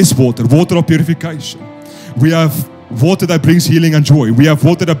have blessed water, water of purification. We have water that brings healing and joy. We have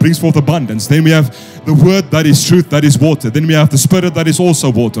water that brings forth abundance. Then we have the word that is truth, that is water. Then we have the Spirit that is also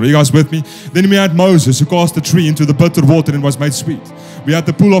water. Are you guys with me? Then we had Moses who cast the tree into the bitter water and was made sweet. We had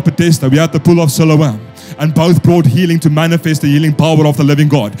the pool of Bethesda. We had the pool of Siloam. And both brought healing to manifest the healing power of the living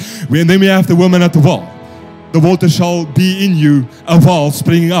God. And then we have the woman at the well. The water shall be in you, a well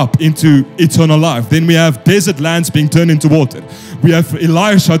springing up into eternal life. Then we have desert lands being turned into water. We have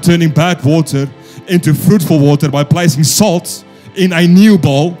Elisha turning bad water into fruitful water by placing salt in a new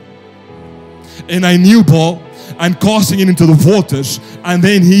bowl, and casting it into the waters. And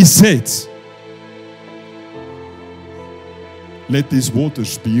then he said, let these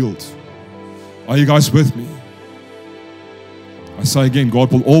waters be healed. Are you guys with me? I say again,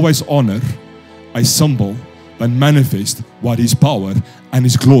 God will always honor a symbol that manifests what His power and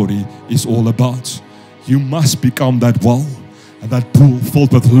His glory is all about. You must become that well and that pool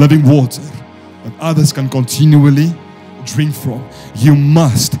filled with living water that others can continually drink from. You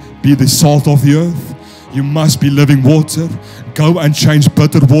must be the salt of the earth. You must be living water. Go and change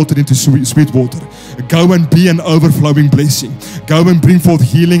bitter water into sweet water. Go and be an overflowing blessing. Go and bring forth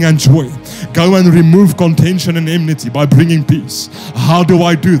healing and joy. Go and remove contention and enmity by bringing peace. How do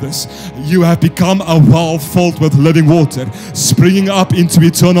I do this? You have become a well filled with living water, springing up into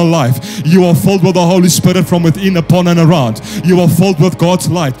eternal life. You are filled with the Holy Spirit from within, upon and around. You are filled with God's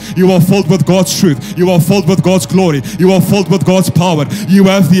light. You are filled with God's truth. You are filled with God's glory. You are filled with God's power. You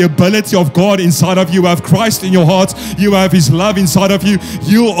have the ability of God inside of you. You have Christ in your heart. You have His love inside of you.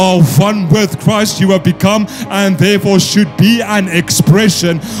 You are one with Christ. You have become, and therefore should be, an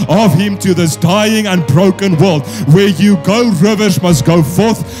expression of Him to this dying and broken world. Where you go, rivers must go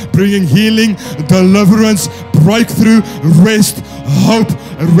forth, bringing healing, deliverance, breakthrough, rest, hope,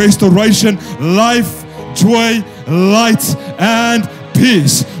 restoration, life, joy, light, and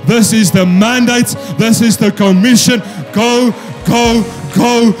peace. This is the mandate. This is the commission. Go, go,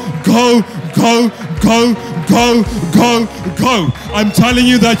 go, go, go, go, go, go, go. I'm telling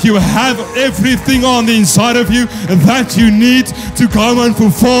you that you have everything on the inside of you that you need to go and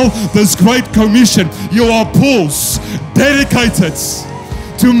fulfill this great commission. You are pools dedicated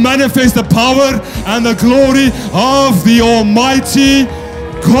to manifest the power and the glory of the Almighty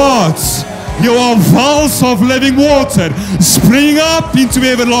God. You are wells of living water springing up into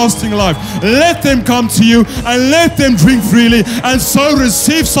everlasting life. Let them come to you and let them drink freely and so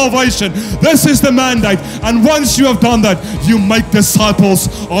receive salvation. This is the mandate. And once you have done that, you make disciples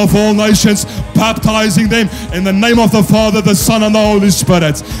of all nations, baptizing them in the name of the Father, the Son, and the Holy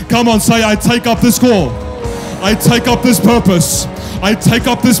Spirit. Come on, say, I take up this call. I take up this purpose. I take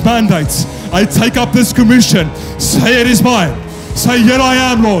up this mandate. I take up this commission. Say, it is mine. Say, here I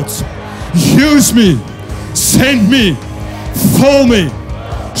am, Lord. Use me, send me, fill me,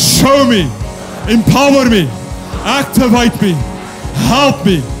 show me, empower me, activate me, help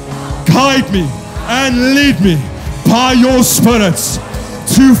me, guide me, and lead me by your Spirit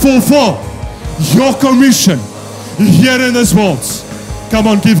to fulfill your commission here in this world. Come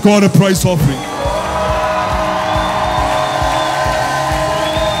on, give God a praise offering.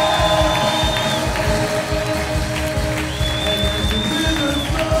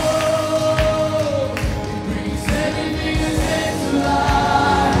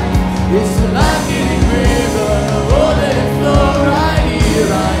 It's a life-giving river, oh, let it flow right here,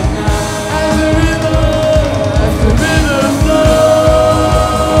 right now. As the river flows,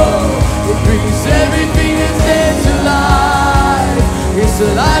 it brings everything that's dead to life. It's a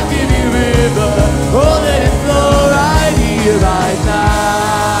life-giving river, oh, let it flow right here, right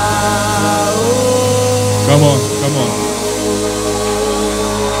now. Oh. Come on, come on.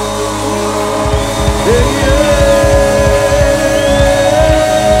 Yeah, yeah.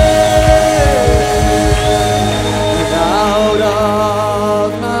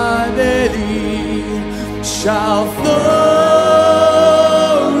 Shall flow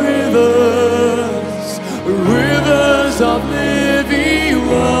rivers, rivers of living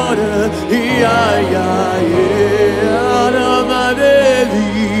water, yeah, yeah, yeah, out of my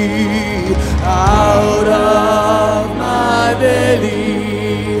belly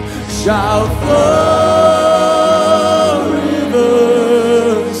shall flow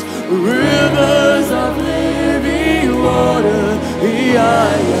rivers, rivers of living water.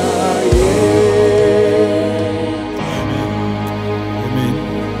 Yeah, yeah, yeah. Amen.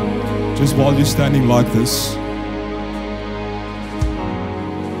 Just while you're standing like this,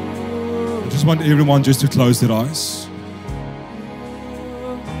 I just want everyone just to close their eyes.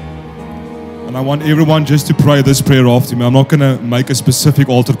 And I want everyone just to pray this prayer after me. I'm not going to make a specific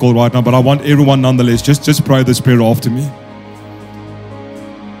altar call right now, but I want everyone nonetheless, just pray this prayer after me.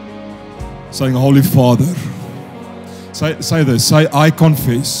 Saying, Holy Father, say this, say, I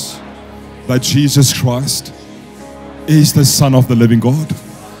confess that Jesus Christ is the Son of the living God.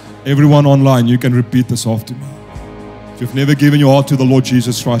 Everyone online, you can repeat this after me. If you've never given your heart to the Lord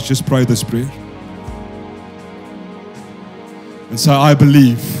Jesus Christ, just pray this prayer. And say, I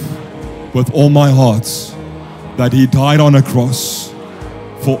believe with all my heart that He died on a cross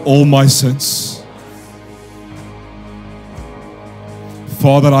for all my sins.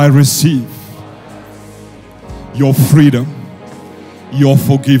 Father, I receive your freedom, your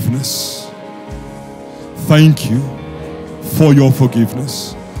forgiveness. Thank you for your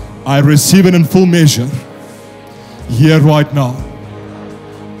forgiveness. I receive it in full measure here right now.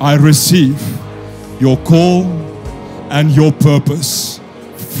 I receive your call and your purpose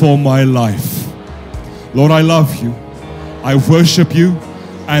for my life. Lord, I love you. I worship you,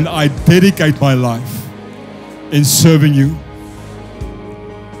 and I dedicate my life in serving you.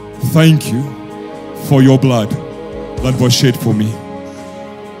 Thank you for your blood that was shed for me.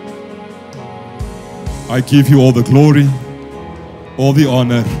 I give you all the glory, all the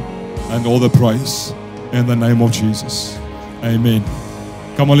honor, and all the praise in the name of Jesus. Amen.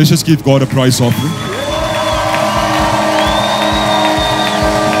 Come on, let's just give God a praise offering.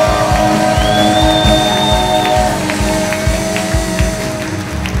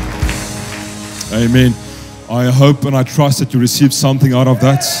 Amen. I hope and I trust that you received something out of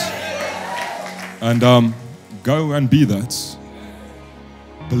that. And go and be that.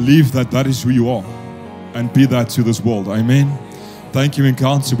 Believe that that is who you are. And be that to this world. Amen. Thank you,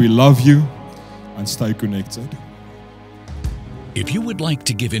 Encounter. We love you. And stay connected. If you would like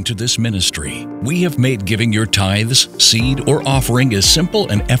to give into this ministry, we have made giving your tithes, seed, or offering as simple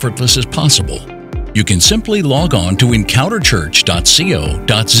and effortless as possible. You can simply log on to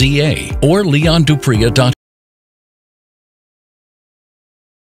encounterchurch.co.za or leondupria.com.